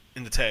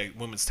in the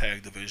women's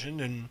tag division,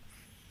 and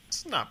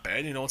it's not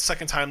bad. It's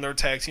second time they're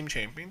tag team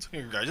champions.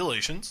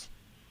 Congratulations.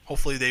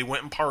 Hopefully they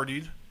went and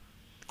partied,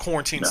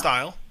 quarantine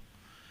style.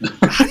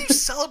 How do you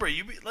celebrate?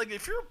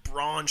 If you're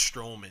Braun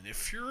Strowman,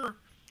 if you're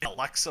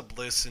Alexa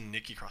Bliss and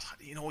Nikki Cross.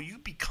 You know, you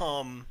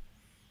become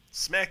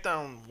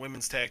SmackDown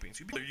Women's Tag Teams.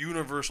 You become the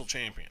Universal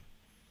Champion.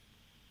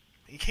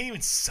 You can't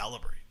even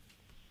celebrate.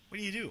 What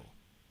do you do?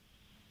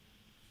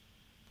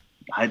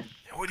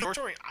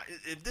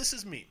 If this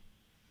is me,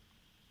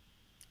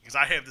 because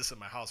I have this in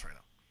my house right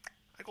now,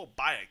 I go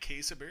buy a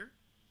case of beer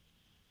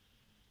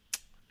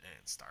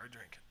and start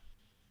drinking.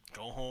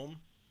 Go home,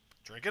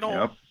 drink at home,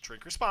 Yep.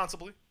 drink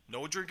responsibly.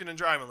 No drinking and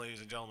driving,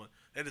 ladies and gentlemen.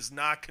 That is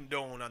not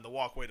condoned on the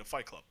walkway to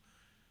Fight Club.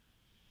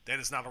 That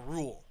is not a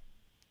rule.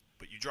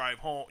 But you drive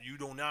home, you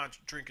do not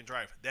drink and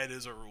drive. That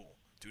is a rule.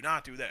 Do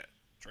not do that.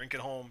 Drink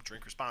at home,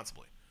 drink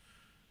responsibly.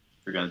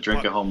 If you're going to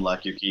drink at home,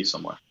 lock your key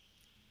somewhere.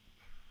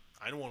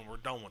 I know when we're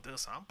done with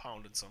this, I'm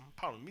pounding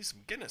me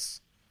some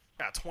Guinness.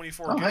 I got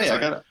 24 Oh, Guinness.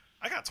 hey,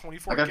 I got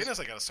 24 Guinness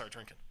I got to start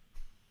drinking.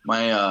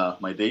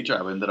 My day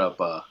job ended up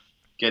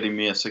getting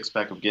me a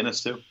 6-pack of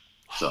Guinness, too.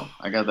 So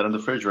I got that in the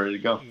fridge ready to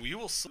go. We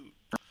will salute.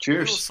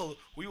 Cheers.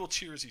 We will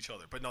cheers each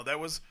other. But no,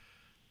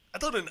 I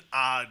thought an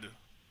odd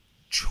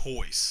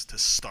choice to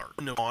start.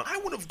 I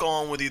would have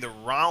gone with either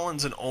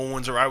Rollins and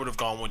Owens, or I would have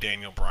gone with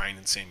Daniel Bryan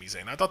and Sami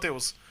Zayn. I thought that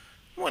was,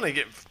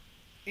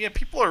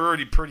 people are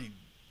already pretty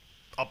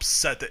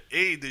upset that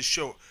the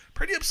show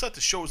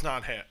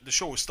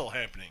is still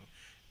happening,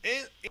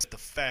 and it's the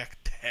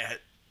fact that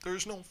the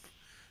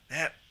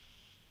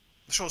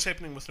show is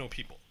happening with no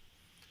people,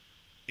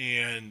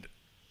 and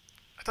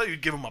I thought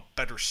you'd give them a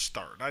better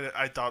start.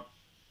 I thought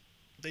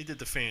they did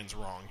the fans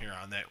wrong here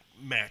on that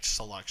match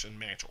selection,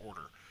 match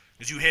order,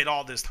 because you had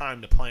all this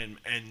time to plan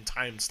and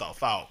time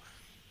stuff out.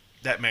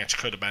 That match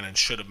could have been and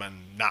should have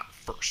been not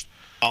first.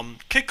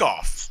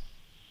 Kickoff,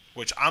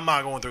 which I'm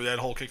not going through that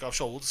whole kickoff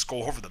show. We'll just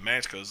go over the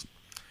match because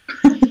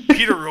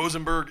Peter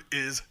Rosenberg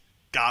is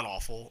god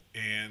awful,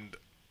 and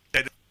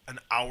that is an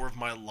hour of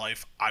my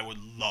life I would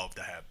love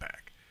to have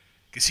back,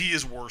 because he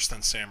is worse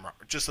than Sam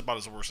Roberts, just about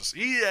as worse as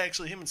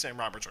him and Sam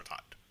Roberts are tied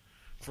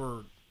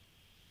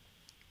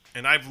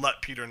and I've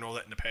let Peter know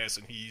that in the past,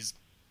 and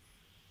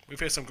we've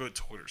had some good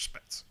Twitter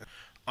spits.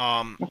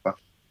 Okay.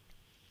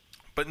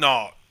 But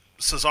no,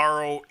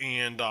 Cesaro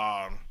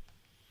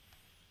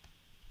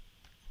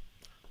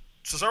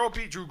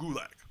beat Drew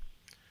Gulak,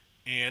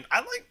 and I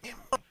like him.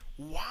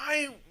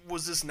 Why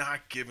was this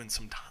not given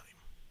some time?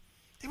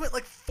 They went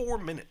like 4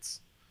 minutes.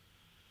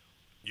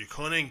 You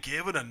couldn't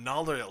give it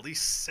another at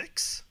least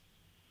 6?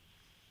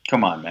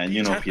 Come on, man.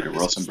 You know Peter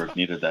Rosenberg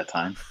needed that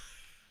time.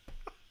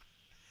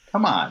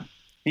 Come on.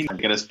 He can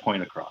get his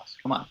point across.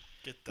 Come on.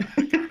 Get the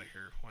heck out of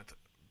here.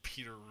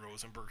 Peter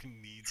Rosenberg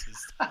needs his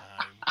time.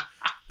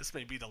 This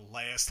may be the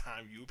last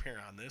time you appear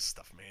on this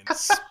stuff, man.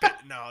 Spit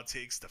now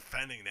takes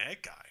defending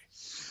that guy.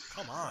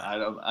 Come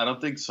on. I don't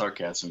think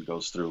sarcasm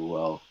goes through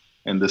well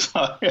in this.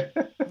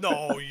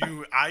 No,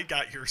 I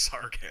got your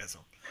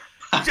sarcasm.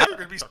 If you're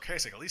gonna be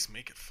sarcastic, at least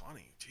make it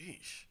funny.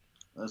 Jeez.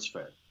 That's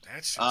fair.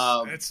 That's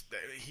just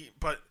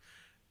but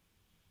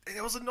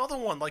it was another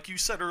one, like you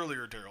said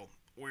earlier, Daryl,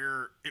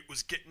 where it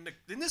was getting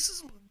and this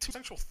is the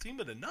central theme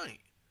of the night.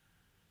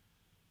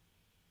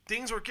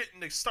 Things were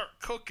getting to start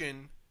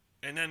cooking,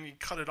 and then you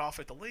cut it off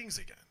at the legs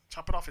again.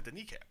 Chop it off at the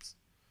kneecaps.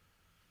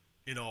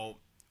 Good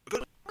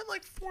in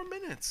like 4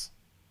 minutes.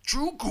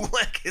 Drew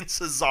Gulak and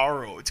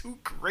Cesaro, 2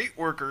 great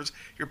workers.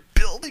 You're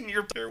building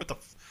your player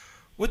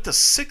with the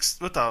six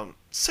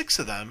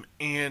of them,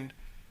 and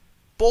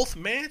both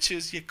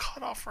matches you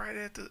cut off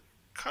at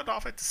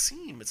the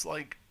seam. It's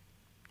like,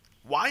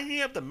 why do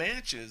you have the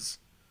matches?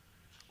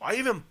 Why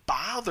even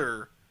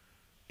bother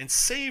and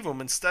save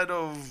them instead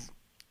of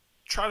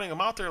trotting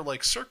them out there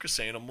like circus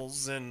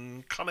animals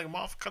and cutting them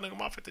off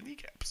at the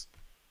kneecaps?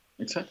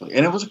 Exactly,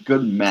 and it was a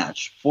good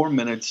match. 4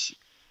 minutes.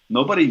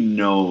 Nobody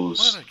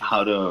knows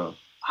how to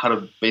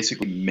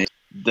basically make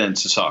than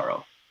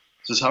Cesaro.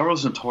 Cesaro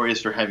is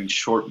notorious for having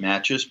short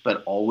matches,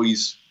 but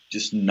always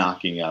just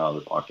knocking it out of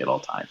the park at all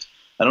times.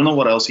 I don't know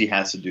what else he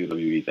has to do to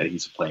WWE that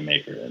he's a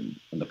playmaker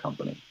in the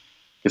company.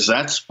 Because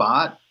that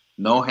spot,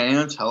 no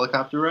hands,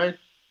 helicopter ride,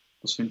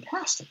 was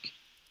fantastic.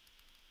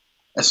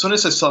 As soon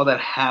as I saw that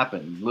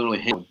happen, literally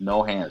hit with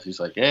no hands, he's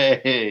like,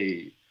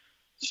 hey,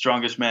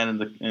 strongest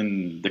man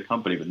in the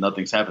company, but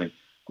nothing's happening.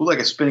 Gulak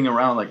is spinning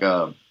around like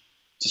I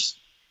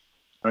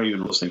don't even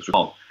know those things were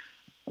called.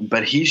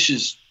 But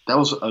that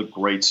was a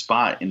great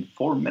spot in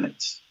 4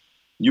 minutes.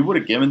 You would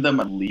have given them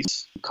at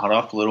least cut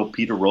off little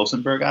Peter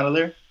Rosenberg out of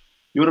there.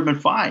 You would have been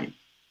fine.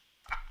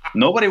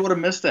 Nobody would have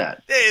missed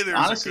that. Hey,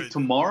 honestly,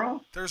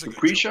 tomorrow, the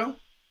pre-show,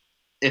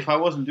 if I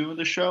wasn't doing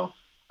the show,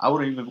 I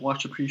wouldn't even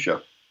watch the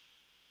pre-show.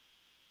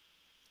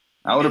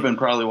 I would have been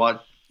probably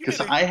watching,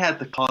 because I had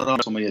to cut on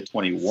WrestleMania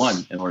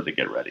 21 in order to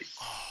get ready.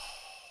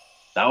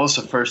 That was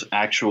the first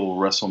actual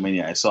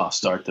WrestleMania I saw,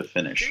 start to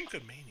finish.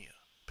 Good Mania.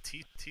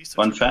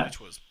 Fun fact.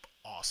 Was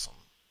awesome.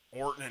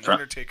 Orton and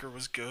Undertaker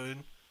was good.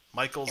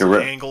 Michaels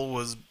Angle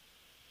was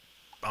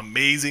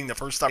amazing. The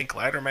first time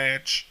ladder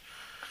match.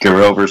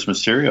 Guerrero versus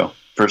Mysterio.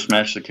 First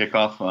match to kick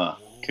off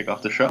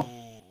the show.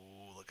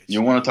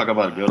 You want to talk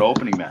about a good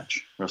opening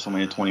match.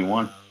 WrestleMania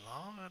 21.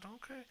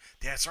 Okay.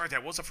 That's right.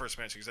 That was the first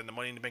match because then the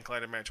Money in the Bank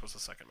ladder match was the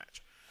second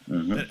match.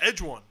 Mm-hmm. Then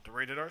Edge won, the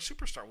Rated R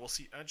Superstar. We'll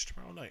see Edge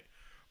tomorrow night.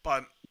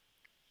 But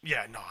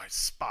yeah, no, it's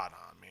spot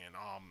on, man.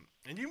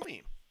 And you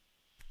mean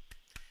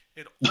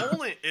it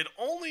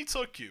only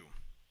took you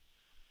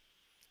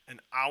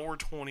an hour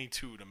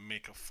 22 to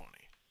make a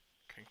funny.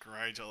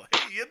 Congratulations.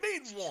 Hey, you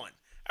made one.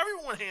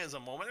 Everyone has a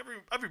moment.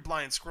 Every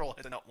blind squirrel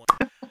has an out one.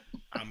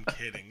 I'm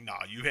kidding.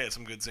 Nah, you had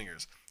some good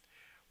zingers.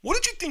 What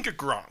did you think of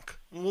Gronk?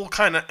 We'll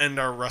kind of end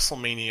our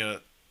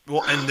WrestleMania.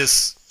 We'll end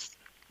this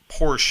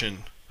portion.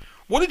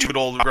 What did you think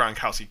of old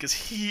Gronkowski? Because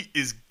he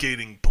is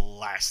getting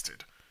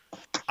blasted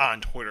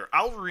on Twitter.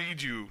 I'll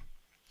read you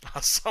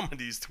some of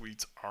these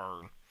tweets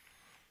are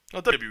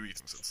WWE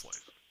things in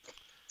slate.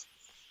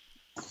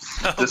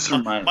 This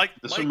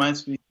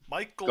reminds me.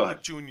 Mike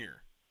Golick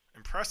Jr.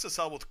 impressed us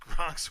all with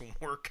Gronk's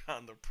work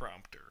on the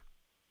prompter.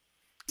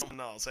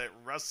 Someone else at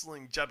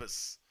Wrestling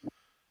Jebus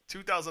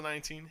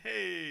 2019.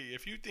 Hey,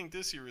 if you think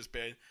this year is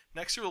bad,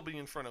 next year will be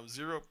in front of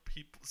zero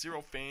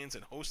fans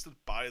and hosted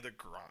by the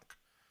Gronk.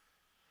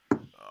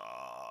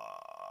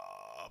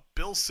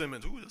 Bill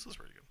Simmons. Ooh, this is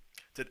pretty good.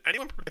 Did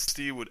anyone predict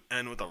Steve would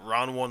end with a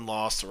round 1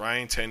 loss to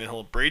Ryan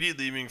Tannehill, Brady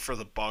leaving for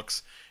the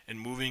Bucks and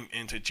moving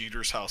into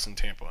Jeter's house in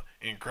Tampa,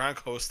 and Gronk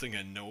hosting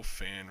a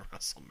no-fan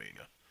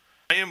WrestleMania?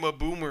 I am a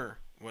boomer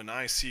when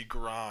I see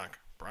Gronk.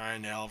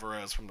 Brian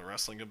Alvarez from the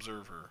Wrestling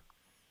Observer.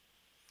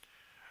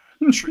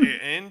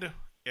 And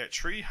at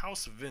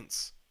Treehouse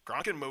Vince,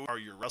 Gronk and Mo are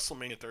your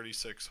WrestleMania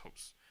 36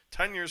 hosts.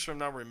 10 years from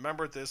now,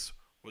 remember this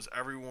was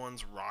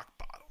everyone's rock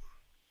bottom.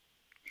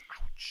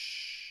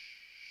 Ouch.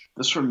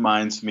 This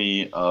reminds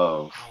me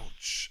of...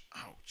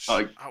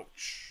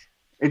 Ouch.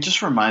 It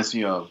just reminds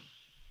me of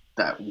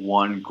that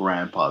one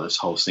grandpa that's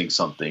hosting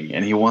something,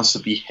 and he wants to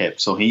be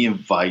hip, so he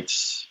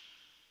invites,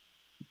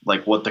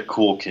 like, what the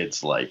cool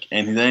kids like.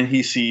 And then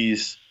he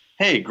sees,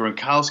 hey,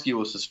 Gronkowski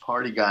was this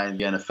party guy in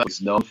the NFL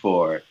he's known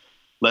for.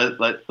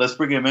 Let's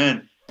bring him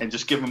in and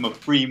just give him a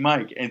free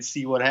mic and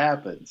see what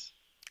happens.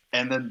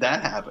 And then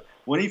that happened.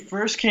 When he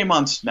first came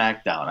on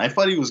SmackDown, I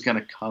thought he was going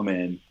to come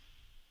in,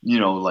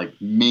 like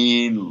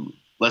mean,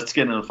 let's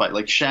get in a fight.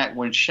 Like Shaq,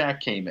 when Shaq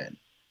came in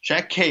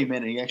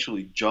and he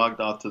actually jogged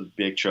off to the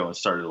Big Show and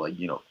started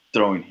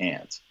throwing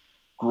hands.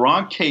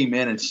 Gronk came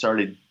in and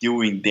started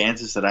doing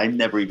dances that I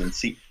never even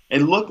seen.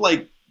 It looked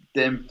like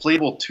the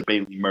inflatable tube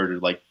Bailey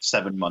murdered like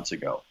 7 months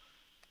ago.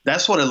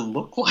 That's what it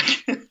looked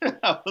like.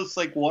 I was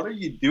like, what are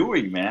you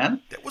doing,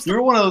 man?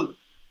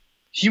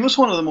 He was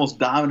one of the most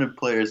dominant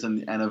players in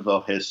the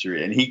NFL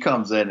history, and he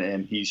comes in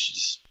and he's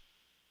just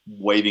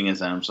waving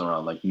his arms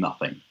around like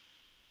nothing.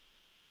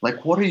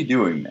 Like, what are you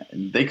doing,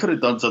 man? They could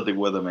have done something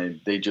with him, and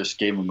they just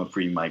gave him a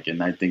free mic,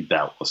 and I think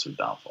that was their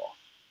downfall.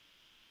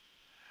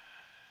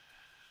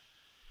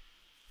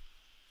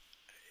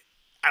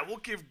 I will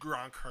give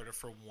Gronk credit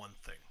for one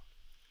thing,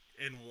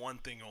 and one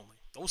thing only.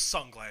 Those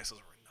sunglasses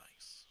were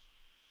nice.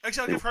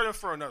 Actually, I'll give credit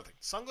for another thing.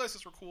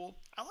 Sunglasses were cool.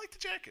 I like the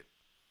jacket.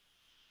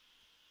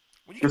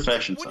 When you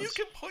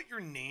can put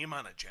your name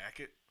on a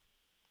jacket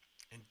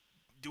and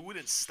do it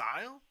in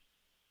style,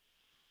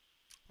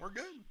 we're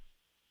good.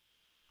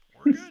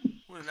 We're good.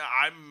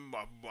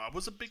 I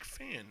was a big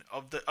fan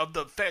of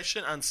the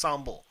fashion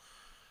ensemble,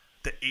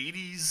 the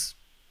 '80s,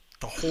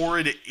 the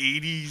horrid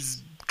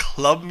 '80s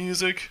club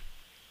music,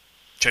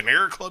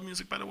 generic club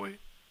music, by the way.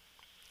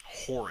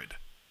 Horrid.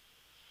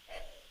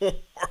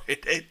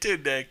 It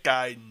did that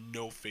guy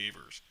no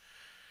favors.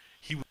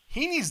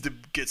 He needs to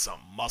get some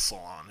muscle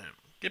on him.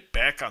 Get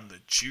back on the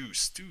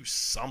juice. Do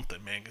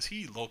something, man, because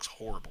he looks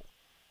horrible.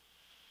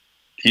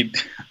 He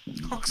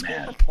looks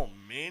horrible,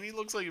 man. He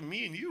looks like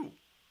me and you.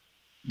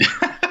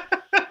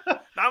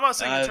 Now, I'm not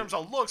saying in terms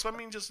of looks, but I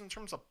mean just in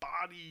terms of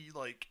body.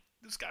 Like,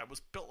 this guy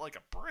was built like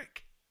a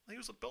brick. He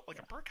was built like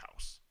a brick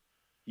house.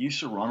 He used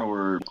to run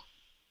over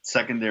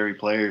secondary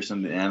players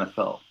in the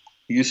NFL.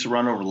 He used to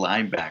run over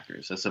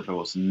linebackers as if it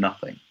was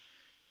nothing.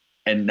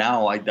 And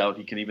now I doubt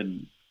he can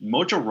even...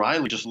 Mojo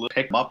Riley just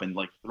pick him up and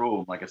throw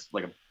him like a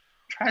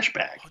trash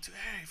bag. Oh, dude,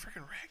 hey,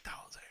 freaking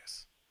ragdoll his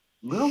ass.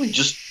 Literally,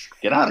 just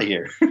get out of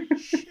here.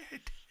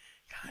 Shit.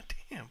 God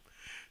damn.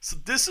 So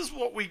this is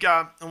what we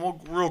got, and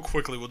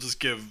we'll just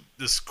give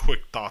this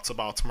quick thoughts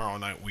about tomorrow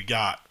night. We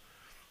got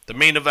the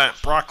main event,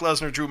 Brock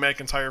Lesnar, Drew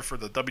McIntyre for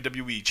the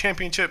WWE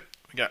Championship.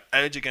 We got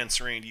Edge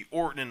against Randy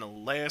Orton in the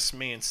last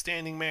man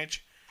standing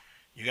match.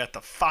 You got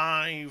the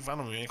I don't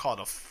know, you call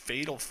it a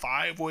fatal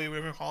 5-way,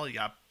 whatever you call it. You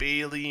got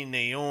Bayley,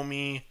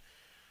 Naomi.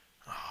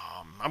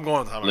 I'm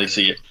going with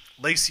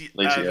Lacey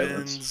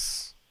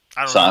Evans.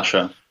 I don't Sasha.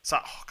 Know.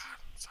 Oh, God.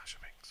 Sasha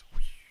Banks.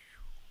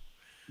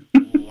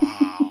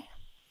 Wow.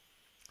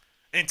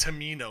 And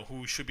Tamina,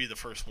 who should be the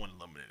first one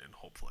eliminated,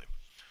 hopefully.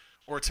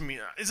 Or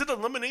Tamina. Is it an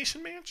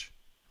elimination match?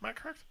 Am I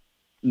correct?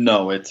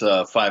 No, it's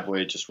a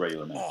 5-way, just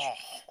regular match.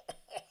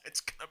 Oh,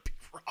 it's going to be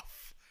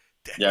rough.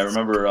 I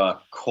remember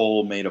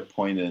Cole made a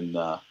point in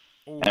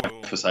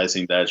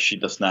emphasizing that she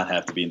does not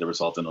have to be in the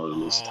result in order to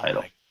lose the title.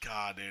 Oh, my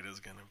God. It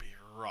is going to be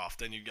rough.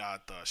 Then you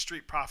got the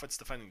Street Profits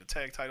defending the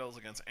tag titles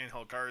against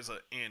Angel Garza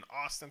and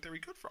Austin Theory.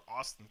 Good for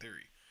Austin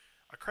Theory.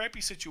 a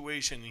crappy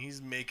situation, and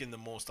he's making the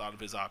most out of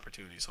his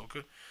opportunities.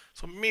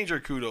 So major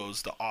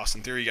kudos to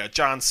Austin Theory. You got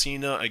John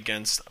Cena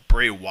against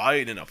Bray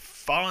Wyatt in a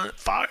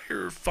Firefly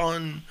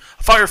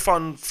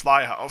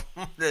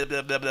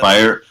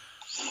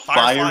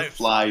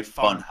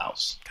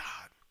Funhouse.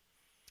 God,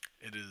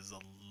 it is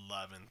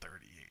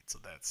 11:38. So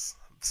that's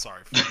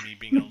sorry for me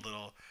being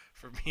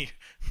for me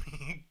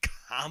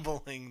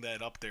gobbling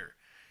that up there.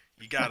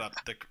 You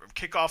got the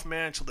kickoff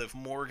match, Liv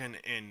Morgan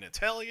and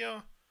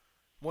Natalya.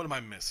 What am I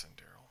missing,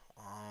 Daryl?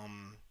 I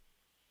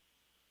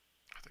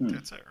think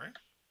that's it, right?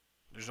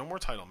 There's no more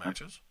title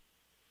matches.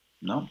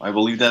 No, I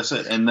believe that's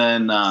it. And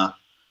then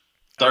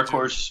Dark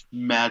Horse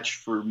match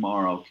for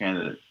tomorrow,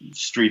 candidate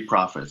Street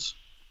Profits.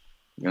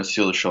 We're gonna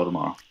seal the show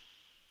tomorrow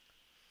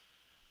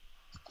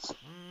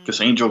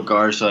because Angel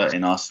Garza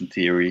and Austin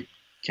Theory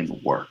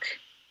can work.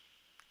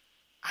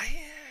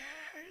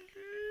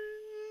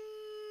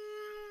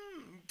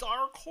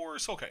 Dark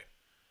Horse, okay,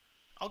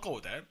 I'll go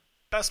with that.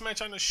 Best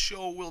match on the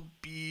show will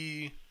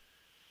be.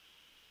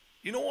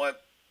 You know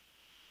what?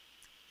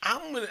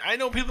 I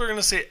know people are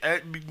gonna say,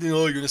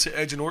 you're gonna say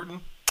Edge and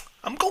Orton.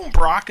 I'm going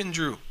Brock and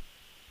Drew.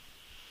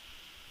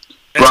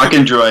 Brock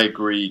and Drew, I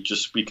agree,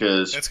 just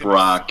because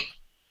Brock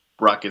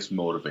is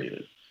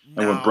motivated,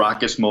 and when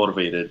Brock is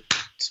motivated,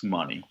 it's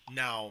money.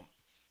 Now,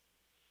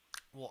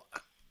 we'll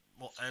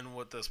end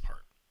with this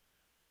part.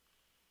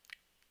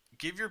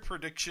 Give your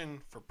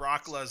prediction for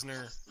Brock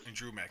Lesnar and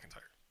Drew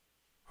McIntyre.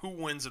 Who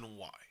wins and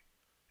why,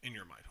 in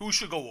your mind? Who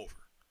should go over?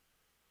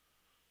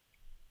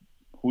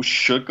 Who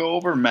should go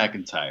over?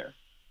 McIntyre.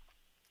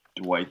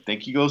 Do I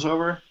think he goes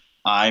over?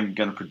 I'm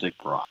going to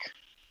predict Brock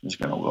is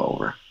going to go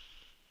over.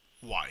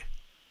 Why?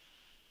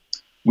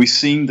 We've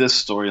seen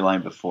this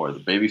storyline before. The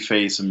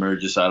babyface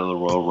emerges out of the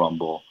Royal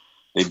Rumble.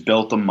 They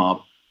built him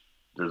up.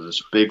 There's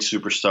this big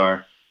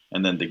superstar.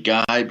 And then the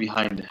guy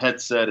behind the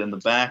headset in the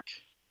back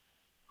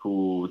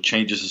who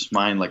changes his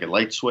mind like a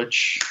light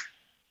switch,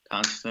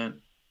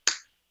 constant,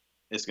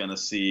 is going to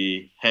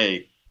see,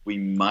 hey, we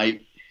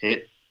might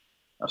hit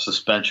a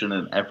suspension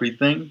and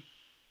everything.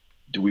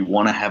 Do we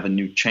want to have a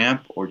new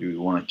champ, or do we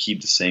want to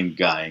keep the same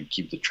guy and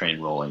keep the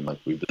train rolling like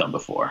we've done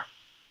before?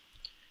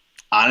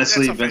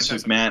 Honestly, Vince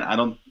McMahon, I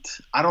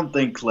don't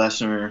think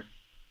Lesnar.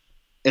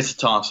 It's a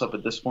toss-up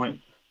at this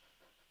point.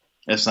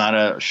 It's not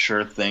a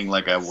sure thing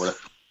like I would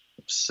have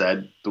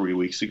said 3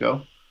 weeks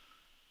ago.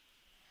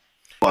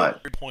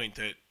 But your point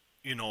that,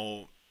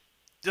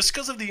 just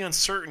because of the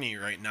uncertainty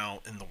right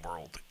now in the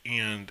world,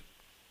 and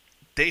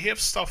they have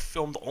stuff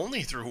filmed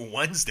only through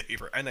Wednesday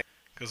for NXT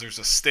because there's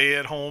a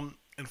stay-at-home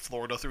in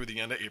Florida through the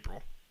end of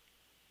April.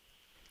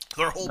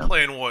 Their whole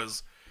plan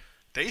was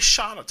they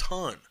shot a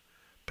ton,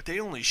 but they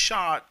only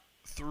shot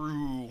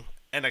through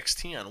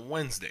NXT on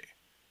Wednesday.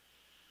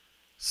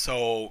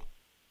 So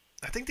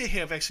I think they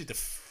have actually the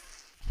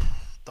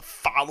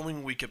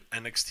following week of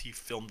NXT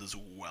filmed as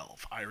well,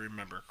 if I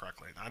remember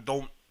correctly. I'm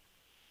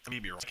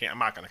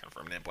not going to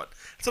confirm that, but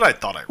that's what I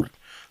thought I read.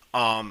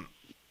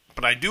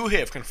 But I do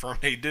have confirmed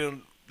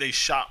they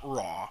shot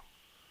Raw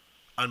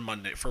on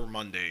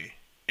Monday,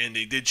 and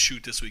they did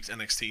shoot this week's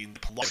NXT and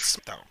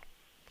SmackDown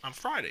on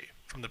Friday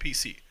from the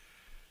PC.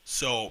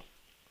 So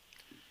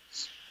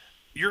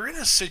you're in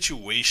a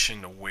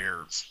situation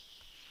where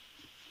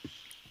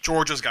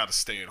Georgia's got to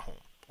stay at home.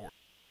 Or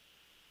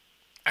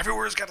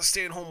everywhere's got to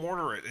stay at home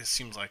order, it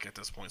seems like at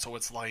this point. So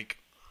it's like,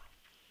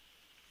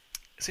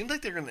 it seems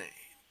like they're going to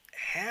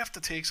have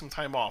to take some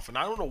time off. And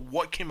I don't know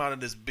what came out of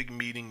this big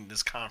meeting,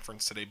 this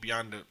conference today,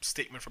 beyond a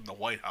statement from the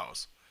White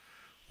House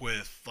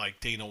with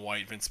like Dana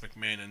White, Vince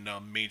McMahon,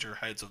 and major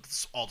heads of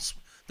all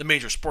the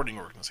major sporting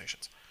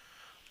organizations.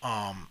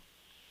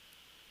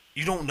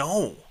 You don't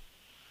know.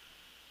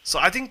 So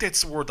I think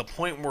that's where the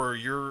point where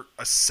your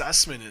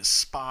assessment is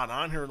spot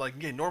on here. Like,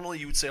 yeah, normally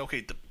you would say,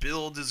 okay, the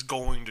build is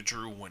going to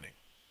Drew winning.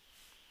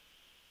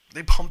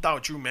 They pumped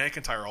out Drew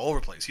McIntyre all over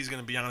the place. He's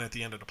going to be on at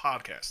the end of the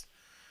podcast.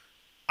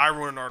 I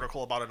wrote an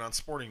article about it on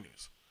Sporting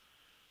News.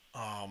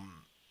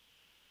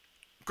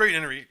 Great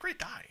interview. Great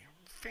guy.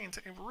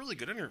 Fantastic. Really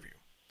good interview.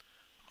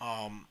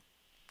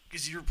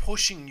 Because you're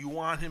pushing, you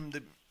want him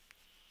to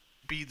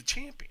be the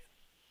champion.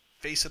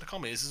 Face of the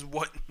company. This is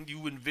what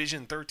you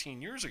envisioned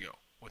 13 years ago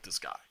with this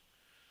guy.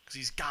 Because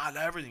he's got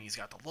everything. He's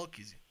got the look.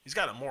 He's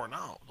got it more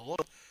now. The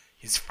look.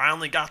 He's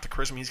finally got the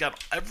charisma. He's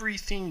got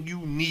everything you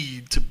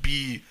need to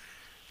be.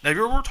 Now, if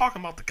we're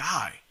talking about the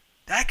guy,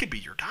 that could be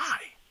your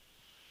guy.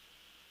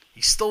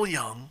 He's still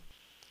young.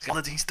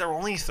 He's still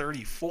only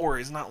 34.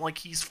 It's not like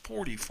he's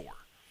 44.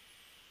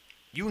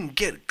 You can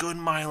get good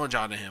mileage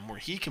out of him where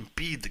he can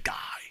be the guy.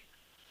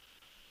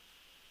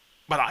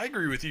 But I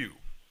agree with you.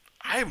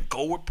 I would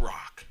go with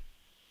Brock.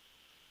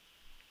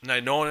 And I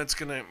know we're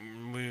gonna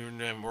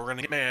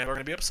get mad, we're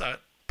gonna be upset,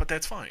 but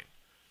that's fine.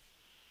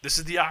 This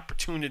is the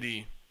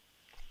opportunity.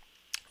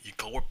 You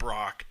go with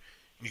Brock,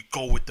 and you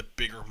go with the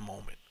bigger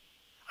moment.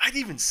 I'd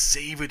even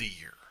save it a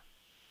year.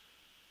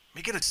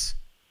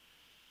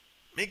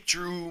 Make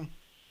Drew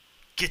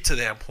get to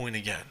that point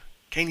again.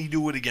 Can he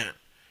do it again?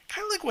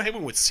 Kind of like what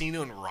happened with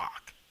Cena and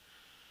Rock.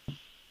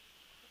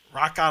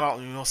 Rock got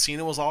all,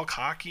 Cena was all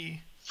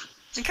cocky.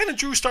 And kind of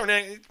Drew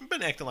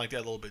been acting like that a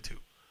little bit too.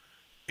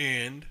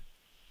 And,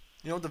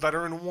 the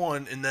veteran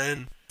won, and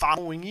then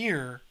following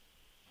year,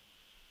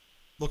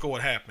 look at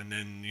what happened.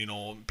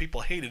 And,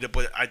 people hated it,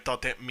 but I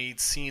thought that made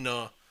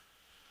Cena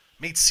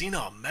a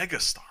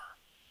megastar.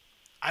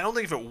 I don't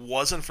think if it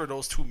wasn't for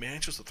those 2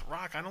 matches with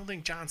Rock, I don't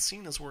think John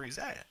Cena's where he's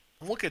at.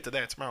 We'll get to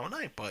that tomorrow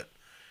night, but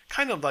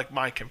kind of like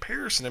my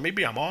comparison, and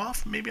maybe I'm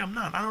off, maybe I'm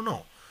not, I don't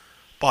know.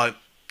 But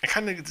I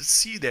kind of get to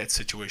see that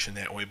situation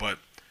that way, but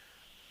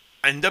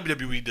and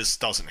WWE just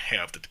doesn't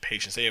have the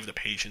patience. They have the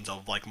patience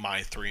of like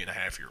my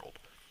 3.5-year-old,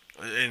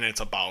 and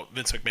it's about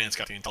Vince McMahon's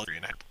got the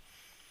intelligence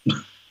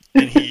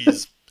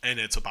 3.5, and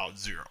it's about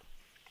 0.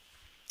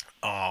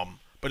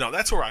 But no,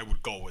 that's where I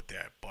would go with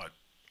that. But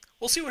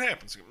we'll see what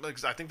happens.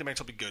 Because I think the match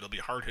will be good. It'll be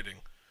hard hitting.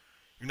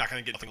 You're not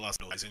going to get nothing less.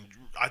 And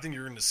I think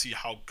you're going to see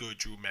how good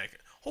Drew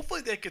McIntyre.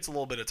 Hopefully that gets a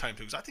little bit of time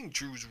too, because I think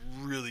Drew's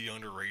really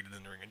underrated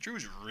in the ring, and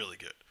Drew's really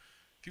good.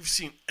 If you've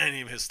seen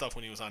any of his stuff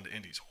when he was on the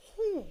Indies,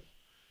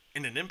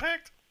 in an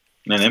Impact,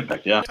 yeah.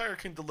 McIntyre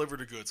can deliver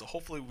the goods. So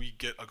hopefully we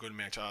get a good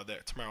match out of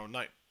that tomorrow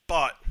night.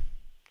 But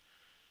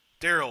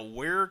Daryl,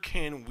 where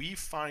can we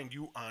find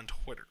you on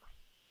Twitter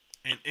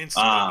and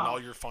Instagram and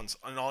all your funds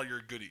and all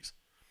your goodies?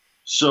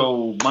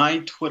 So my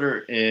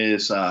Twitter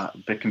is a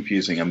bit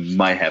confusing. I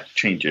might have to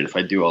change it. If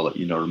I do, I'll let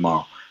you know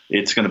tomorrow.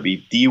 It's going to be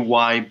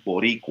DY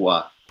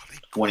Boricua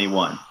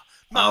 21.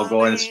 I'll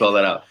go ahead and spell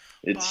that out.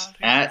 It's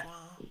at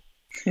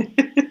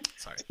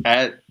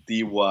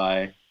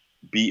DY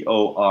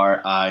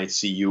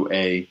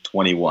BORICUA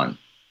 21.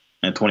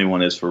 And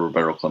 21 is for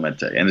Roberto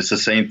Clemente. And it's the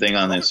same thing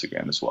on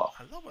Instagram as well.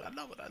 I love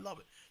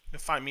it. You can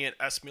find me at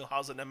S.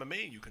 Milhouse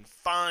MMA. You can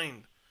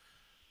find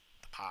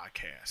the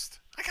podcast.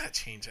 I gotta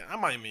change that. I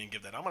might even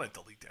give that. I'm gonna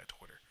delete that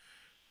Twitter.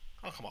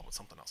 I'll come up with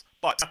something else.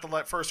 But not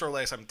the first or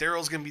last time.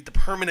 Daryl's gonna be the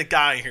permanent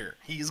guy here.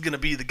 He's gonna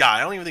be the guy. I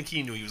don't even think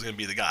he knew he was gonna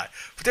be the guy.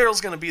 But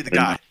Daryl's gonna be the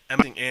guy.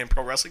 And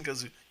pro wrestling,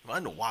 because I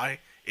know why.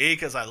 A,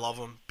 because I love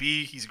him.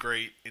 B, he's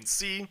great. And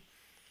C,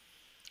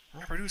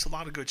 we're gonna produce a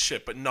lot of good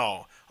shit. But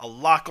no, a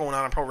lot going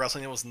on in pro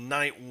wrestling. It was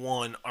night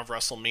 1 of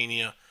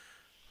WrestleMania.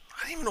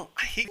 I don't even know.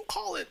 I hate to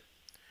call it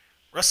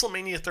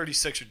WrestleMania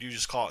 36, or do you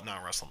just call it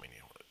not WrestleMania?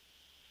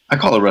 I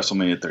call it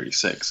WrestleMania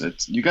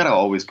 36. You gotta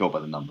always go by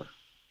the number.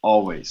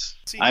 Always.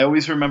 I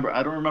always remember.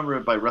 I don't remember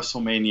it by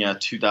WrestleMania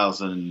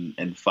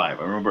 2005.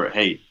 I remember,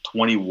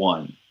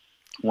 21.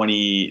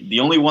 20.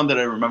 The only one that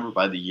I remember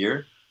by the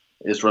year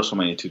is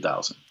WrestleMania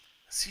 2000.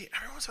 See,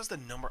 everyone says the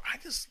number.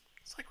 It's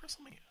like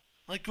WrestleMania.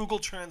 Like Google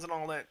Trends and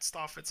all that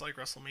stuff, it's like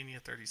WrestleMania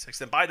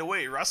 36. And by the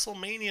way,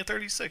 WrestleMania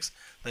 36,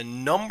 the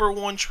number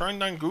 1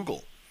 trend on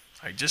Google.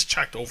 I just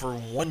checked, over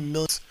 1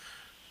 million.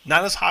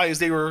 Not as high as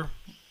they were,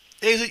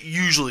 as it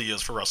usually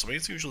is for WrestleMania.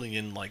 It's usually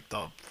in like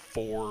the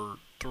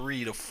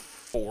 3 to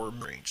 4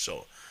 range.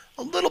 So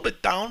a little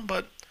bit down,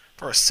 but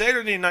for a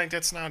Saturday night,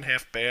 that's not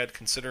half bad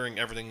considering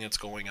everything that's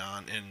going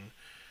on and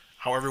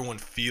how everyone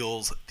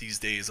feels these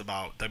days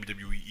about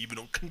WWE,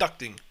 even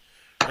conducting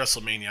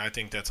WrestleMania. I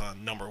think that's a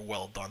number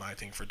well done, I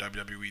think, for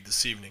WWE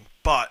this evening.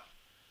 But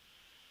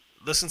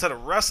listen to the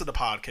rest of the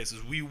podcast,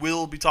 as we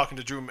will be talking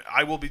to Drew.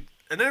 I will be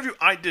an interview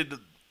I did, 8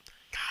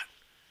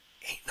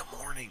 in the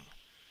morning.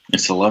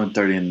 It's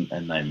 11:30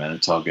 at night, man.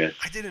 It's all good.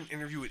 I did an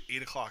interview at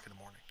 8 o'clock in the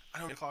morning. I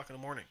don't 8 o'clock in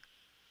the morning.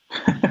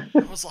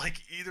 It was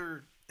like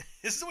either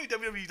this is the way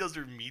WWE does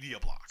their media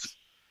blocks,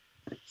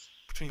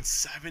 between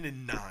 7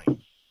 and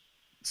 9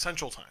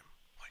 Central Time.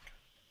 Like,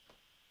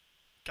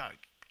 God,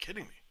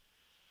 kidding me?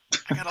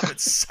 I got up at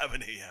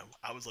 7 a.m.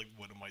 I was like,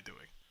 what am I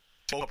doing?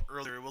 I woke up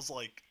earlier. It was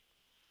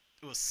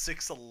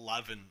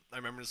 6:11. I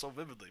remember it so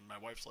vividly. My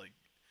wife's like,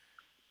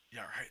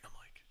 yeah, right. And I'm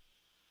like,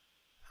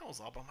 I was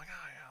up. I'm like,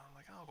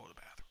 I'll go to the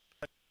bathroom.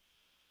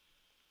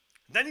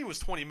 And then he was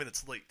 20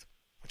 minutes late,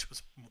 which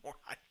was more.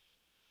 I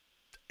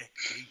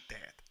hate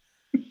that.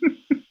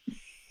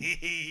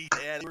 Hate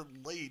that. You're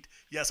late.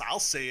 Yes, I'll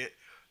say it.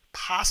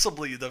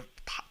 Possibly the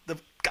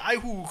guy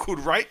who could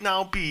right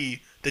now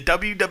be the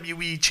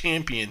WWE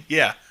champion.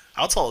 Yeah,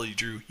 I'll tell you,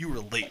 Drew, you were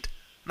late.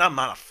 And I'm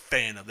not a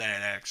fan of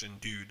that action,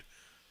 dude.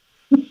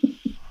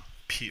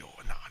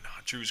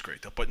 Drew's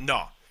great though. But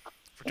no,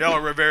 for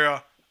Della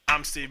Rivera,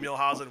 I'm Steve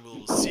Milhausen.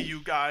 We'll see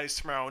you guys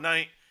tomorrow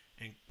night.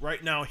 And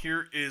right now,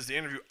 here is the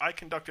interview I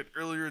conducted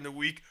earlier in the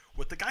week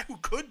with the guy who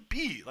could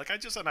be, like I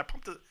just said, I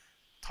pumped the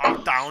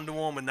talk down to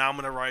him, and now I'm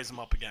going to rise him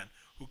up again,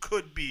 who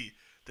could be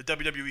the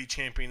WWE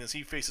champion as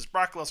he faces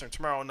Brock Lesnar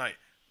tomorrow night,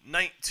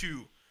 night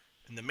 2,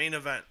 in the main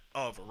event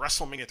of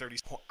WrestleMania 30.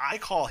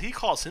 He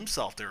calls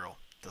himself, Daryl,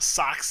 the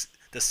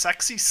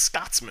sexy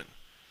Scotsman.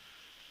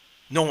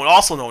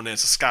 Also known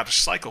as the Scottish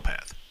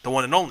psychopath, the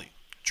one and only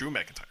Drew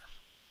McIntyre.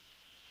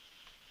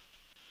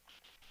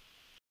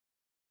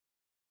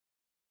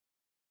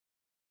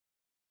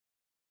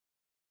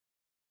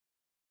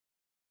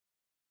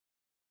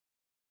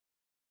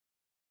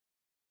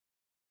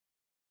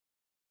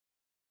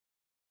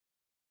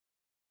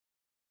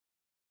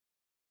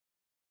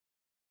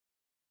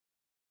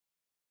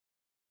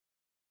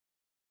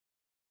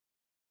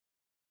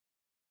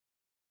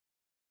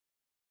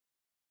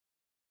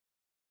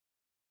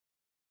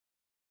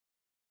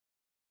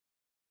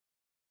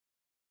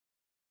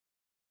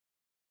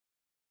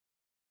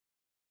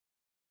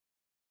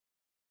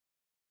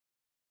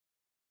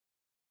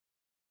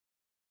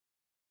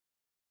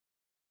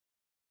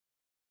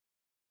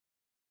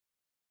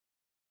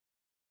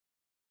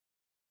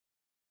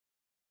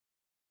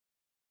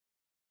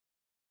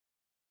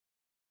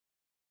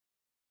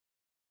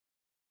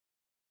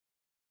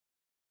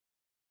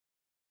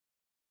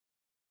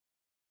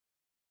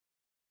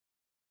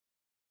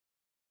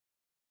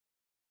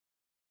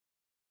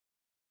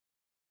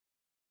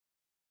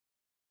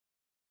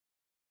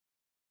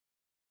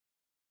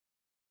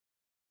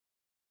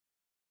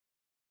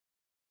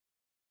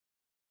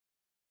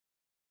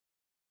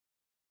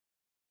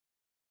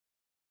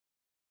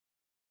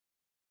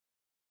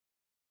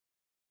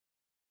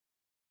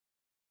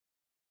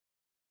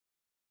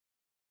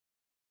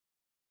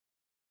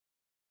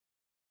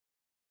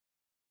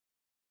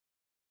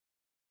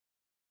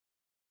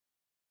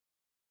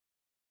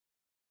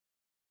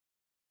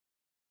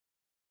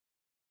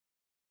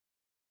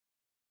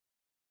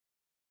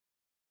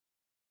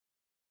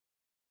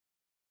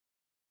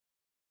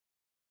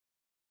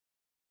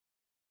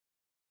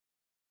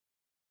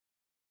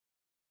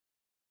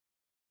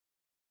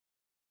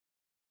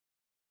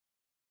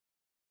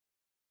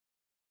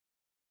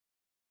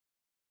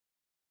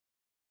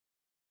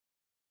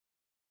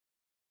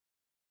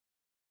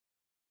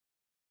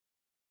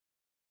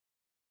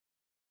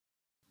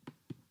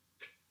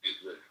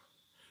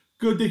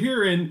 Good to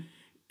hear. And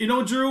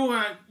Drew,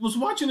 I was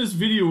watching this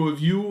video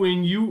of you,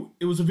 and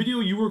it was a video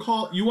you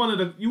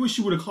wish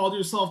you would have called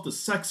yourself the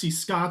Sexy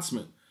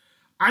Scotsman.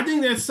 I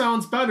think that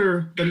sounds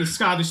better than the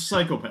Scottish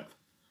Psychopath.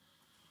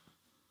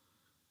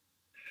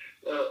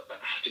 Well,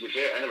 to be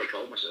fair, I never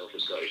called myself a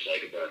Scottish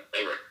Psychopath,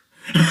 ever.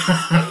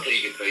 I don't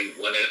think you can find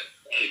one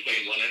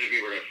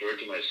interview where I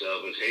referred to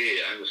myself as, hey,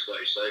 I'm the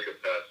Scottish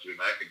Psychopath through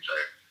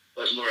McIntyre.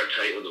 That's more a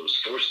title that was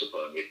forced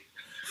upon me.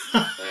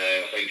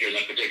 I think during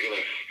that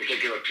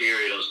particular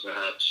period, I was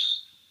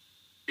perhaps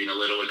being a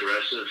little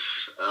aggressive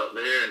out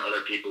there, and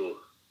other people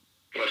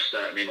thrust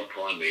that name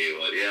upon me.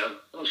 But yeah,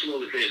 I'm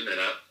slowly phasing it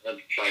out. I've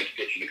tried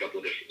pitching a couple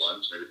of different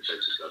ones, maybe the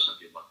Sexy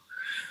Scotsman one.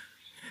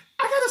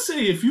 I gotta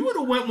say, if you would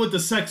have went with the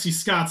Sexy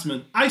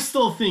Scotsman, I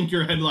still think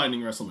you're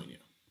headlining WrestleMania.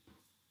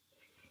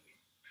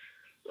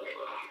 Well,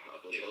 I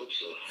really hope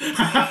so.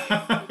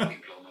 I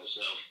can call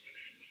myself.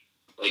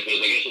 I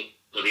guess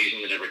the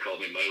reason they never called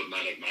me Mild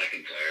Manic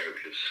McIntyre,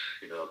 because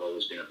I've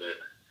always been a bit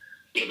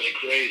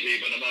crazy.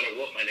 But no matter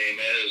what my name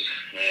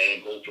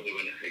is, hopefully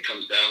when it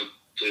comes down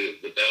to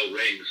the bell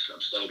rings,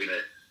 I'm still gonna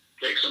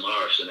kick some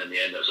arse, and in the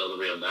end, that's all that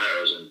really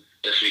matters. And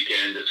this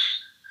weekend, it's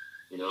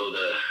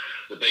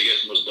the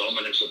biggest, most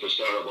dominant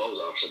superstar of all is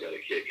also got a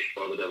kick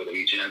for the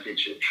WWE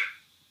Championship.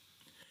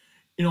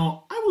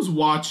 I was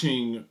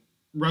watching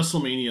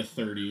WrestleMania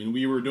 30, and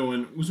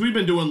we've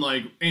been doing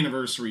like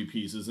anniversary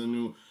pieces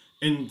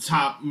and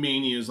top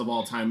manias of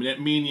all time, and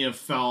that mania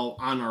fell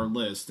on our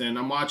list. And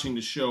I'm watching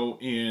the show,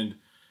 and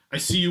I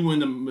see you in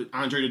the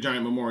Andre the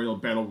Giant Memorial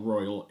Battle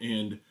Royal.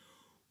 And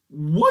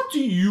what do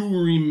you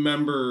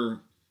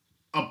remember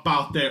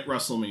about that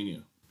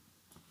WrestleMania?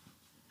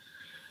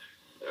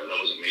 That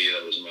wasn't me.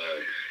 That was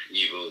my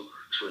evil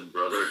twin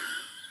brother.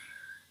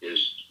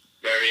 He's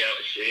very out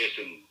of shape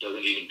and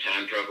doesn't even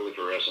tan properly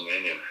for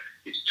WrestleMania.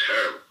 He's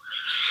terrible.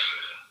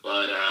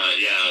 But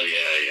yeah,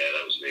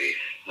 that was me.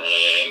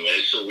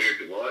 It's so weird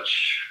to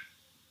watch,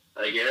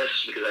 I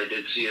guess, because I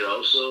did see it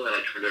also, and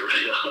I turned it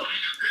right off.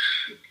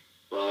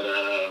 But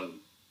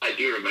I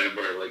do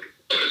remember,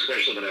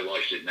 especially when I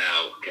watched it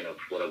now, kind of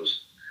what I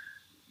was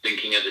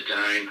thinking at the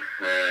time.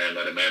 And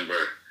I remember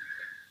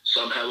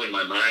somehow in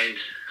my mind,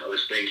 I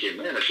was thinking,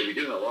 man, I should be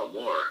doing a lot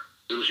more.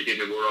 People should give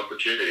me more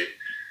opportunity.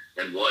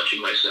 And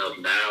watching myself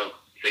now,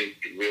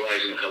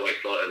 realizing how I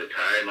thought at the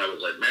time, I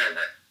was like, man,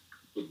 that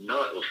would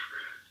not have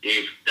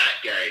gave that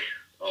guy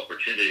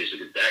opportunities,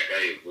 because that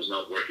guy was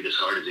not working as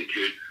hard as he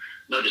could,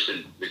 not just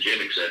in the gym,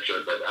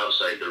 etc., but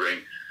outside the ring.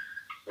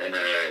 And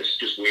it's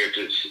just weird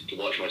to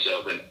watch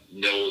myself and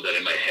know that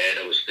in my head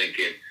I was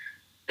thinking,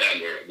 damn,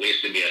 they're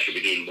wasting me, I should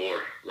be doing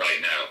more right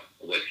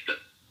now, with the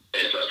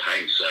benefit of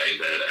hindsight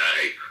that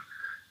I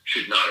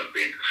should not have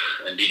been.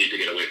 I needed to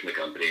get away from the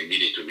company and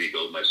needed to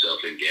rebuild myself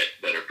and get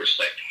better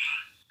perspective.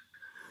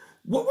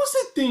 What was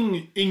that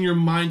thing in your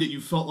mind that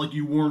you felt like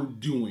you weren't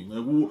doing?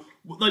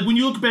 Like when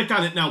you look back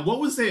on it now,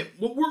 what was that?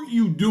 What were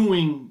you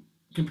doing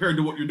compared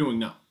to what you're doing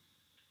now?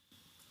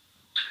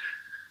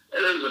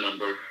 There's a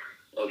number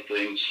of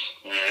things,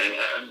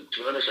 and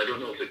to be honest, I don't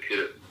know if it could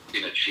have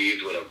been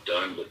achieved what I've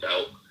done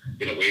without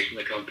getting away from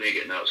the company,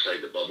 getting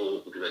outside the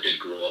bubble, because I did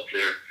grow up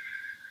there.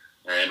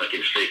 I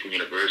came straight from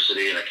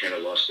university, and I kind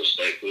of lost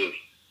perspective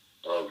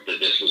of that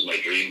this was my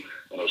dream,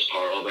 and I was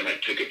part of it, and I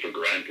took it for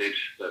granted.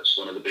 That's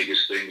one of the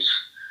biggest things.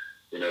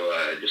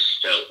 I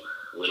just felt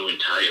a little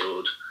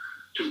entitled,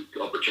 took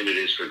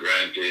opportunities for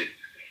granted,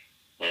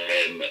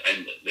 and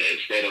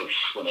instead of,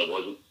 when I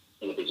wasn't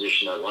in the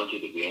position I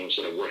wanted to be in,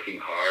 instead of working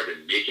hard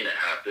and making it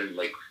happen,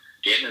 like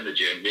getting in the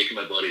gym, making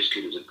my body as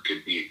good as it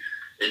could be.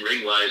 In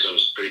ring-wise, I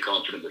was pretty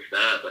confident with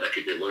that, but I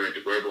could be learning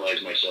to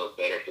verbalize myself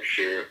better for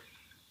sure,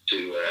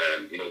 to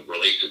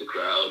relate to the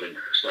crowd and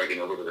start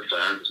getting over to the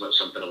fans. It's not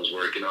something I was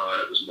working on.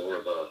 It was more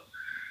of a,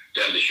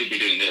 damn, they should be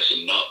doing this,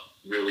 and not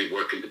really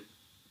working to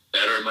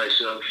better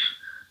myself.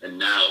 And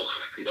now,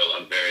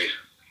 I'm very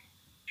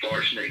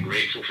fortunate and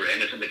grateful for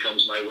anything that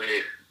comes my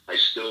way. I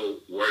still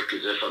work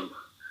as if I'm,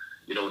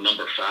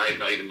 number 5,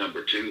 not even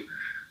number 2.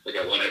 Like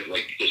I want to,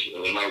 just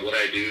no matter what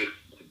I do,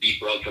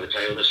 deep run for the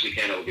title this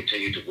weekend, I will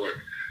continue to work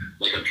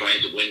like I'm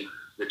trying to win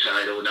the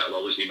title, and that will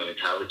always be my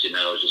mentality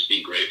now, is just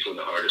being grateful and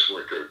the hardest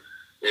worker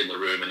in the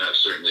room, and that's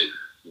certainly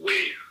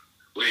way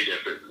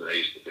different than I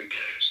used to think.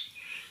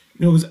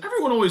 Because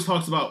everyone always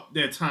talks about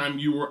that time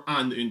you were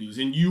on the Indies,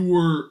 and you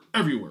were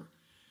everywhere.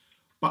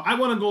 But I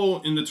want to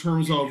go in the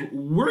terms of,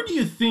 where do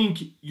you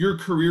think your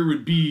career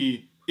would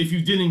be if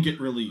you didn't get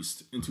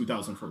released in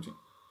 2014?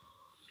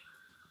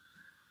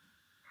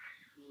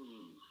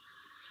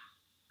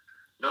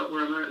 Not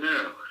where I'm at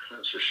now,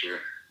 that's for sure.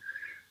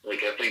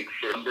 I think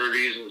for a number of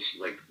reasons,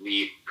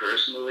 me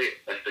personally,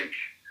 I think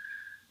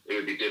it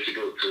would be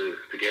difficult to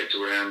get to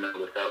where I am now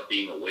without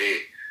being away,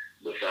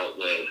 without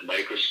the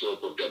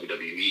microscope of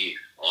WWE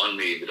on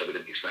me, the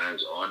WWE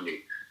fans on me.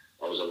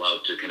 I was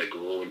allowed to kind of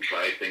grow and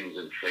try things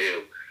and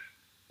fail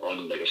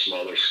on a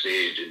smaller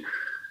stage, and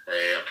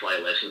apply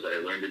lessons that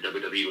I learned in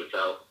WWE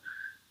without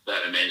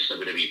that immense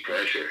WWE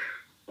pressure.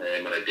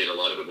 And I did a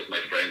lot of it with my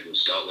friends in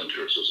Scotland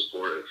who are so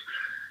supportive.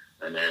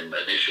 And then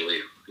initially,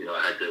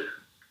 I had to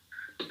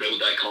to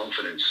build that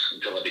confidence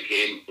until I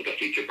became like a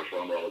feature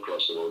performer all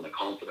across the world and a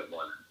confident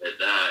one at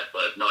that,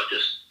 but not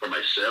just for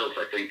myself.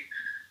 I think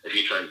if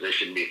you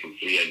transitioned me from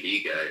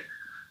 3MB guy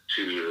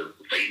to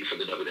fighting for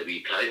the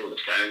WWE title, the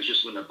fans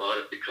just wouldn't have bought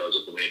it because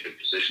of the way I've been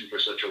positioned for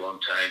such a long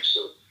time.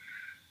 So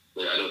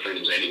I don't think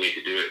there was any way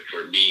to do it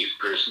for me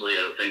personally.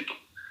 I don't think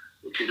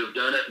I could have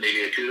done it.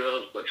 Maybe I could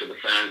have, but for the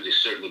fans, they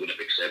certainly wouldn't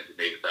have accepted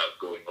me without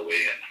going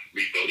away and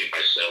rebuilding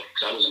myself,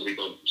 because I wasn't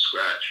rebuilding from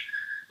scratch.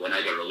 When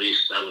I got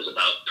released, I was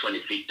about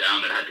 20 feet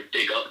down and I had to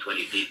dig up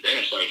 20 feet. Then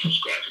I started from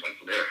scratch and went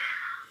from there.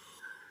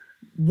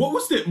 What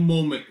was that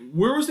moment?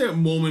 Where was that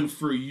moment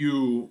for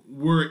you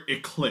where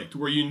it clicked,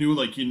 where you knew,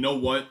 like, you know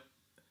what?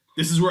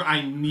 This is where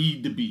I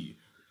need to be.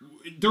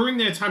 During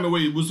that time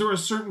away, was there a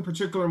certain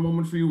particular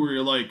moment for you where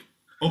you're like,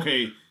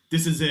 okay,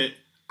 this is it.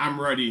 I'm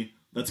ready.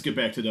 Let's get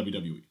back to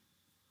WWE.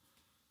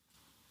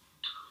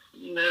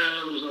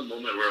 No, there was no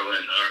moment where I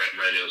went, all right, I'm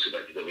ready, let's get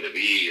back to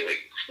WWE.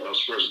 Like, when I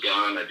was first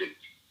gone, I did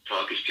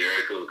talk to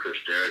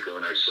Chris Jericho,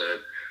 and I said,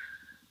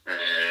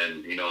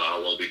 and, you know, I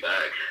will be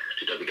back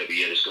to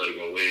WWE. I just got to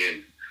go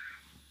away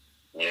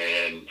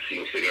and, you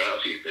know, figure out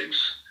a few things.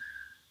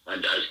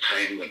 And as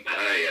time went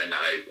by, and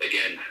I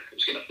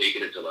was going to fake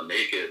it until I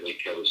make it.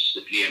 Like, I was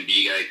the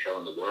 3MB guy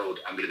telling the world,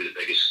 I'm going to be the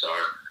biggest star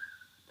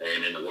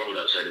in the world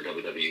outside of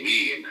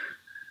WWE. And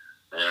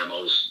I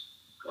was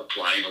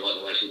applying a lot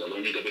of lessons I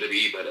learned in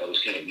WWE, but I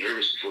was kind of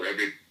nervous before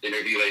every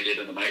interview I did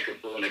on the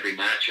microphone, every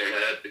match I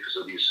had, because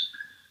of these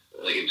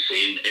like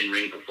insane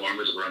in-ring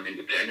performers that were on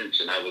independence,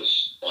 and I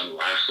was on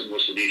last in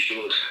most of these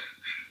shows.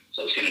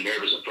 So I was kind of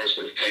nervous at first,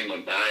 but as time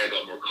went by, I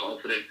got more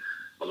confident.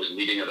 I was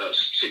leading about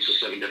 6 or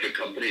 7 different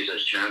companies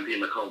as champion.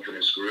 My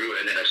confidence grew,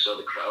 and then I saw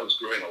the crowds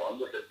growing along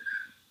with it.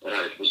 And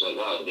I was like,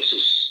 wow,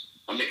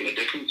 I'm making a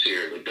difference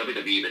here. Like,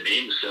 WWE, the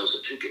name sells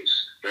the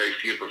tickets. Very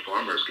few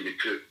performers can be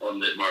put on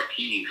the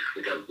marquee,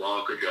 like a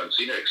Rock or John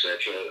Cena,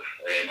 etc.,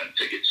 and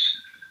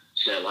tickets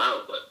sell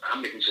out. But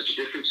I'm making such a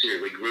difference here.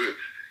 We grew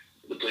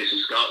the place in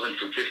Scotland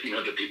from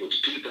 1,500 people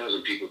to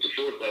 2,000 people to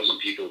 4,000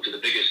 people to the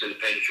biggest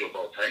independent show of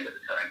all time at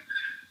the time.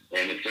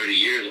 And in 30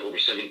 years, over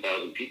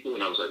 7,000 people.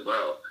 And I was like,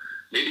 wow,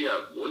 maybe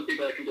I won't be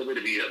back in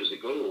WWE. That was the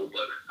goal,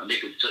 but I'm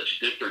making such a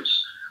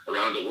difference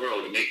around the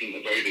world and making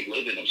a very big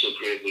living. I'm so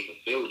creatively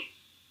fulfilled.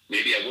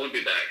 Maybe I won't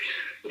be back.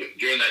 But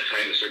during that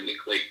time, it certainly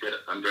clicked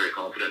that I'm very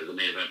confident as a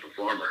main event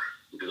performer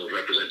because I was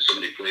representing so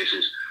many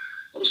places.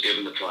 I was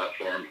given the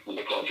platform, and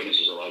my confidence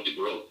was allowed to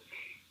grow.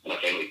 And I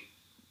finally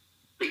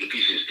put the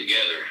pieces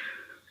together.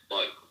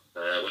 But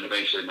when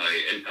eventually my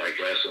Impact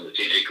Wrestling, the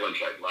TNA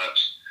contract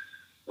lapsed,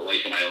 my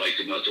wife and I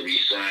elected not to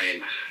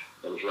re-sign.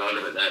 It was around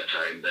about that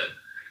time that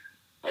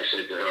I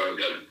said to her, I've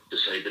got to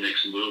decide the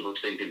next move. I'm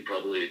thinking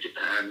probably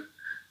Japan,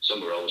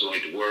 somewhere I was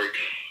going to work.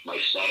 My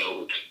style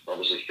would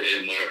obviously fit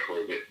in there,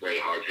 where it's very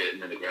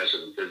hard-hitting and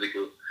aggressive and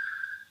physical.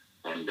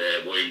 And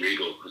William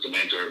Regal was a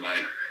mentor of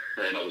mine,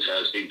 and always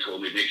has been,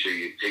 told me, make sure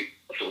you take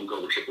a phone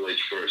call with Triple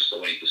H first. I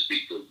want you to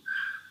speak to him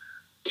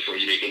before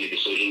you make any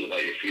decisions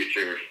about your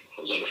future.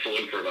 I was on the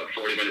phone for about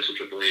 40 minutes with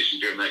Triple H,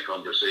 and during that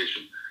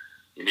conversation,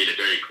 he made it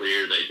very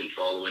clear that he'd been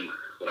following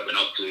what I've been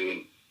up to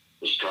and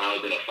was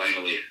proud that I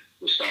finally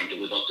was starting to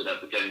live up to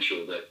that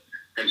potential that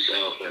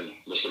himself and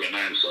Mr.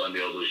 McMahon saw in me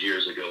all those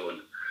years ago,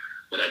 and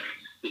that I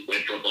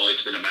went from a boy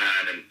to being a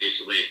man, and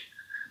basically,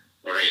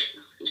 all right,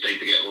 it's time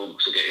to get home,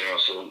 so get your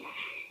ass home.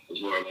 It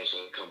was more or less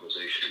a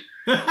conversation.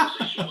 And I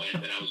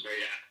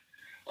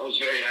was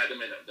very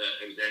adamant that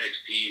it was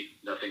NXT,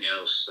 nothing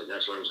else. Like,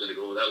 that's where I was going to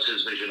go. That was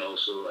his vision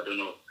also. I don't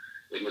know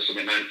if Mr.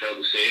 McMahon felt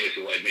the same. If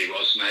he wanted me Raw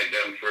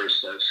SmackDown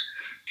first, that's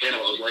kind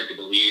of what I was like to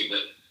believe,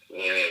 that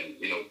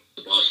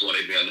the boss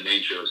wanted me on the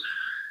main shows.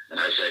 And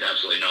I said,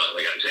 absolutely not.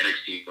 Like, it's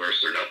NXT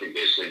first or nothing.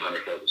 Basically,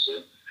 Hunter felt the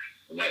same.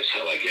 And that's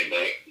how I came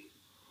back.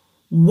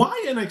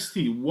 Why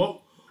NXT?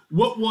 What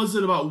was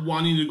it about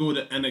wanting to go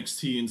to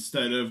NXT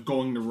instead of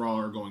going to Raw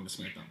or going to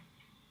SmackDown?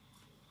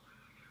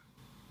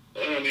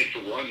 I mean,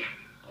 for one,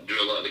 I knew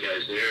a lot of the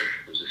guys there.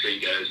 It was the same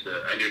guys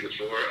that I knew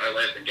before I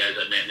left, and guys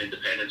I met in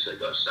Independence that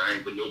got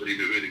signed, but nobody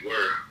knew who they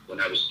were. When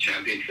I was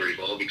champion for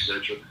Evolve,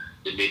 etc.,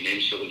 they made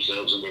names for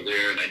themselves and were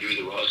there, and I knew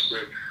the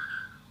roster.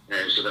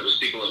 And so that was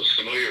people I was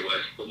familiar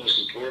with. But most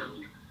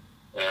important,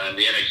 the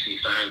NXT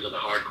fans are the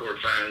hardcore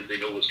fans. They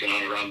know what's going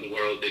on around the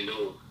world. They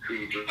know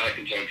who Drew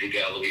McIntyre Drew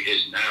Galloway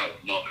is now,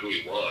 not who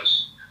he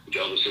was, which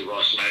obviously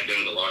Raw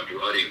SmackDown a larger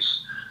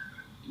audience.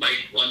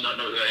 Might, one, not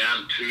know who I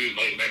am. Two,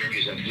 my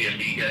memories as a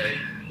CMB guy.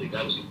 I think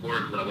that was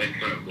important that I went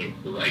for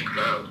the right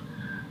crowd.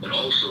 But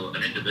also,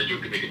 an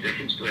individual could make a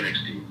difference to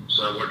NXT.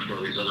 So I worked for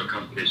all these other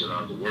companies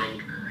around the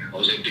world. I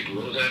was able to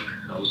grow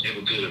them. I was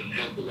able to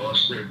help the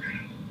roster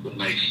with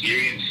my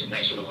experience, and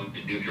that's what I wanted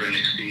to do for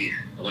NXT.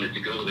 I wanted to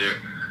go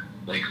there,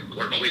 like,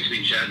 work my way to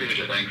being champion, which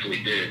I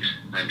thankfully did,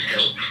 and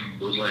help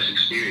those less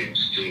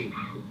experienced to,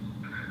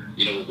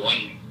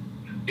 one,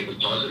 give them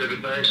positive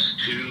advice,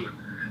 two,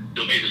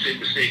 don't make the same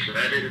mistakes that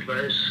I did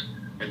advice,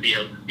 and be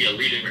a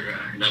leader.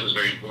 And that was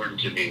very important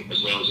to me,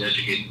 as well as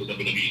educating the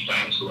WWE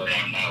fans who I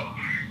am now.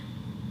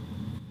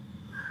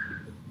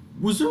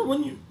 Was there,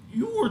 when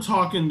you were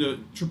talking to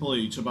Triple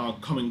H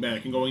about coming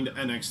back and going to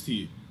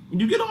NXT. When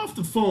you get off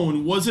the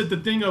phone, was it the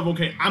thing of,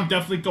 okay, I'm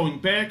definitely going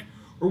back?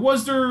 Or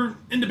was there,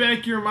 in the back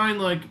of your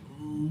mind, like,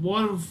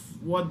 what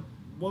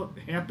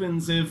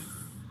happens if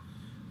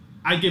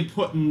I get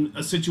put in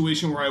a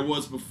situation where I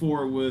was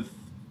before with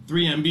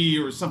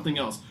 3MB or something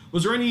else?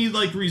 Was there any,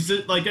 like,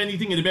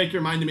 anything in the back of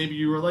your mind that maybe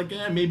you were like,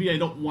 maybe I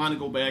don't want to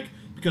go back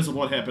because of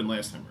what happened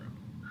last time around?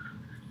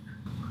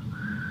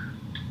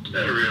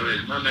 Not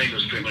really. My mind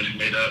was pretty much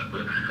made up,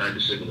 but I had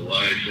to sit with the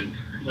wife, and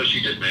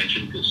she did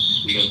mention,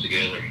 because we got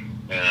together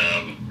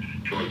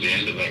towards the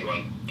end of that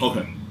run.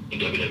 Okay. In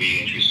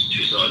WWE, and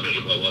she saw how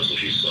miserable I was, so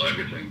she saw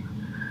everything.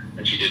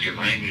 And she did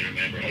remind me to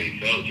remember how you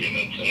felt during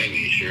that time. Are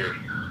you sure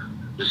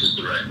this is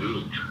the right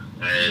move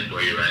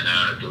for you right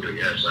now? I told her,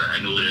 yes, I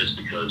know it is,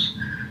 because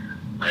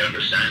I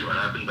understand what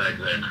happened back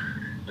then.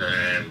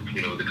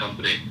 And, the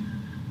company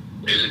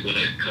isn't going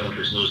to cut off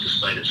its nose to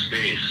spite its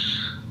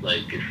face.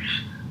 Like,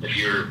 if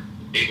you're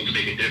able to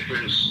make a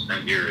difference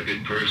and you're a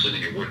good person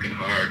and you're working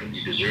hard and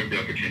you deserve the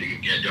opportunity, you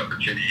get the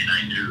opportunity. And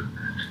I knew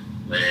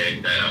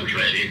that I was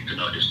ready to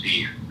not just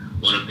be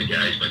one of the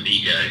guys, but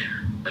the guy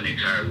in the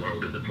entire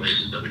world in the place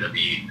is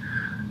WWE.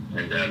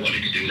 And I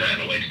wanted to do that,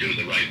 and I wanted to do it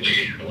the right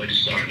way. I wanted to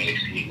start in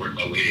NXT, work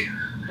my way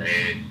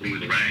through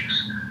the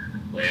ranks,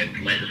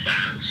 and let the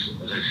fans,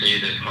 as I say,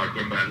 the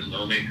hardcore fans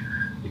know me,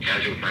 the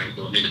casual fans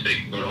know me, the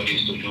big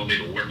audience don't know me,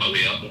 but work my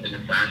way up in the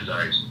fans'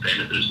 eyes,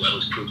 benefit as well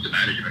as prove to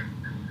management.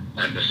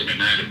 And Mr.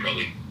 McMahon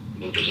probably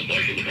doesn't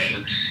like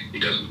independence. He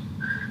doesn't.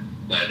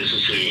 This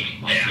is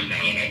who I am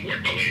now, and I've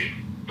worked my way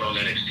from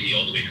NXT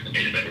all the way to the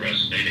main event of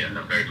WrestleMania, and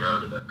I'm very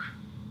proud of it.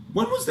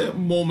 When was that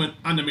moment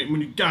on the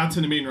when you got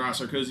to the main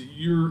roster? Because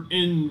you're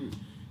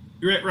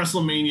at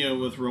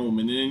WrestleMania with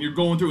Roman, and you're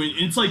going through it.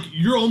 And it's like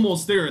you're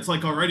almost there. It's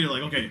like already,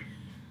 like, okay,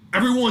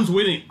 everyone's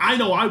waiting. I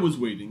know I was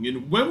waiting.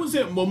 And when was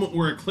that moment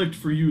where it clicked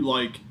for you?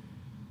 Like,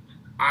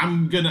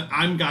 I'm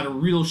got a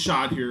real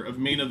shot here of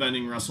main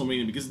eventing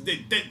WrestleMania, because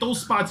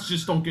those spots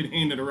just don't get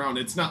handed around.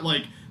 It's not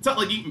like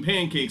eating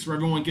pancakes where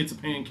everyone gets a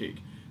pancake.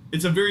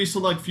 It's a very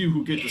select few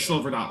who get the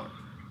silver dollar.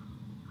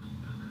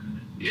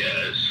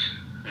 Yes.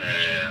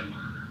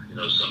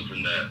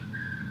 Something that,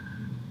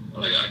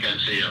 like, I can't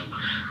say I'm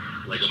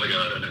like, oh my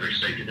God, I never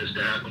expected this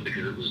to happen,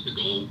 because it was the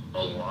goal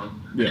all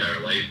along in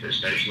our life,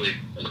 especially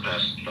in the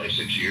past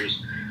 5-6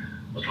 years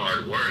of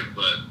hard work.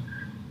 But,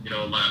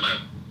 my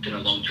kind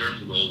of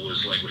long-term goal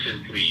was, like,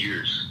 within 3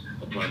 years,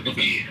 I planned to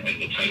be in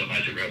the title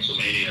match at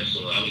WrestleMania.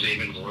 So I was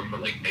aiming more for,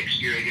 like,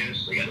 next year, I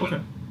guess. Like, I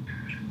don't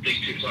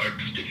think too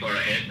far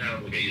ahead now,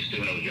 like I used to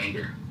when I was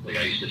younger. Like,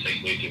 I used to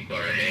think way too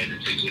far ahead,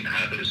 and things wouldn't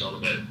happen. It's all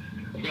about,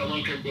 I've got a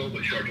long-term goal,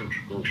 but short-term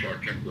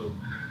goal.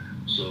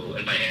 So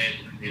in my head,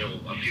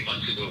 a few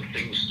months ago,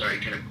 things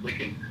started kind of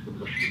clicking. There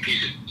was a few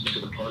pieces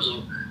to the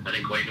puzzle. I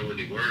didn't quite know what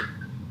they were.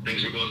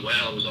 Things were going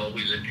well. I was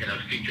always in kind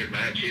of featured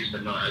matches,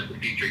 but not as the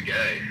featured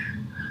guy.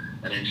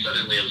 And then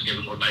suddenly I was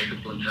given more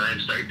microphone time,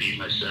 started being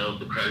myself.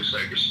 The crowd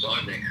started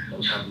responding. I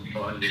was having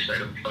fun. They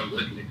started having fun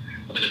with me.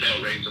 I mean, the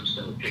bell rings, I'm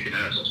still kicking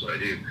ass. That's what I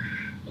do.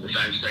 And the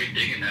fans started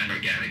digging that and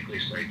organically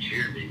started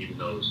cheering me, even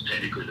though I was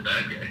technically the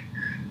bad guy.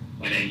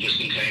 And then just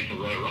in time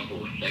for Royal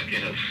Rumble, that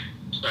kind of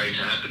started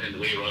happening. The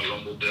way Royal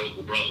Rumble built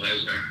with Brock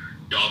Lesnar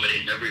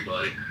dominating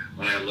everybody.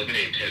 When I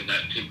eliminated him,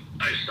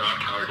 I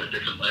started hard at a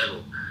different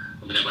level.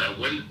 And then when I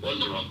won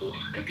the Rumble,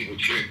 and people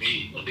cheered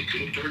me, well, they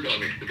could have turned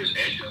on me because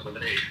Edge got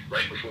eliminated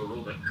right before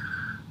Roman.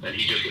 And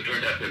he just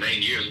returned after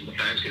 9 years, and the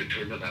fans could have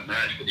turned on that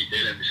match, but he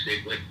didn't. They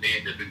stayed with me,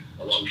 and they've been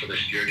along for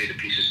this journey. The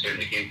pieces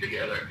finally came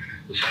together.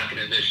 It's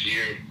happening this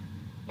year.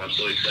 I'm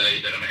so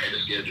excited that I'm ahead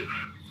of schedule.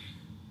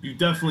 You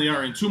definitely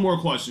are. And 2 more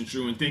questions,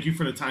 Drew, and thank you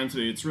for the time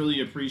today. It's really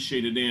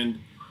appreciated. And,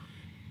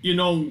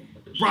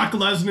 Brock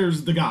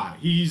Lesnar's the guy.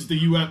 He's the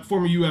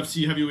former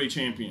UFC heavyweight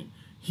champion.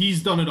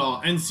 He's done it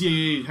all.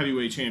 NCAA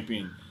heavyweight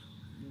champion.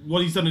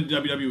 What he's done in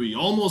WWE.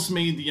 Almost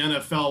made the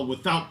NFL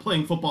without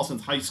playing football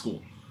since high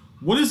school.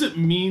 What does it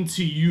mean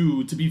to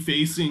you to be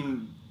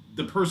facing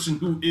the person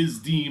who is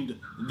deemed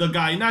the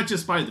guy, not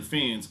just by the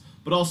fans,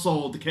 but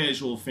also the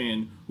casual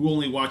fan who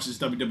only watches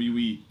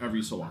WWE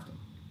every so often?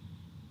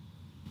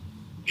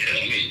 Yeah,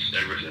 I mean, it's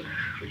everything.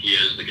 Like, he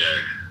is the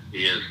guy.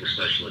 He is the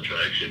special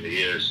attraction. He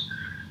is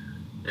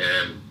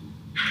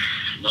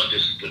not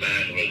just the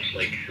man where it's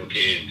like,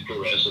 okay, in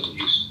pro wrestling,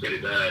 he's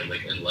pretty bad.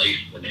 Like, in life,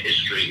 in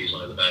history, he's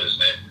one of the baddest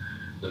men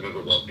that have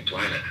ever walked the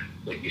planet.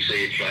 Like, you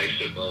say you tried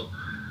football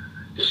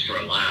just for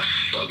a laugh.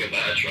 I'll give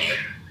that a try.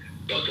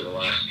 Got to the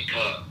last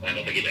cut, and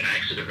I think he had an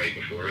accident right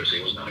before it, so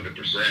he wasn't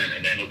 100%.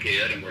 And then,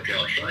 okay, I didn't work out.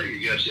 I'll try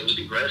UFC. I was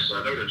deep wrestler.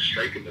 I've never done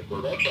striking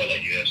before, but I'll try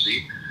that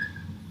UFC.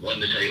 Won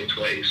the title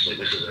twice. Like,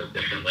 this is a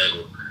different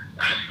level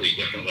athlete,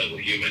 different level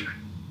human.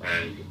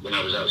 And when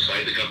I was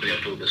outside the company,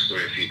 I've told this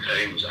story a few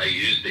times, I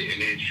used the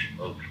image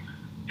of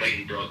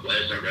fighting Brock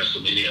Lesnar at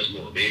WrestleMania as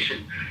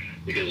motivation,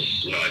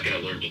 because, I kind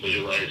of learned to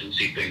visualize and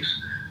see things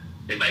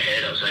in my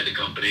head outside the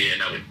company,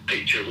 and I would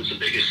picture what's the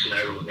biggest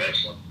scenario in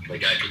wrestling.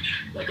 Like, I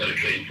got to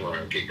train for,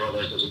 okay, Brock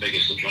Lesnar's the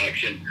biggest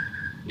attraction.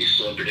 He's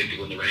so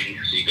unpredictable in the ring,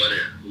 so you got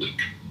to look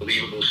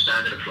believable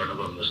standing in front of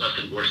him. There's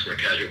nothing worse for a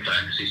casual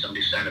fan to see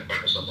somebody stand in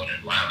front of someone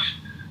and laugh.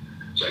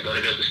 So I got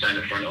to be able to stand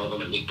in front of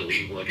him and look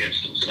believable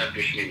against him. So that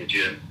pushed me in the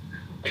gym.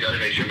 I got to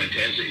make sure my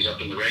intensity's up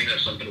in the ring.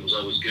 That's something that was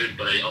always good,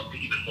 but I upped it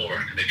even more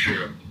to make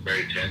sure I'm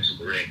very tense in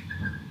the ring.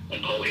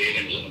 And Paul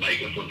Hagen was on the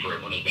microphone for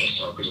one of the best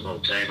talkers of all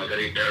time. I got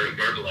to get better at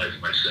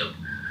verbalizing myself.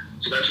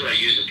 So that's what I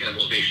use as kind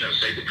of motivation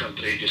outside the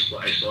company, just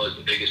what I saw as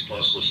the biggest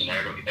possible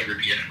scenario I could ever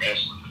be in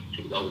wrestling.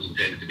 It was always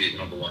intended to be the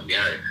number one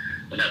guy.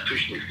 And that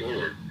pushed me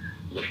forward.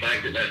 The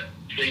fact that that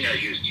thing I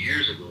used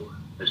years ago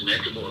as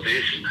mental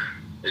motivation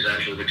is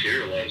actually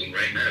materializing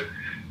right now.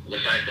 And the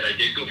fact that I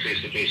did go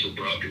face-to-face with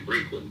Brock in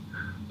Brooklyn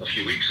a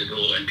few weeks ago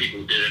and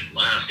people didn't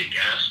laugh, they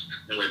gasped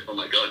and went, oh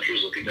my God,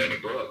 Drew's looking down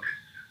at Brock.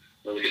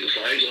 Well, look at the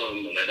size of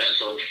him, and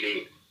that's all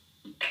through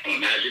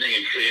imagining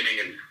and training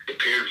and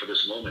preparing for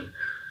this moment.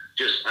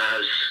 Just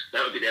as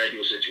that would be the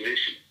ideal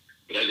situation.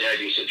 But now the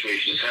ideal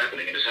situation is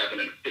happening, and it's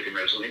happening in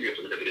WrestleMania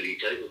for the WWE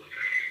title.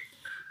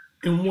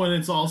 And when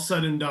it's all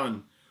said and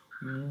done,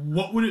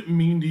 what would it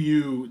mean to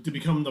you to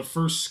become the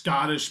first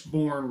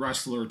Scottish-born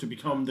wrestler to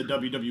become the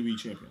WWE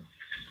champion?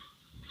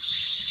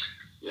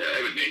 Yeah,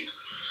 it would mean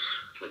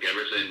like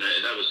everything.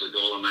 That was the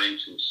goal of mine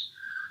since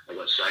I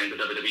got signed to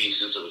WWE,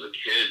 since I was a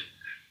kid.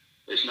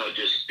 It's not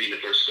just being the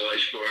first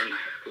Scottish-born,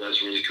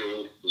 that's really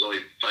cool. There's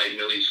only 5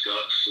 million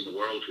Scots in the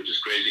world, which is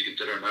crazy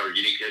considering our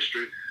unique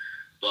history.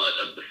 But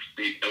I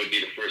would be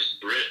the first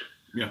Brit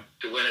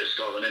to win at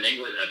Scotland and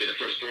England. I'd be the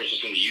first person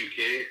from the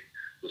UK,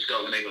 with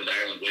Scotland, England,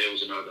 Ireland, Wales,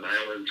 and Northern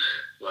Ireland.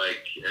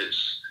 Like, it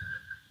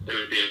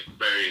would be a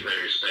very,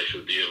 very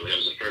special deal. I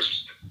was the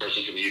first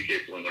person from the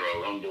UK to win the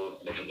Royal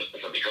Rumble. And if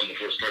I become the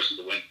first person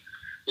to win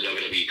the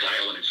WWE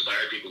title and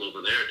inspire people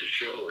over there to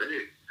show,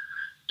 hey,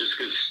 just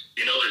because,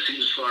 you know, it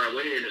seems far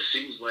away and it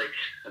seems like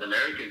an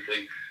American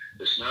thing.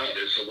 It's not.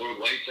 It's a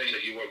worldwide thing.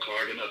 If you work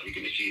hard enough, you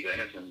can achieve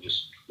anything.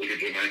 Just look at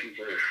Drew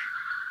McIntyre.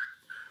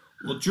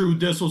 Well, Drew,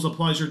 this was a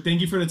pleasure.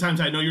 Thank you for the time.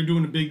 I know you're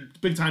doing a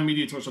big time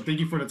media tour, so thank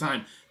you for the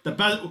time.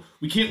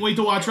 We can't wait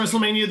to watch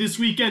WrestleMania this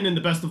weekend, and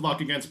the best of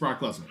luck against Brock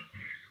Lesnar.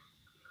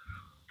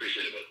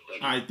 Appreciate it,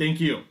 man. All right, thank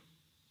you.